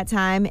during that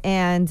time,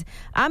 and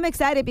I'm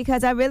excited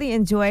because I really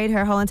enjoyed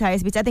her whole entire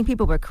speech. I think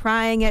people were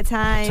crying at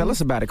times. Tell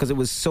us about it, because it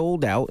was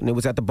sold out and it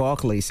was at the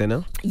Barclays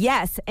Center.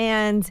 Yes,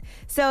 and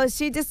so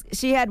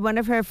she had one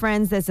of her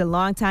friends that's a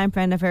longtime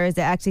friend of hers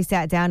that actually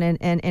sat down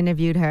and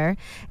interviewed her,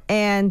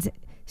 and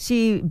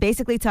she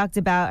basically talked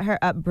about her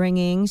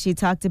upbringing. She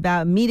talked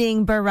about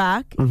meeting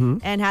Barack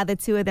and how the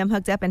two of them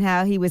hooked up and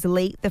how he was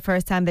late the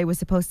first time they were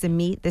supposed to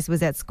meet. This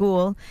was at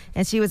school.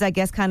 And she was, I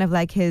guess, kind of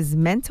like his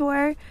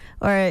mentor.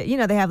 Or,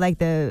 they have like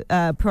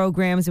the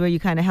programs where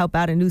you kind of help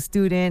out a new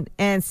student.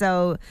 And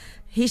so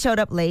he showed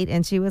up late,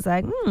 and she was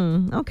like,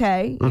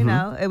 okay.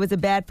 It was a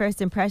bad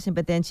first impression,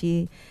 but then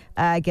she,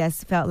 I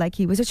guess, felt like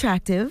he was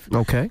attractive.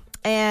 Okay.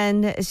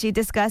 And she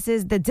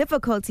discusses the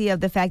difficulty of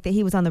the fact that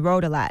he was on the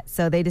road a lot.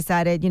 So they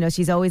decided,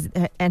 she's always,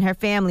 and her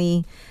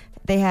family,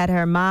 they had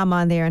her mom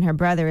on there and her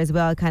brother as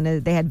well.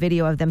 They had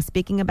video of them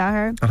speaking about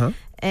her.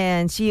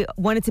 And she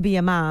wanted to be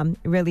a mom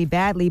really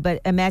badly, but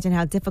imagine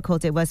how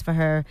difficult it was for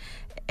her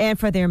and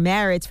for their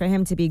marriage, for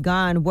him to be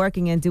gone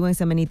working and doing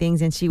so many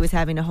things. And she was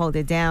having to hold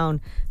it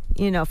down,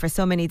 for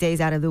so many days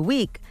out of the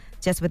week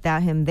just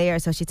without him there.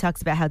 So she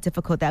talks about how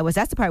difficult that was.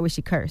 That's the part where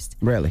she cursed.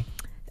 Really?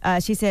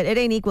 She said, it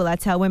ain't equal. I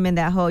tell women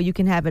that whole, you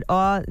can have it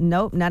all.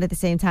 Nope, not at the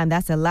same time.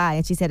 That's a lie.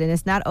 And she said, and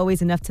it's not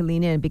always enough to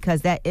lean in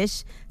because that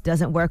ish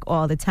doesn't work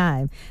all the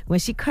time. When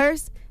she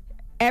cursed,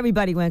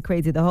 everybody went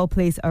crazy. The whole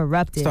place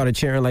erupted. Started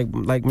cheering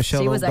like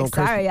Michelle. She was like,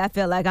 sorry, I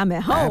feel like I'm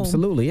at home.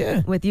 Absolutely,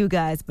 yeah. With you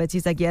guys. But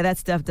she's like, yeah, that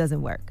stuff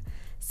doesn't work.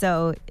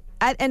 So,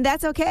 and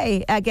that's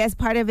okay. I guess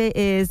part of it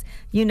is,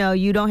 you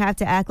don't have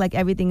to act like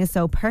everything is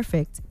so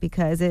perfect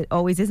because it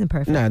always isn't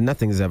perfect. Nah,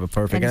 nothing is ever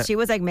perfect. And she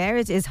was like,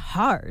 marriage is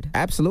hard.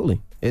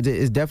 Absolutely.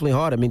 It's definitely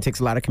hard. I mean, it takes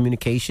a lot of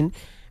communication.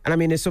 And I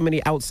mean, there's so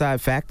many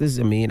outside factors.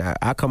 I mean,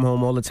 I come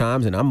home all the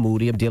time and I'm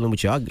moody. I'm dealing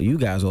with you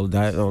guys all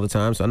the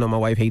time. So I know my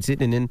wife hates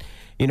it. And then,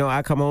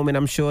 I come home and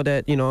I'm sure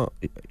that,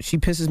 she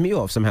pisses me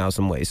off somehow,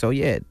 some way. So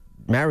yeah,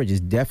 marriage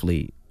is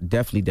definitely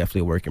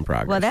a work in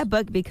progress. Well, that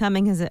book,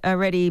 Becoming, has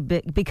already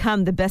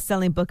become the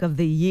best-selling book of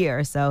the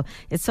year. So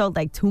it sold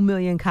like 2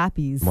 million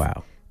copies.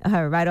 Wow.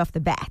 Right off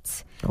the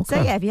bat. Okay.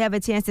 So yeah, if you have a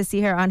chance to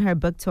see her on her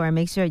book tour,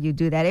 make sure you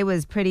do that. It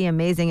was pretty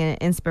amazing and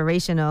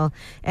inspirational.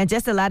 And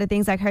just a lot of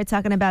things like her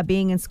talking about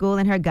being in school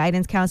and her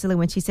guidance counselor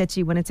when she said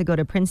she wanted to go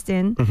to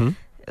Princeton.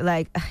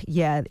 Like,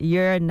 yeah,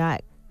 you're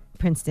not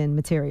Princeton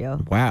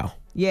material. Wow.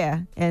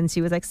 Yeah. And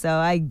she was like, so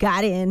I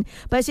got in.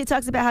 But she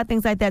talks about how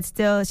things like that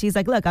still, she's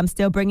like, look, I'm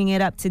still bringing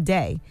it up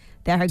today.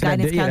 That her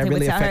guidance counselor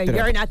would tell her,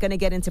 you're not going to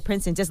get into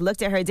Princeton. Just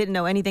looked at her, didn't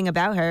know anything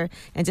about her,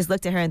 and just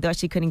looked at her and thought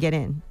she couldn't get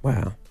in.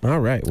 Wow. All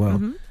right.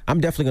 Well, I'm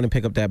definitely going to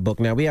pick up that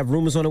book now. We have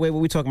rumors on the way. What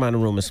are we talking about in the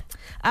rumors?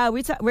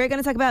 We're going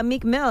to talk about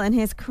Meek Mill and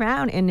his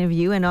Crown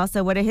interview, and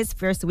also what are his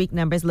first week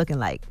numbers looking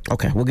like.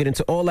 Okay, we'll get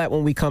into all that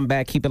when we come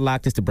back. Keep it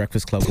locked. It's The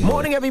Breakfast Club. Good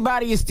morning,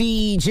 everybody. It's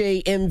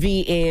DJ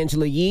MV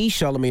Angela Yee.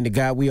 Charlamagne the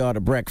Guy. We are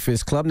The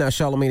Breakfast Club. Now,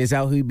 Charlamagne is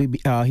out. He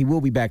will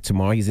be back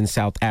tomorrow. He's in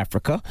South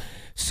Africa.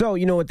 So,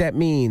 you know what that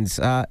means.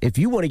 If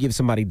you want to give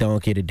somebody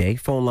donkey today,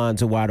 phone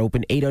lines are wide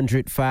open.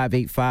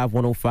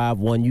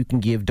 800-585-1051. You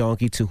can give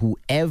donkey to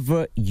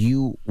whoever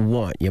you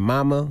want. Your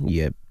mama,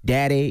 your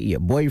daddy, your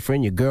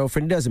boyfriend, your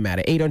girlfriend. It doesn't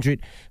matter.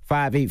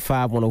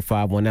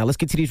 800-585-1051. Now, let's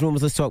get to these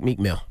rumors. Let's talk Meek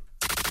Mill.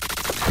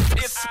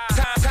 It's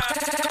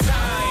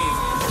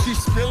time.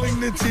 She's spilling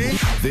the tea.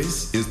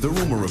 This is The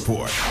Rumor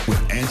Report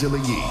with Angela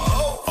Yee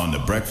on The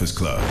Breakfast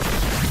Club.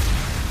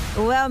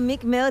 Well,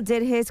 Meek Mill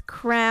did his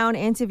Crown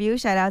interview.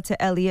 Shout out to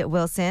Elliot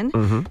Wilson.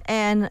 Mm-hmm.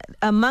 And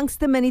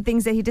amongst the many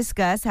things that he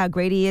discussed, how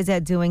great he is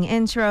at doing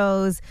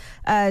intros,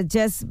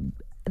 just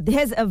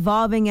his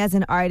evolving as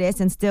an artist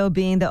and still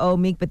being the old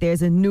Meek, but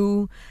there's a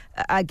new,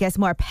 I guess,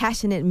 more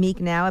passionate Meek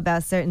now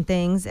about certain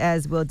things,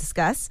 as we'll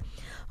discuss.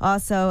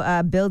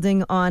 Also,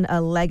 building on a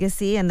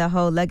legacy and the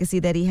whole legacy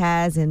that he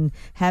has, and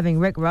having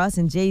Rick Ross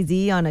and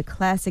Jay-Z on a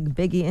classic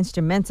Biggie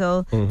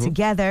instrumental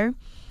together.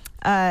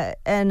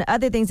 And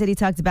other things that he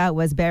talked about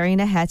was burying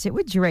a hatchet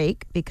with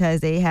Drake, because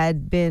they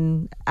had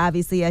been,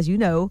 obviously, as you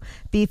know,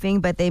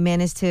 beefing, but they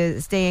managed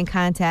to stay in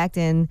contact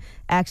and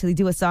actually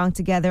do a song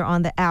together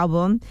on the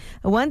album.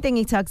 One thing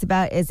he talks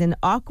about is an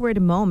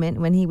awkward moment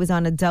when he was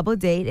on a double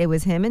date. It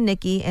was him and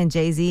Nicki and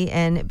Jay-Z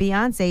and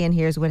Beyonce, and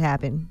here's what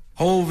happened.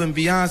 Hov and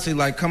Beyonce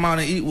like come out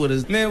and eat with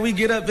us. Man, we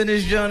get up in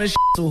this joint and shit.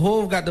 So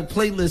Hov got the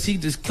playlist. He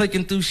just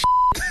clicking through shit.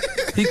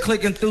 He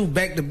clicking through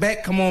back to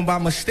back. Come on by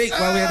mistake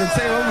while we at the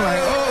table. I'm like,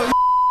 oh.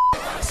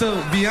 So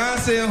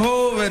Beyonce and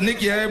Hov and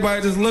Nicki,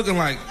 everybody just looking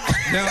like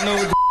they don't know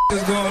what the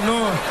is going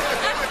on.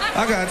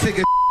 I gotta take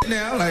a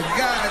now. Like,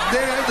 God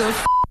damn the.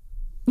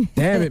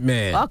 Damn it,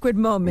 man. Awkward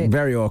moment.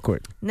 Very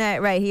awkward.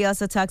 Right. He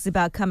also talks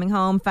about coming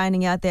home,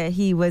 finding out that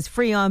he was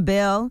free on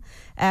bail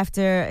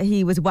after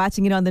he was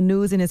watching it on the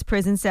news in his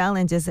prison cell,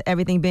 and just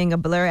everything being a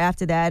blur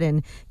after that,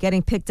 and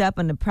getting picked up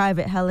on a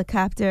private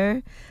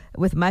helicopter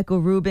with Michael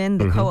Rubin,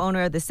 the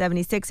co-owner of the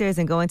 76ers,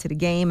 and going to the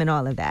game and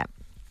all of that.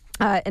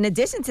 In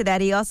addition to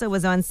that, he also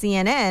was on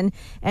CNN,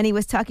 and he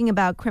was talking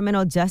about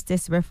criminal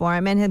justice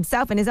reform and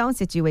himself and his own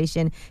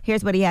situation.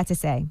 Here's what he had to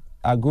say.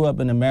 I grew up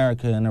in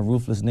America in a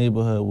ruthless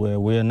neighborhood where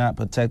we're not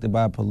protected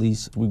by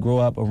police. We grow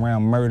up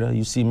around murder.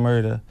 You see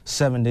murder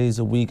 7 days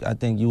a week. I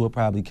think you would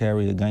probably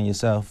carry a gun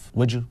yourself.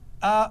 Would you?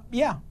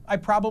 Yeah, I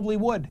probably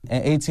would.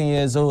 At 18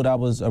 years old, I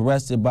was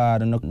arrested by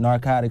the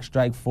Narcotic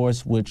Strike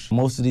Force, which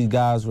most of these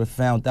guys were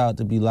found out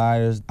to be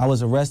liars. I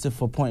was arrested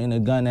for pointing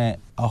a gun at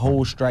a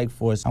whole strike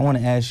force. I want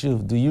to ask you,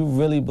 do you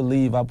really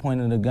believe I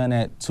pointed a gun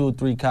at 2 or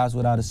 3 cops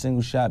without a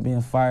single shot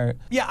being fired?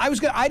 Yeah,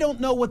 I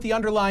don't know what the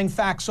underlying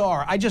facts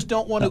are. I just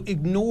don't want to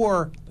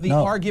ignore the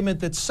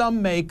argument that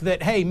some make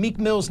that, hey, Meek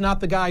Mill's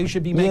not the guy who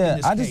should be making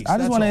this case. I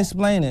just want to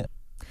explain it.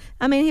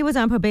 I mean, he was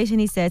on probation,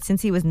 he said,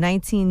 since he was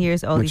 19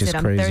 years old. He said,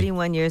 I'm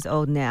 31 years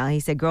old now. He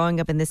said, growing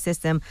up in the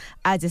system,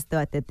 I just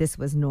thought that this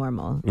was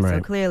normal. Right.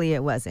 So clearly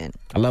it wasn't.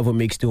 I love what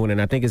Meek's doing,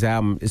 and I think his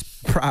album is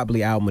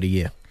probably album of the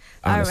year.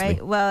 Honestly. All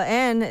right. Well,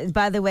 and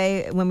by the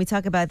way, when we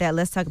talk about that,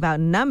 let's talk about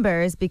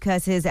numbers,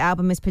 because his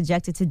album is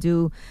projected to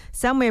do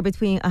somewhere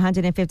between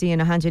 150 and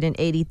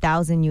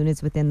 180,000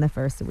 units within the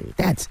first week.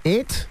 That's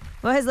it?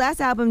 Well, his last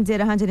album did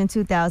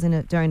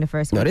 102,000 during the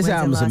first week. No, this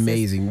album is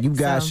amazing. You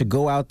guys should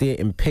go out there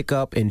and pick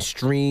up and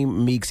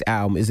stream Meek's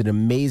album. It's an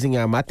amazing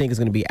album. I think it's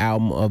going to be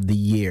album of the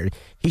year.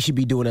 He should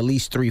be doing at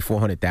least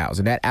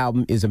 300,000-400,000. That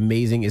album is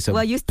amazing. It's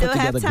a you still put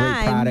together have time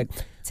great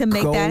product. To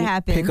make that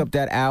happen. Pick up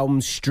that album,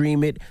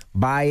 stream it,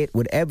 buy it,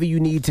 whatever you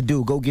need to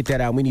do. Go get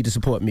that album. We need to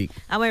support Meek.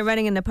 I went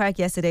running in the park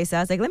yesterday, so I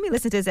was like, let me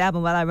listen to this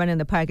album while I run in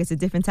the park. It's a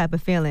different type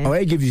of feeling. Oh,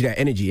 it gives you that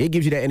energy. It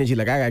gives you that energy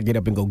like I got to get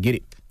up and go get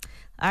it.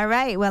 All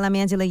right. Well, I'm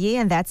Angela Yee,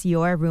 and that's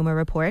your Rumor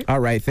Report. All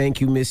right. Thank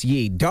you, Miss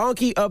Yee.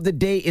 Donkey of the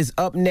Day is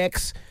up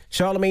next.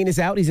 Charlamagne is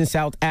out. He's in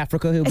South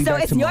Africa. He'll be back tomorrow.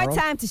 So it's your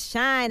time to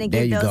shine and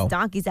give those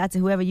donkeys out to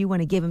whoever you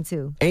want to give them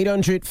to.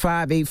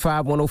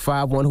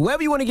 800-585-1051.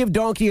 Whoever you want to give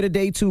Donkey of the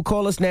Day to,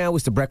 call us now.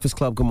 It's The Breakfast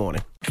Club. Good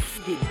morning.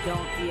 You get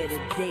Donkey of the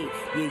Day.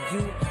 Yeah,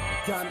 you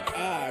dumb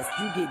ass.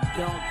 You get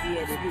Donkey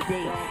of the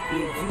Day. Yeah,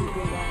 you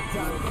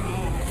dumb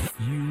ass.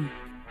 You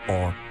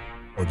are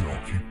a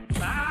donkey.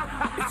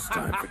 It's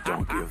time for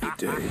Donkey of the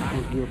Day.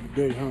 Donkey of the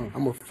Day, huh?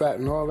 I'm gonna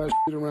fatten all that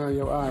shit around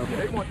your eye.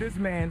 They want this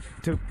man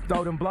to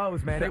throw them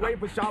blows, man. They waiting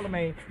for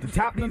Charlamagne to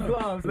tap these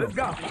gloves. Let's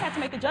go. They had to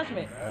make a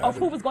judgment of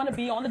who was going to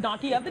be on the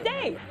Donkey of the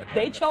Day.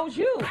 They chose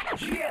you.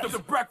 Yeah, the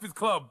Breakfast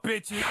Club,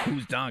 bitches.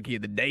 Who's Donkey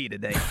of the Day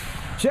today?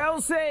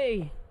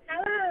 Chelsea.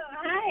 Hello,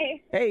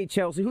 hi. Hey,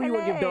 Chelsea. Who you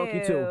want to give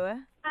Donkey to?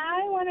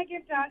 I want to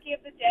give Donkey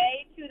of the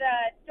Day to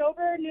the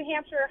Dover, New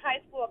Hampshire high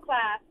school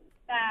class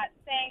that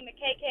sang the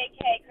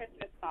KKK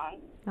Christmas song.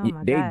 Oh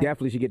my they God.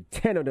 definitely should get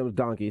 10 of those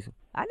donkeys.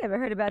 I never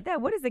heard about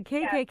that. What is the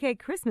KKK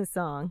Christmas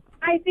song?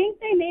 I think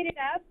they made it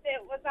up.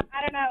 It was,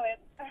 I don't know,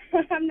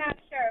 I'm not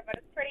sure, but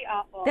it's pretty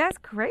awful. That's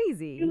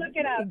crazy. You look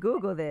it up.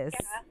 Google this.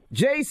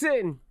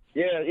 Jason.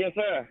 Yeah, yes,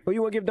 sir. Who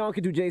you want to give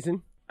donkey to,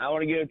 Jason? I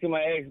want to give it to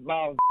my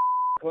ex-boss,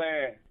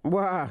 Clarence.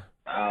 Why?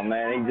 Oh,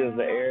 man, he's just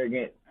an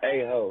arrogant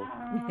a-hole.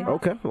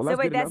 Okay. Well, So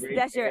wait, good enough.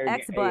 that's your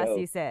ex-boss,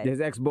 you said?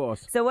 His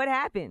ex-boss. So what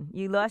happened?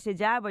 You lost your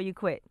job or you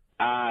quit?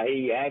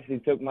 He actually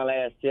took my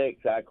last check,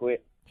 so I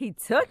quit. He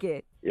took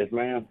it? Yes,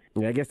 ma'am.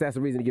 Yeah, I guess that's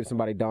the reason to give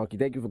somebody donkey.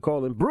 Thank you for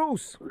calling.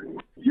 Bruce.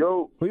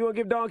 Yo. Who you want to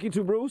give donkey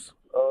to, Bruce?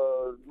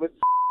 Mr.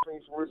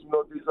 from Richmond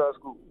Northeast High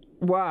School.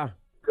 Why?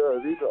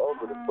 Because he's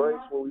over the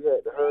breaks when we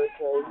had the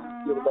hurricane.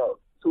 He's giving out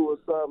 2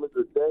 assignments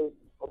a day.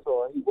 I'm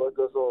sorry, he worked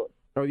us on.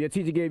 Oh, your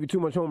teacher gave you too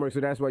much homework, so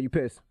that's why you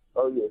pissed.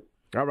 Oh, yeah.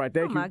 All right,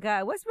 thank you. Oh, my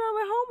God. What's wrong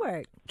with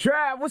homework?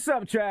 Trav, what's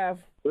up, Trav?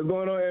 What's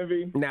going on,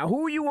 Envy? Now,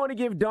 who you want to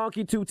give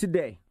donkey to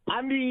today?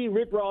 I need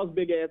Rick Ross'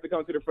 big ass to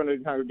come to the front of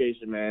the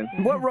congregation, man.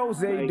 What Rose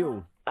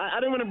do? I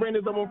didn't want to bring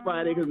this up on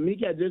Friday because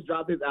Meek had just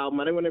dropped his album.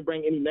 I didn't want to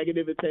bring any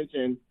negative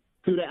attention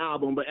to the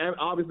album, but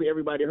obviously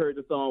everybody heard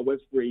the song Was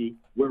Free,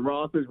 where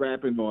Ross is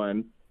rapping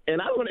on. And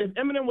I don't know if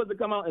Eminem was to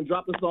come out and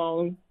drop the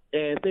song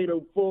and say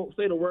the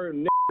word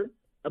nigger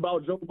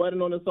about Joe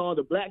Budden on the song,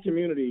 the black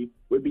community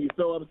would be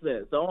so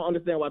upset. So I don't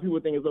understand why people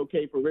think it's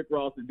okay for Rick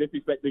Ross to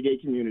disrespect the gay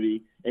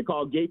community and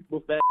call gay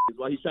people faggots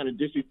while he's trying to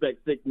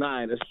disrespect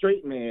 6ix9ine, a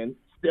straight man.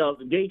 Still,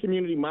 the gay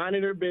community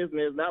minding their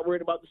business, not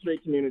worried about the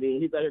straight community,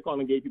 and he's out here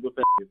calling gay people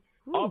faggots.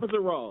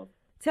 Officer Ross.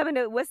 Tell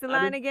me, what's the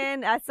line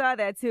again? I saw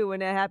that, too,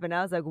 when that happened.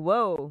 I was like,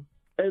 whoa.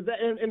 And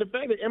the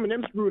fact that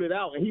Eminem screwed it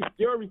out, and he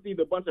still received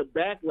a bunch of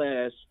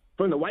backlash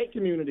from the white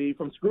community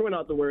from screwing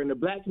out the word, and the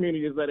black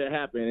community just let it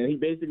happen. And he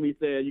basically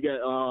said, you got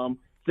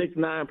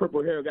 6ix9ine,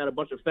 purple hair, got a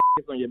bunch of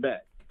faggots on your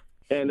back.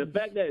 And the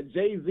fact that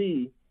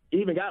Jay-Z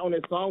even got on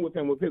this song with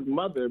him with his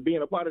mother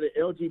being a part of the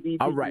LGBT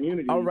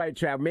community. All right,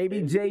 Trav.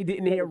 Maybe Jay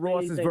didn't hear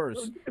Ross's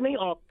verse.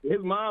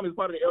 His mom is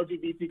part of the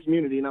LGBT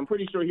community, and I'm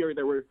pretty sure he heard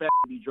that word faggot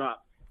be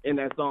dropped in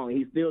that song.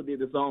 He still did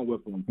the song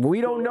with him.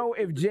 We don't know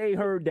if Jay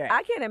heard that.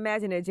 I can't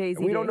imagine that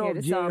Jay-Z didn't hear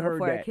the song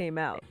before it came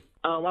out.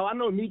 Well, I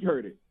know Meek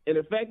heard it. And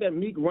the fact that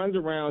Meek runs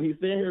around, he's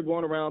sitting here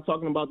going around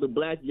talking about the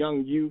black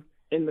young youth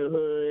in the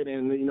hood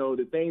and,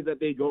 the things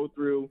that they go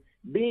through.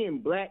 Being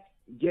black,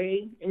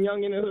 gay, and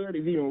young in the hood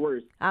is even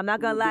worse. I'm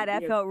not going to lie,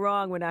 that felt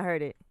wrong when I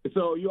heard it.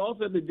 So you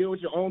also have to deal with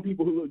your own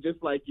people who look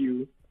just like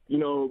you,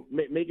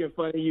 making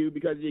fun of you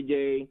because you're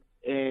gay.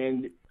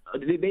 And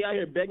they out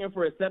here begging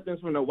for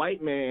acceptance from the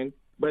white man,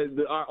 but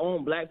our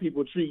own black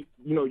people treat,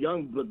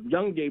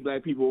 young gay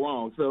black people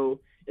wrong. So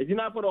if you're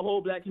not for the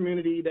whole black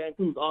community, that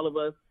includes all of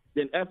us,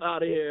 then F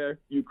out of here,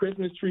 you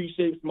Christmas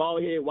tree-shaped,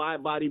 small-head,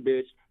 wide-body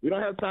bitch. We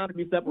don't have time to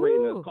be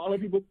separating us.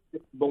 Calling people,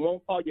 but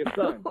won't call your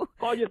son.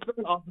 Call your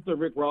son, Officer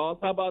Rick Ross.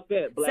 How about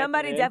that, black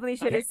Somebody man? definitely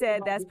should have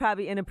said that's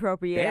probably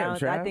inappropriate.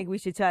 I think we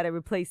should try to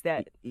replace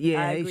that.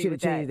 Yeah, he should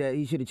have changed that.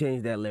 He should have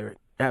changed that lyric.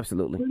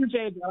 Absolutely. How you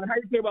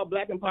care about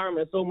black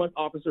empowerment so much,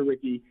 Officer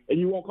Ricky, and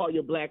you won't call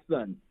your black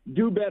son?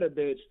 Do better,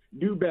 bitch.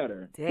 Do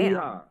better. Damn.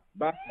 Yeehaw.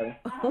 Bye.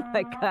 Oh,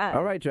 my God.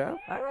 All right, Trav.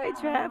 All right,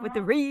 Trav, with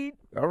the read.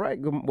 All right.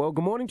 Well,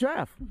 good morning,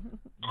 Trav.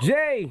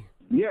 Jay.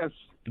 Yes.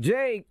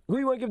 Jay, who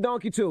you want to give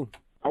donkey to?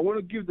 I want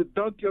to give the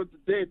donkey of the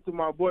day to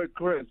my boy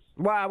Chris.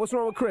 Why? What's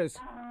wrong with Chris?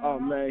 Oh,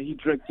 man, he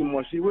drank too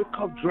much. He wake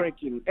up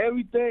drinking.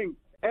 Every day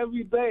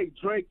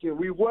drinking.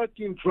 We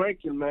working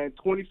drinking, man.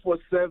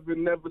 24/7,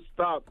 never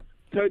stop.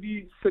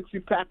 30, 60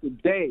 pack a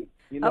day.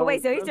 Oh,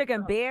 wait, so he's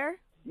drinking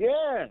beer?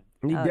 Yeah.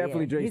 He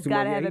definitely drinks He's too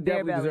gotta much. have He a beer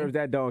definitely belly. deserves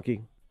that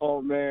donkey. Oh,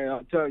 man,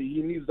 I'll tell you,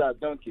 he needs that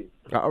donkey.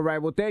 All right,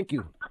 well, thank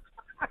you.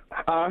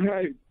 All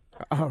right.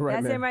 All right,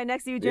 That's man. him right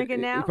next to you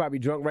drinking now? He's probably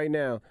drunk right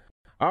now.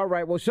 All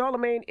right, well,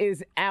 Charlamagne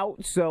is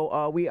out, so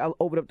I'll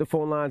open up the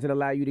phone lines and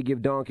allow you to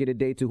give donkey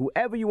today to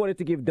whoever you wanted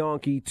to give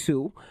donkey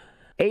to.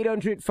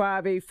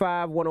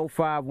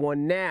 800-585-1051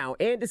 now.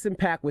 Anderson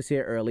 .Paak was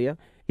here earlier.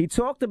 He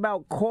talked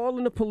about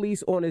calling the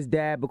police on his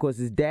dad because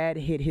his dad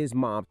hit his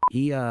mom.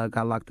 He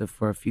got locked up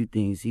for a few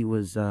things. He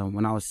was,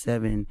 when I was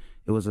 7,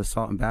 it was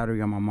assault and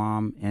battery on my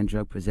mom and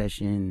drug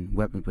possession,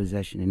 weapon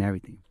possession, and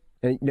everything.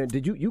 And now,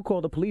 did you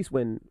call the police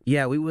when?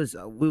 Yeah,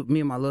 me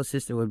and my little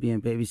sister were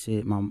being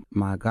babysit.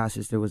 My god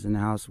sister was in the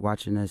house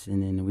watching us,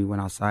 and then we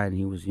went outside, and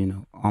he was,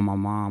 on my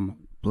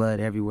mom, blood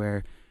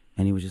everywhere,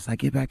 and he was just like,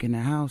 get back in the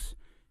house.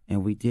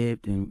 And we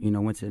dipped and,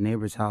 went to the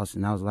neighbor's house,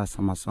 and that was the last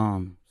time I saw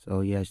him.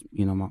 So, yeah,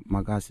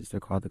 my god sister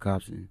called the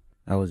cops, and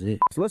that was it.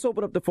 So let's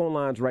open up the phone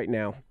lines right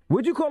now.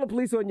 Would you call the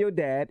police on your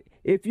dad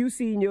if you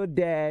seen your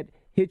dad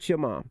hit your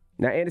mom?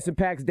 Now, Anderson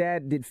 .Paak's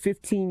dad did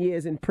 15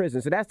 years in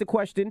prison. So that's the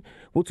question.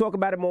 We'll talk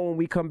about it more when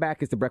we come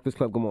back. It's The Breakfast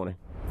Club. Good morning.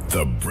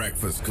 The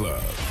Breakfast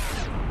Club.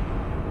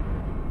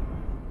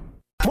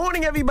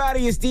 Morning,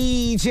 everybody. It's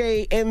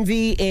DJ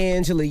MV,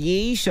 Angela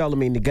Yee,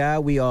 Charlamagne the Guy.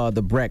 We are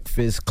The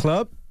Breakfast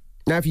Club.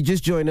 Now, if you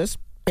just joined us,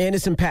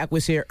 Anderson .Paak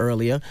was here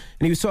earlier,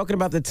 and he was talking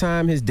about the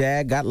time his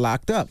dad got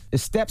locked up.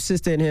 His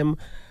stepsister and him,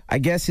 I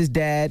guess his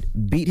dad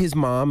beat his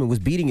mom and was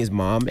beating his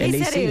mom.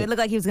 He said it looked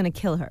like he was going to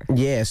kill her.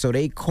 Yeah, so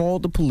they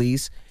called the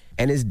police,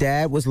 and his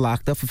dad was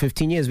locked up for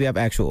 15 years. We have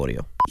actual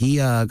audio. He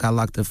got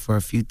locked up for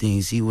a few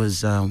things. He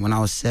was, when I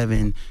was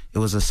 7, it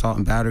was assault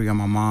and battery on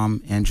my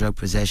mom and drug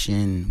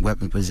possession,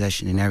 weapon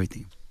possession, and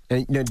everything.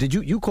 And did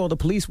you call the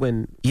police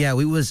when? Yeah,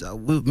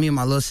 me and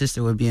my little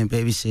sister were being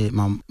babysit.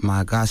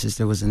 My god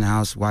sister was in the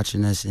house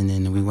watching us, and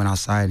then we went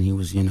outside, and he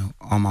was,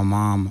 on my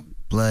mom,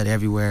 blood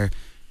everywhere,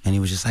 and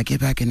he was just like, get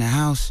back in the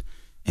house.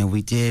 And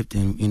we dipped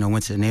and,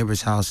 went to the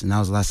neighbor's house, and that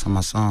was the last time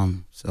I saw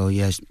him. So,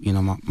 yeah,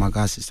 my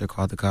god sister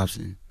called the cops,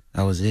 and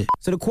that was it.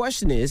 So the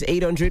question is,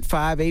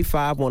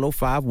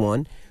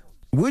 800-585-1051,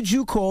 would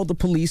you call the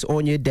police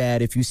on your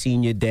dad if you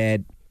seen your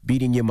dad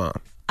beating your mom?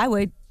 I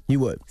would. You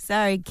would?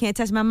 Sorry, can't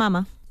touch my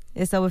mama.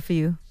 It's over for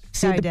you.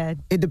 Sorry,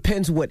 Dad. It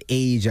depends what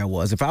age I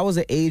was. If I was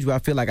an age where I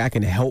feel like I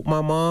can help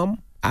my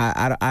mom,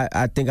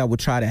 I think I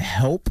would try to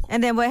help.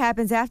 And then what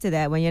happens after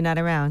that when you're not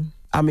around?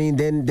 I mean,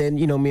 then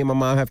me and my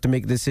mom have to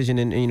make a decision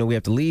and we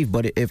have to leave.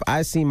 But if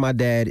I seen my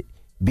dad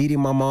beating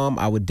my mom,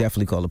 I would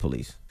definitely call the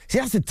police. See,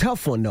 that's a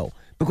tough one, though.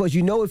 Because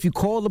if you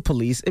call the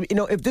police,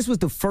 if this was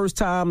the first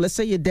time, let's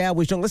say your dad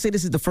was young, let's say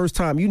this is the first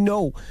time,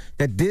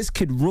 that this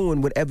could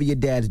ruin whatever your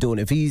dad's doing.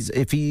 If he's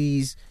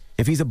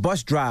a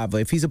bus driver,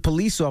 if he's a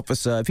police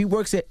officer, if he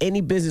works at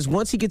any business,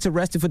 once he gets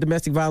arrested for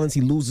domestic violence,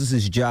 he loses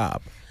his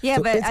job. Yeah,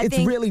 so but it's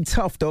really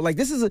tough, though. Like,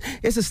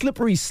 it's a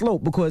slippery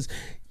slope because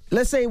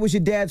let's say it was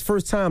your dad's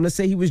first time. Let's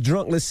say he was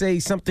drunk. Let's say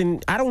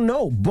something, I don't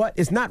know, but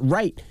it's not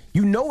right.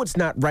 It's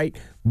not right.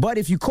 But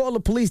if you call the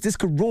police, this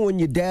could ruin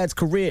your dad's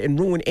career and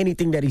ruin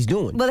anything that he's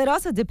doing. Well, it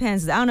also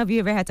depends. I don't know if you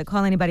ever had to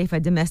call anybody for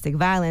domestic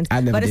violence. I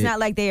never But it's did. not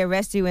like they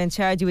arrest you and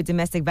charge you with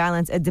domestic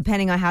violence,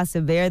 depending on how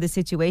severe the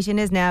situation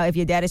is. Now, if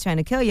your dad is trying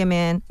to kill your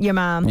mom,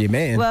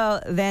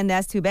 well, then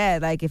that's too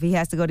bad. Like, if he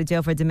has to go to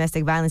jail for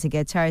domestic violence and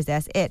get charged,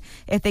 that's it.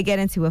 If they get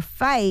into a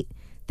fight,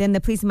 then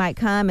the police might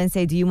come and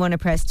say, do you want to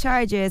press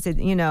charges?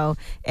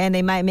 And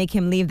they might make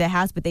him leave the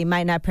house, but they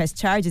might not press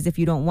charges if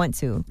you don't want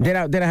to. Then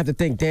I have to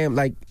think, damn,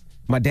 like,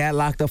 my dad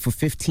locked up for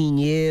 15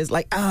 years.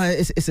 Like,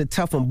 it's a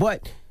tough one.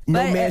 But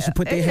no man should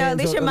put their hands on at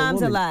least your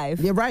mom's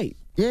alive. You're right.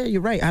 Yeah,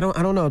 you're right. I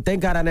don't know.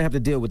 Thank God I didn't have to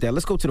deal with that.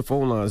 Let's go to the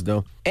phone lines,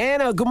 though.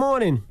 Anna, good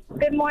morning.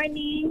 Good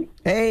morning.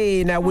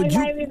 Hey, now would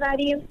you... Hi,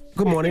 everybody.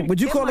 Good morning. Would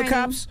you call the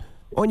cops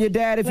on your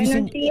dad if you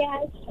seen...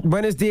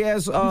 Buenos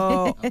dias.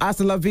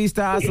 Hasta la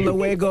vista, hasta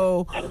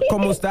luego.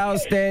 Como está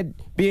usted?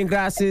 Bien,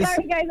 gracias.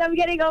 Sorry, guys. I'm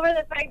getting over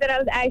the fact that I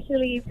was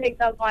actually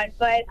picked up on.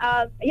 But,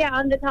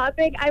 on the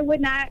topic, I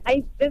would not...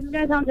 this is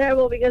going to sound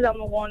terrible because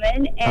I'm a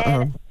woman.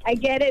 And I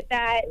get it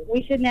that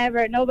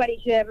nobody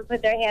should ever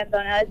put their hands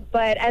on us.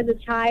 But as a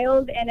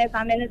child, and if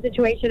I'm in a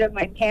situation of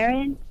my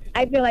parents,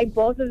 I feel like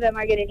both of them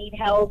are going to need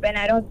help, and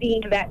I don't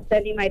think that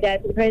sending my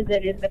dad to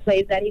prison is the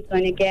place that he's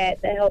going to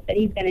get the help that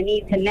he's going to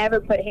need to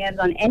never put hands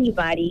on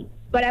anybody.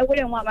 But I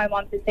wouldn't want my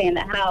mom to stay in the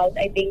house.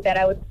 I think that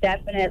I would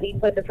definitely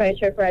put the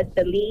pressure for us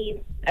to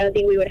leave. I don't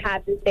think we would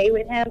have to stay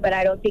with him, but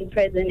I don't think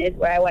prison is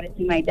where I want to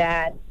see my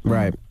dad.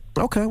 Right.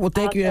 Okay. Well,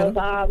 thank you,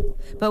 Anna.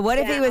 But what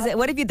if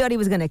what if you thought he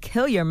was going to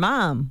kill your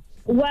mom?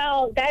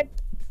 Well,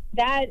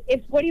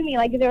 what do you mean?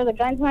 Like, if there was a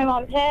gun to my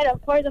mom's head, of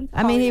course I'm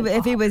calling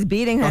if he was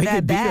beating her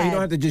that bad. You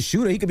don't have to just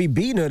shoot her. He could be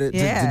beating her to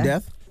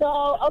death. So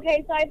I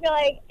feel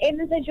like in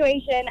the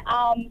situation,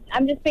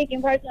 I'm just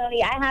speaking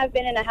personally, I have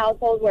been in a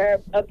household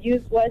where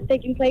abuse was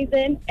taking place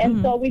in,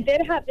 and so we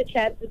did have the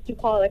chances to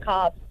call the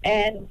cops,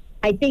 and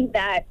I think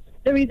that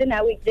the reason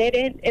that we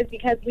didn't is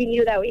because we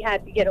knew that we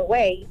had to get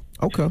away.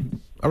 Okay.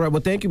 All right.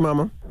 Well, thank you,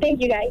 Mama.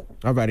 Thank you, guys.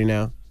 All righty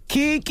now.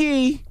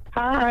 Kiki.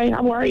 Hi,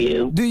 how are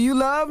you? Do you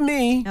love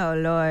me? Oh,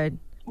 Lord.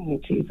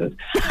 Oh, Jesus.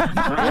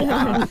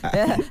 I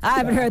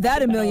haven't heard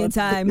that a million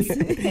times.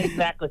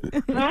 Exactly.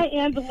 Hi,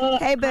 Angela.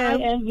 Hey, Boo.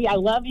 Hi, Envy. I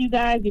love you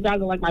guys. You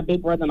guys are like my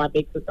big brother and my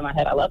big sister in my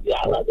head. I love you.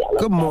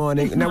 Good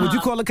morning. Now, would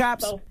you call the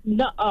cops?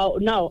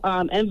 No,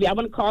 Envy, I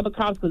wouldn't call the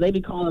cops because they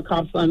be calling the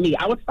cops on me.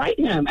 I would fight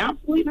him.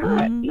 Absolutely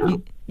not.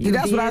 No.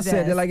 That's what I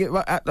said.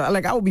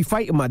 Like I would be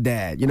fighting my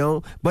dad,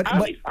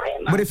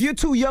 But if you're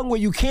too young where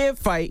you can't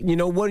fight,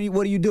 what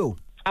do you do?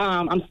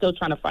 I'm still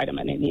trying to fight him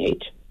at any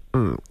age.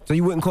 So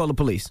you wouldn't call the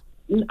police?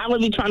 I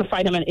would be trying to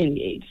fight him at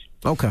any age.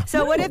 Okay.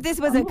 So what if this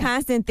was a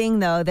constant thing,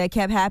 though, that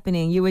kept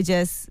happening? You would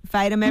just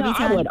fight him every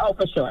time? I would. Oh,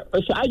 for sure.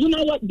 You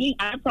know what?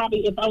 I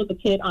probably, if I was a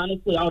kid,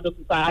 honestly, all jokes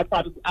aside,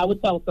 I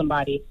would tell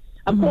somebody.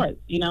 Of course,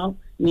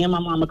 me and my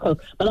mom are close.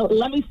 But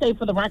let me say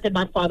for the record,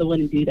 my father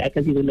wouldn't do that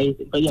because he's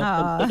amazing. But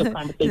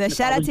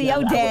shout out to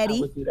your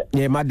daddy.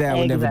 Yeah, my dad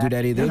would never do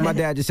that either. My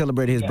dad just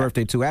celebrated his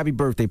birthday, too. Happy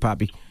birthday,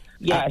 Poppy.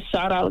 Yeah,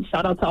 shout out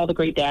to all the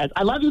great dads.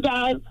 I love you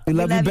guys. We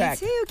love you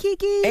back. You too,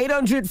 Kiki.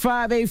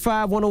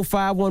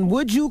 800-585-1051.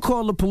 Would you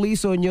call the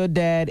police on your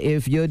dad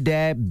if your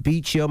dad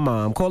beat your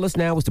mom? Call us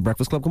now. It's The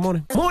Breakfast Club. Good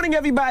morning. Morning,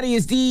 everybody.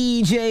 It's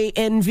DJ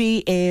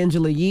Envy,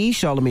 Angela Yee,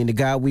 Charlamagne the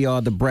God. We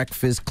are The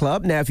Breakfast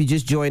Club. Now, if you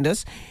just joined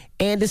us,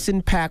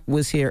 Anderson .Paak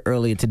was here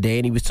earlier today,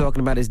 and he was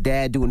talking about his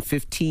dad doing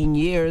 15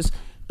 years.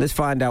 Let's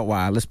find out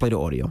why. Let's play the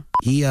audio.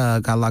 He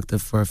got locked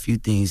up for a few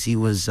things. He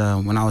was,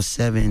 when I was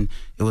 7,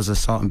 it was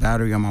assault and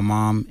battery on my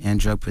mom and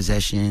drug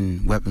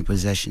possession, weapon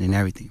possession, and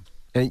everything.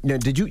 And now,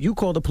 did you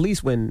call the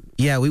police when?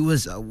 Yeah,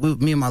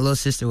 me and my little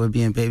sister were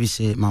being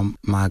babysit.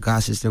 My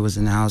god sister was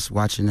in the house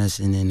watching us,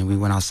 and then we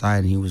went outside,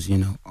 and he was,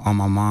 on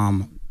my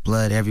mom,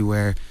 blood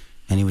everywhere,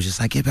 and he was just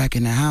like, get back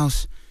in the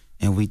house.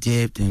 And we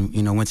dipped and,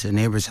 went to the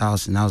neighbor's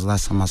house, and that was the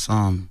last time I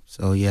saw him.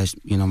 So, yeah,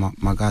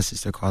 my god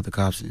sister called the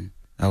cops, and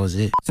that was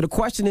it. So the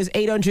question is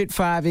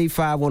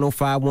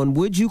 800-585-1051.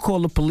 Would you call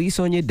the police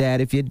on your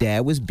dad if your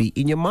dad was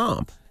beating your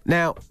mom?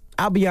 Now,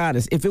 I'll be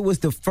honest. If it was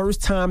the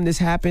first time this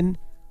happened,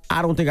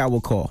 I don't think I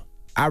would call.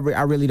 I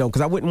really don't,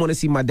 because I wouldn't want to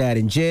see my dad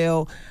in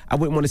jail. I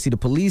wouldn't want to see the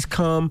police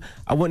come.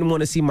 I wouldn't want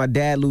to see my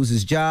dad lose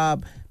his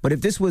job. But if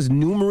this was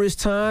numerous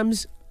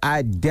times,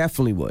 I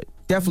definitely would.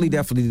 Definitely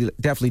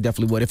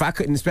would. If I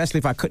couldn't, especially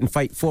if I couldn't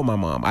fight for my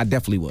mom, I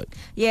definitely would.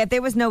 Yeah, if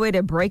there was no way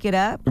to break it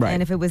up, right.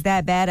 And if it was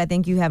that bad, I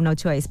think you have no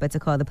choice but to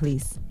call the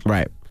police.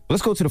 Right.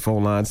 Let's go to the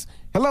phone lines.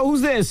 Hello,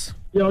 who's this?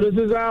 Yo, this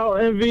is Al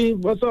Envy.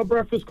 What's up,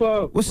 Breakfast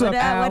Club? What's up,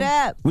 Al? What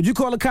up? Would you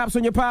call the cops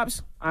on your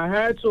pops? I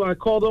had to. I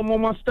called them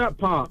on my step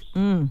pops.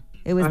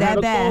 It was I that had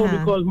to bad, call huh?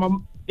 because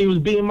he was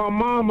beating my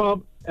mom up,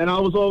 and I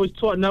was always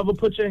taught never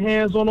put your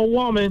hands on a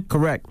woman.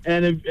 Correct.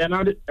 And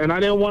I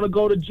didn't want to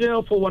go to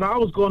jail for what I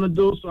was going to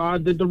do, so I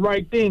did the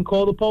right thing.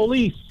 Call the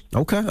police.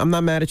 Okay, I'm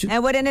not mad at you.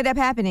 And what ended up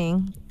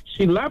happening?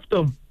 She left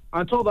him.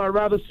 I told her I'd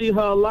rather see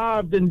her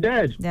alive than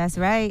dead. That's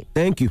right.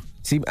 Thank you.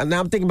 See, now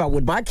I'm thinking about,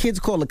 would my kids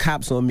call the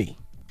cops on me?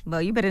 Well,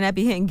 you better not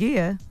be hitting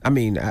Gia. I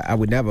mean, I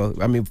would never.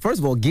 I mean, first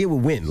of all, Gia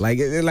would win. Like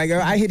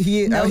I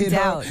hit No I hit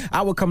doubt. her.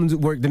 I would come to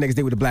work the next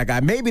day with a black eye.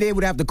 Maybe they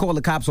would have to call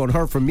the cops on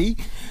her for me,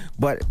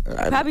 but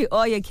Probably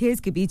all your kids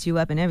could beat you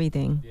up and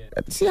everything.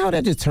 See how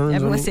that just turns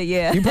Everyone on me? said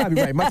yeah. You're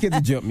probably right. My kids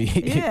would jump me.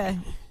 Yeah.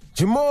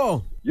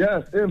 Jamal.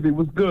 Yes, Envy,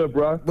 what's good,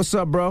 bro? What's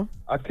up, bro?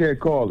 I can't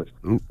call it.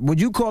 Would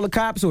you call the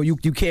cops, or you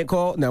can't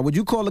call? Now, would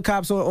you call the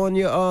cops on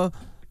your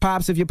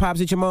pops if your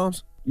pops hit your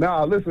mom's?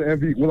 Nah, listen,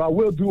 Envy. What I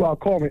will do, I'll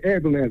call an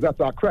ambulance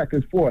after I crack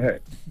his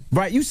forehead.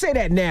 Right, you say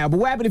that now, but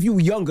what happened if you were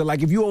younger,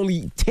 like if you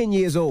only 10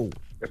 years old?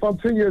 If I'm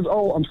 10 years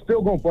old, I'm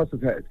still going to bust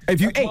his head.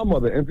 If you That's 8? my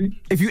mother,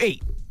 Envy. If you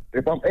 8?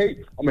 If I'm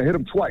 8, I'm going to hit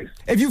him twice.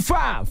 If you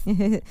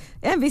 5?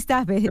 Envy,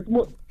 stop it.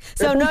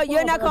 So no,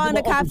 you're not calling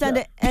the cops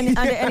under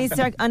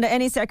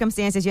any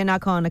circumstances. You're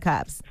not calling the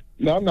cops.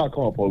 No, I'm not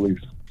calling police.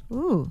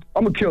 Ooh.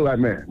 I'm going to kill that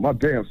man, my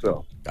damn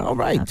self. All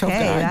right, tough Okay,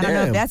 guy. I don't know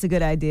damn. if that's a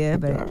good idea,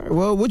 but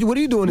Well, what are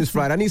you doing this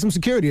Friday? I need some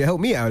security to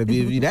help me out if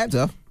you're that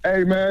tough.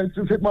 Hey, man,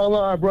 just hit my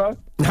line, bro.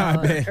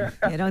 Man.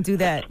 yeah, don't do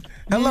that.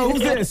 Hello,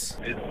 who's this?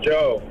 It's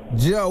Joe.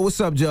 Joe,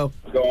 what's up, Joe?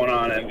 What's going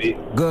on, Envy?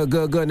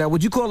 Good. Now,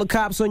 would you call the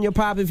cops on your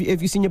pop if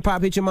you seen your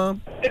pop hit your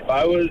mom? If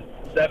I was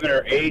 7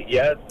 or 8,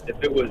 yes.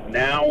 If it was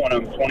now when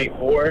I'm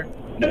 24,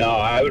 no,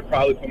 I would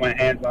probably put my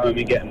hands on him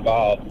and get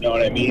involved. You know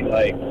what I mean?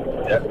 Like,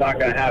 that's not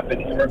going to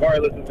happen. And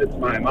regardless if it's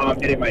my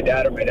mom hitting my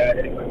dad or my dad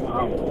hitting my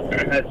mom,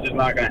 that's just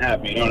not going to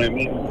happen. You know what I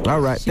mean?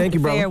 All right. Thank you,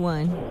 bro. Fair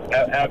one.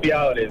 Happy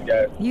holidays,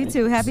 guys. You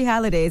too. Happy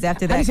holidays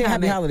after that How do you say happy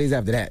comment. holidays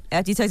after that?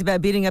 After you talked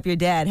about beating up your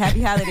dad.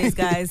 Happy holidays,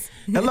 guys.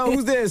 Hello,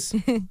 who's this?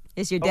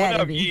 It's your dad, What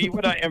up, Envy. Yee?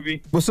 What up,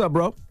 Envy? What's up,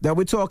 bro? Now,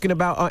 we're talking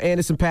about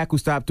Anderson .Paak, who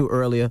stopped through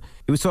earlier.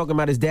 He was talking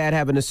about his dad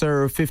having to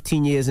serve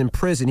 15 years in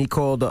prison. He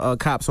called the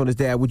cops on his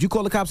dad. Would you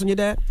call the cops on your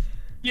dad?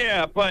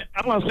 Yeah, but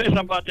I want to say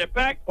something about that.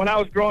 Back when I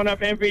was growing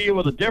up, Envy, it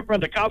was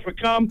different. The cops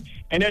would come,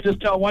 and they'd just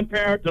tell one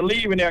parent to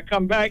leave, and they'll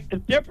come back.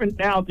 It's different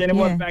now than it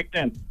was back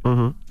then.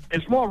 Mm-hmm.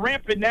 It's more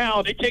rampant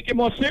now. They take it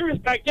more serious.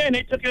 Back then,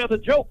 they took it as a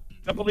joke,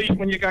 the police,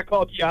 when you got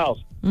called to your house.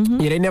 Mm-hmm.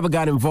 Yeah, they never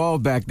got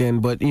involved back then,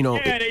 but, you know.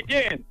 Yeah, they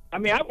did. I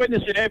mean, I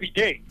witness it every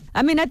day.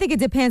 I mean, I think it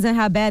depends on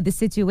how bad the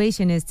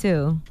situation is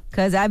too.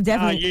 Because I've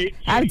definitely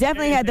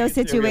had those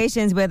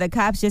situations where the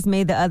cops just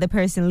made the other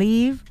person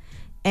leave,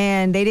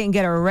 and they didn't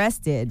get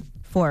arrested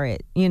for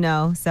it. You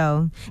know,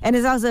 so and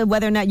it's also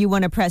whether or not you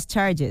want to press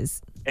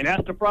charges. And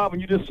that's the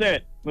problem you just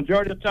said.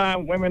 Majority of the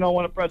time, women don't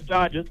want to press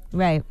charges.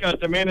 Right. Because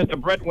the man is the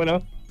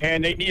breadwinner,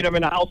 and they need him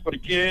in the house for the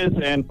kids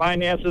and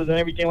finances and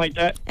everything like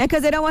that. And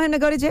because they don't want him to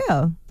go to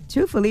jail.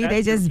 Truthfully,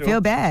 they just true,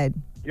 feel bad.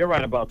 You're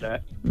right about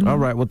that. All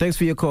right. Well, thanks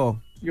for your call.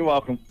 You're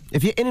welcome.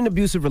 If you're in an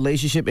abusive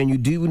relationship and you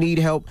do need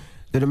help,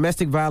 the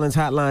domestic violence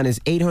hotline is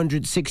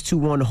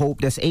 800-621-HOPE.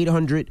 That's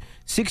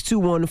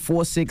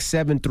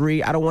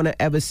 800-621-4673. I don't want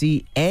to ever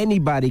see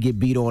anybody get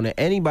beat on or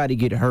anybody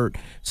get hurt.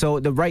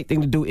 So the right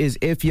thing to do is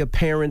if your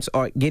parents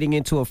are getting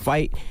into a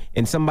fight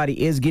and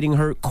somebody is getting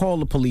hurt, call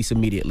the police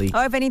immediately.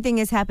 Or if anything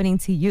is happening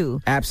to you.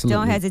 Absolutely.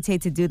 Don't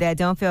hesitate to do that.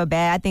 Don't feel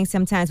bad. I think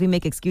sometimes we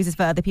make excuses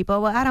for other people.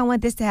 Well, I don't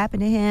want this to happen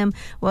to him.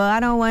 Well, I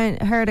don't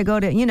want her to go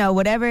to,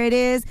 whatever it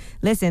is.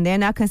 Listen, they're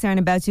not concerned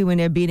about you when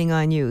they're beating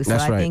on you. So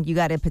That's right. I think you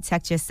got to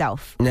protect yourself.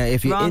 Now,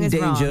 if you're Wrong in is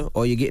danger wrong.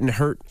 or you're getting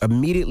hurt,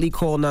 immediately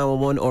call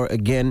 911. Or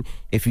again,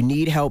 if you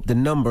need help, the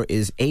number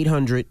is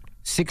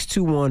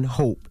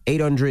 800-621-HOPE.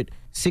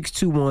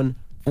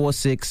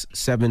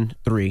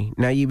 800-621-4673.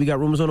 Now, we got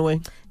rumors on the way?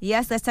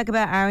 Yes, let's talk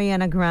about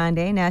Ariana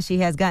Grande. Now she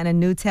has gotten a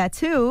new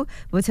tattoo.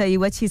 We'll tell you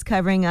what she's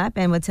covering up,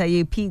 and we'll tell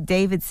you Pete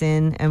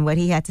Davidson and what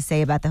he had to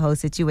say about the whole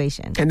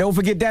situation. And don't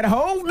forget that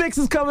Hove mix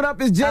is coming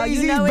up. It's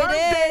Jay-Z's you know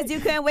birthday. It is. You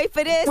couldn't wait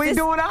for this. We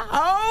doing a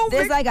Hove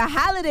There's mix. like a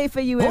holiday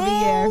for you every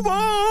year.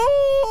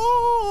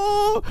 Hove.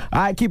 All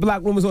right, keep it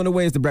locked. Rumors on the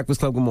way. It's The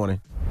Breakfast Club. Good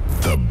morning.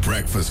 The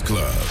Breakfast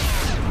Club.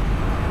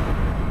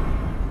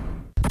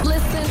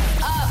 Listen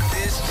up.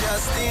 It's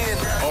just in.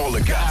 All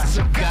the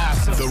gossip.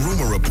 The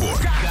Rumor Report.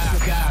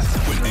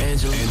 With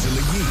Angela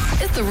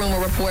Yee. It's the Rumor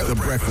Report. The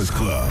Breakfast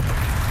Club.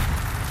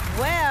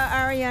 Well,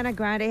 Ariana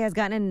Grande has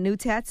gotten a new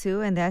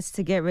tattoo, and that's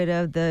to get rid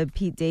of the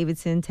Pete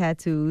Davidson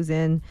tattoos.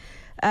 And,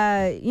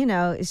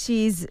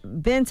 she's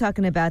been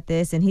talking about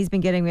this, and he's been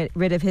getting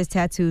rid of his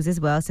tattoos as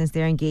well since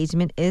their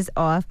engagement is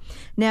off.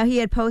 Now, he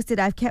had posted,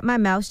 "I've kept my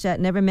mouth shut,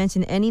 never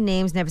mentioned any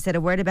names, never said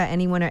a word about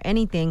anyone or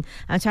anything.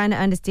 I'm trying to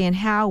understand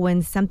how,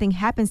 when something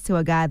happens to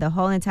a guy, the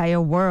whole entire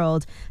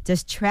world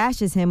just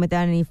trashes him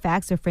without any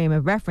facts or frame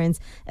of reference,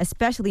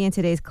 especially in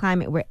today's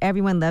climate where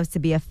everyone loves to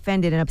be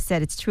offended and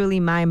upset. It's truly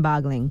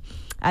mind-boggling.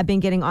 I've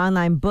been getting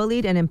online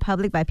bullied and in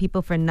public by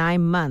people for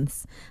 9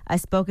 months.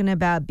 I've spoken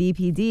about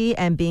BPD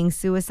and being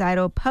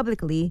suicidal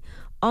publicly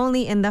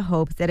only in the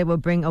hopes that it will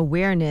bring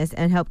awareness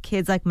and help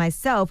kids like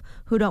myself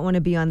who don't want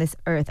to be on this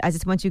earth. I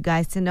just want you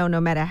guys to know no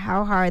matter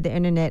how hard the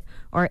internet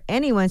or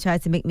anyone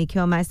tries to make me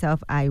kill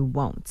myself, I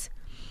won't."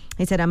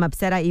 He said, "I'm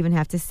upset I even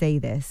have to say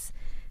this."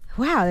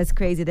 Wow, that's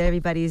crazy that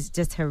everybody's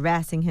just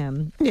harassing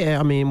him. Yeah,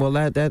 I mean, well,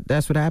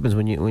 that's what happens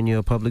when you're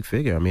a public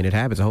figure. I mean, it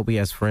happens. I hope he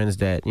has friends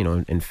that,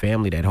 and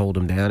family that hold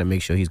him down and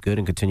make sure he's good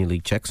and continually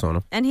checks on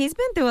him. And he's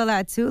been through a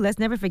lot, too. Let's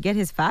never forget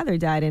his father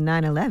died in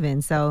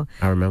 9/11. So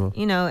I remember.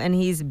 And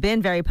he's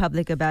been very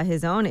public about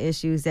his own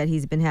issues that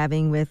he's been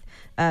having with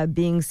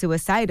being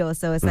suicidal.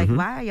 So it's like,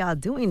 why are y'all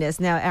doing this?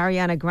 Now,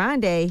 Ariana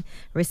Grande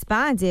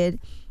responded,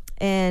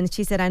 and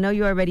she said, "I know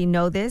you already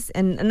know this,"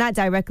 and not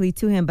directly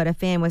to him, but a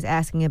fan was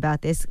asking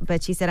about this.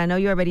 But she said, "I know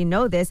you already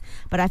know this,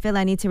 but I feel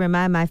I need to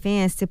remind my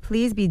fans to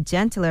please be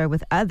gentler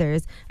with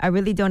others. I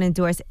really don't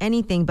endorse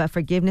anything but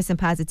forgiveness and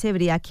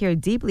positivity. I care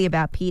deeply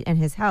about Pete and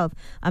his health.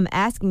 I'm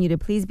asking you to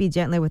please be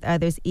gentler with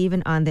others,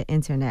 even on the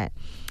internet."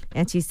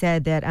 And she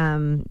said that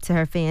to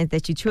her fans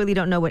that you truly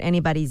don't know what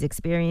anybody's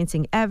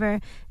experiencing ever,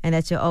 and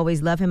that you'll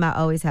always love him. I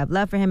always have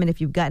love for him. And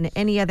if you've gotten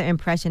any other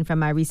impression from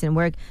my recent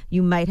work,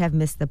 you might have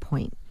missed the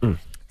point.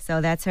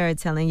 So that's her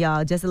telling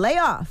y'all, just lay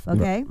off,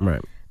 okay?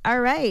 Right. All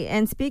right.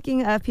 And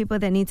speaking of people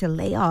that need to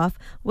lay off,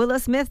 Willow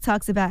Smith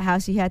talks about how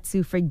she had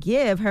to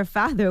forgive her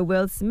father,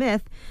 Will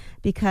Smith,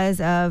 because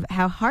of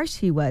how harsh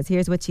he was.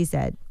 Here's what she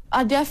said.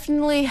 "I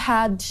definitely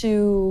had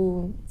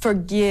to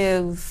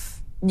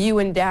forgive you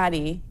and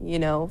Daddy,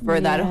 for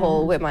that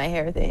whole with my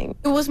hair thing.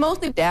 It was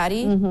mostly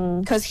Daddy,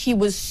 because he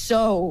was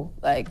so,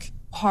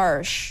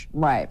 harsh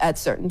at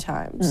certain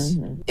times.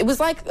 It was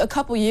like a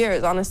couple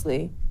years,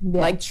 honestly,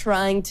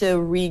 trying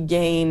to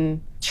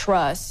regain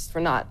trust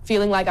for not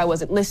feeling like I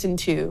wasn't listened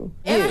to.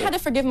 And I had to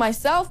forgive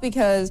myself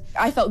because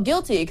I felt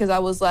guilty, because I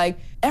was like,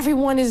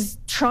 everyone is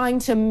trying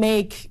to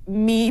make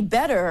me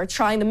better,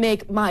 trying to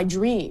make my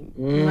dream.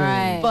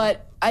 Right.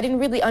 But I didn't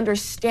really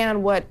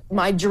understand what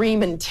my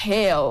dream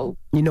entailed.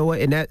 You know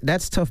what? And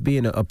that's tough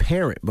being a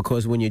parent,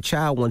 because when your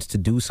child wants to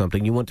do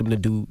something, you want them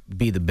to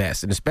be the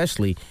best. And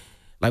especially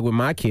like with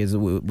my kids,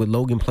 with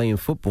Logan playing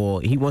football,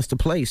 he wants to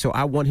play. So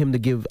I want to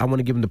give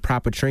him the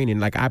proper training.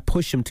 Like, I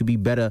push him to be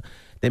better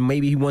than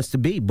maybe he wants to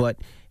be. But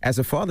as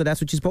a father, that's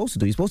what you're supposed to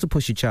do. You're supposed to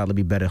push your child to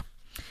be better.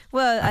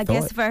 Well, I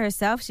guess for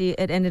herself,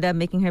 it ended up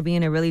making her be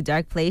in a really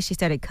dark place. She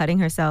started cutting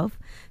herself.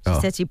 She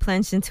said she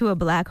plunged into a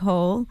black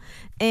hole.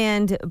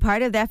 And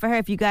part of that for her,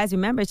 if you guys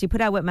remember, she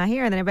put out With My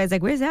Hair, and then everybody's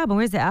like, where's the album?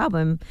 Where's the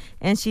album?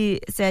 And she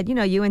said,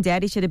 you and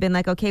Daddy should have been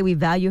like, okay, we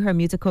value her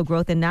musical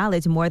growth and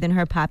knowledge more than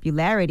her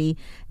popularity.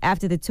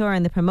 After the tour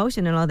and the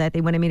promotion and all that,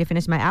 they wanted me to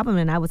finish my album,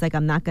 and I was like,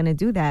 I'm not going to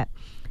do that.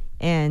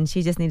 And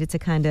she just needed to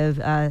kind of,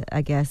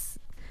 I guess,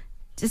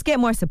 just get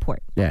more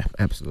support. Yeah,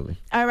 absolutely.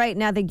 All right,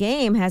 now The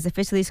Game has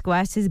officially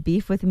squashed his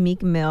beef with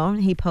Meek Mill.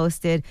 He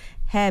posted,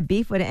 had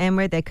beef with an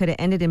N-word that could have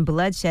ended in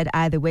bloodshed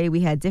either way. We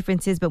had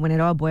differences, but when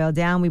it all boiled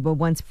down, we were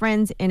once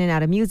friends in and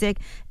out of music.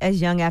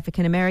 As young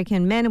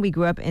African-American men, we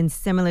grew up in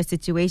similar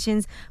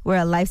situations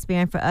where a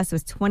lifespan for us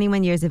was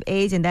 21 years of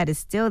age, and that is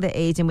still the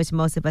age in which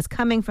most of us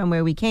coming from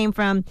where we came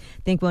from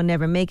think we'll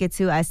never make it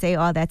to. I say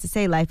all that to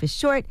say life is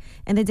short,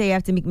 and the day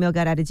after Meek Mill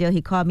got out of jail,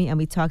 he called me and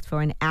we talked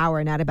for an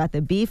hour, not about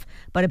the beef,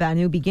 but about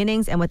new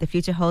beginnings and what the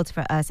future holds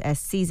for us as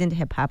seasoned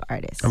hip-hop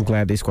artists. I'm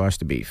glad they squashed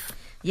the beef.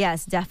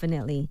 Yes,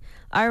 definitely.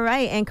 All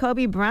right, and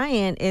Kobe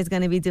Bryant is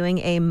going to be doing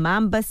a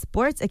Mamba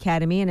Sports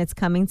Academy, and it's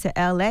coming to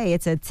L.A.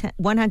 It's a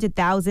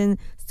 100,000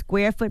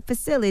 square foot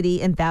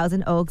facility in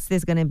Thousand Oaks.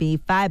 There's going to be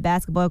 5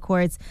 basketball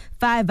courts,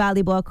 5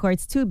 volleyball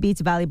courts, 2 beach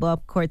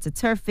volleyball courts, a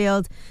turf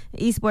field,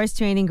 esports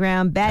training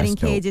ground, batting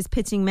cages,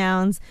 pitching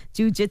mounds,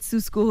 jiu-jitsu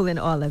school, and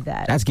all of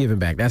that. That's giving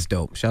back. That's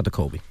dope. Shout out to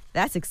Kobe.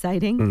 That's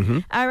exciting. Mm-hmm.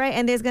 All right,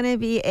 and there's going to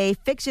be a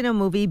fictional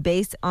movie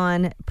based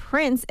on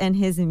Prince and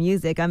his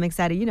music. I'm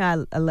excited. You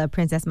know, I love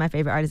Prince. That's my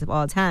favorite artist of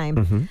all time.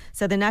 Mm-hmm.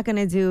 So they're not going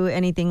to do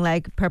anything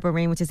like Purple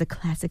Rain, which is a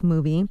classic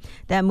movie.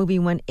 That movie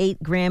won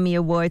 8 Grammy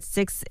Awards,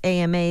 6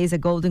 AMAs, a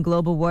Golden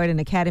Globe Award, an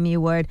Academy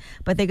Award.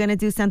 But they're going to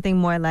do something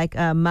more like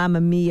a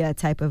Mamma Mia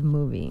type of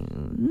movie.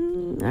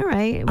 All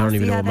right. I don't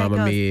even know what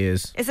Mamma Mia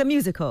is. It's a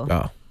musical.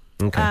 Oh.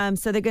 Okay.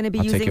 So they're going to be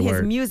I'll take using your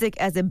his word. music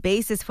as a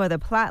basis for the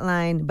plot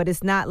line, but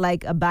it's not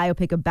like a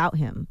biopic about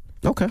him.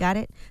 Okay. Got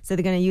it? So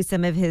they're going to use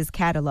some of his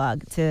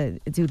catalog to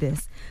do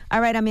this.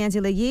 All right, I'm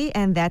Angela Yee,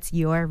 and that's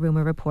your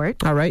Rumor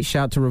Report. All right,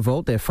 shout out to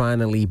Revolt. They're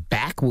finally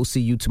back. We'll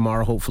see you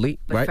tomorrow, hopefully.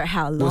 But right? for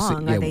how We'll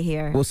long see- are they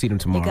here? We'll see them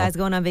tomorrow. You guys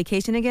going on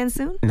vacation again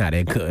soon? Nah,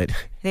 they're good.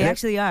 They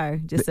actually are,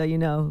 just so you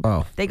know.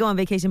 Oh. They go on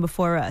vacation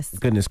before us.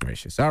 Goodness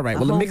gracious. All right. A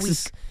Well, the whole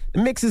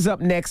mix is up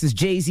next. It's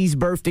Jay-Z's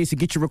birthday, so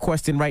get your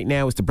request in right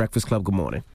now. It's The Breakfast Club. Good morning.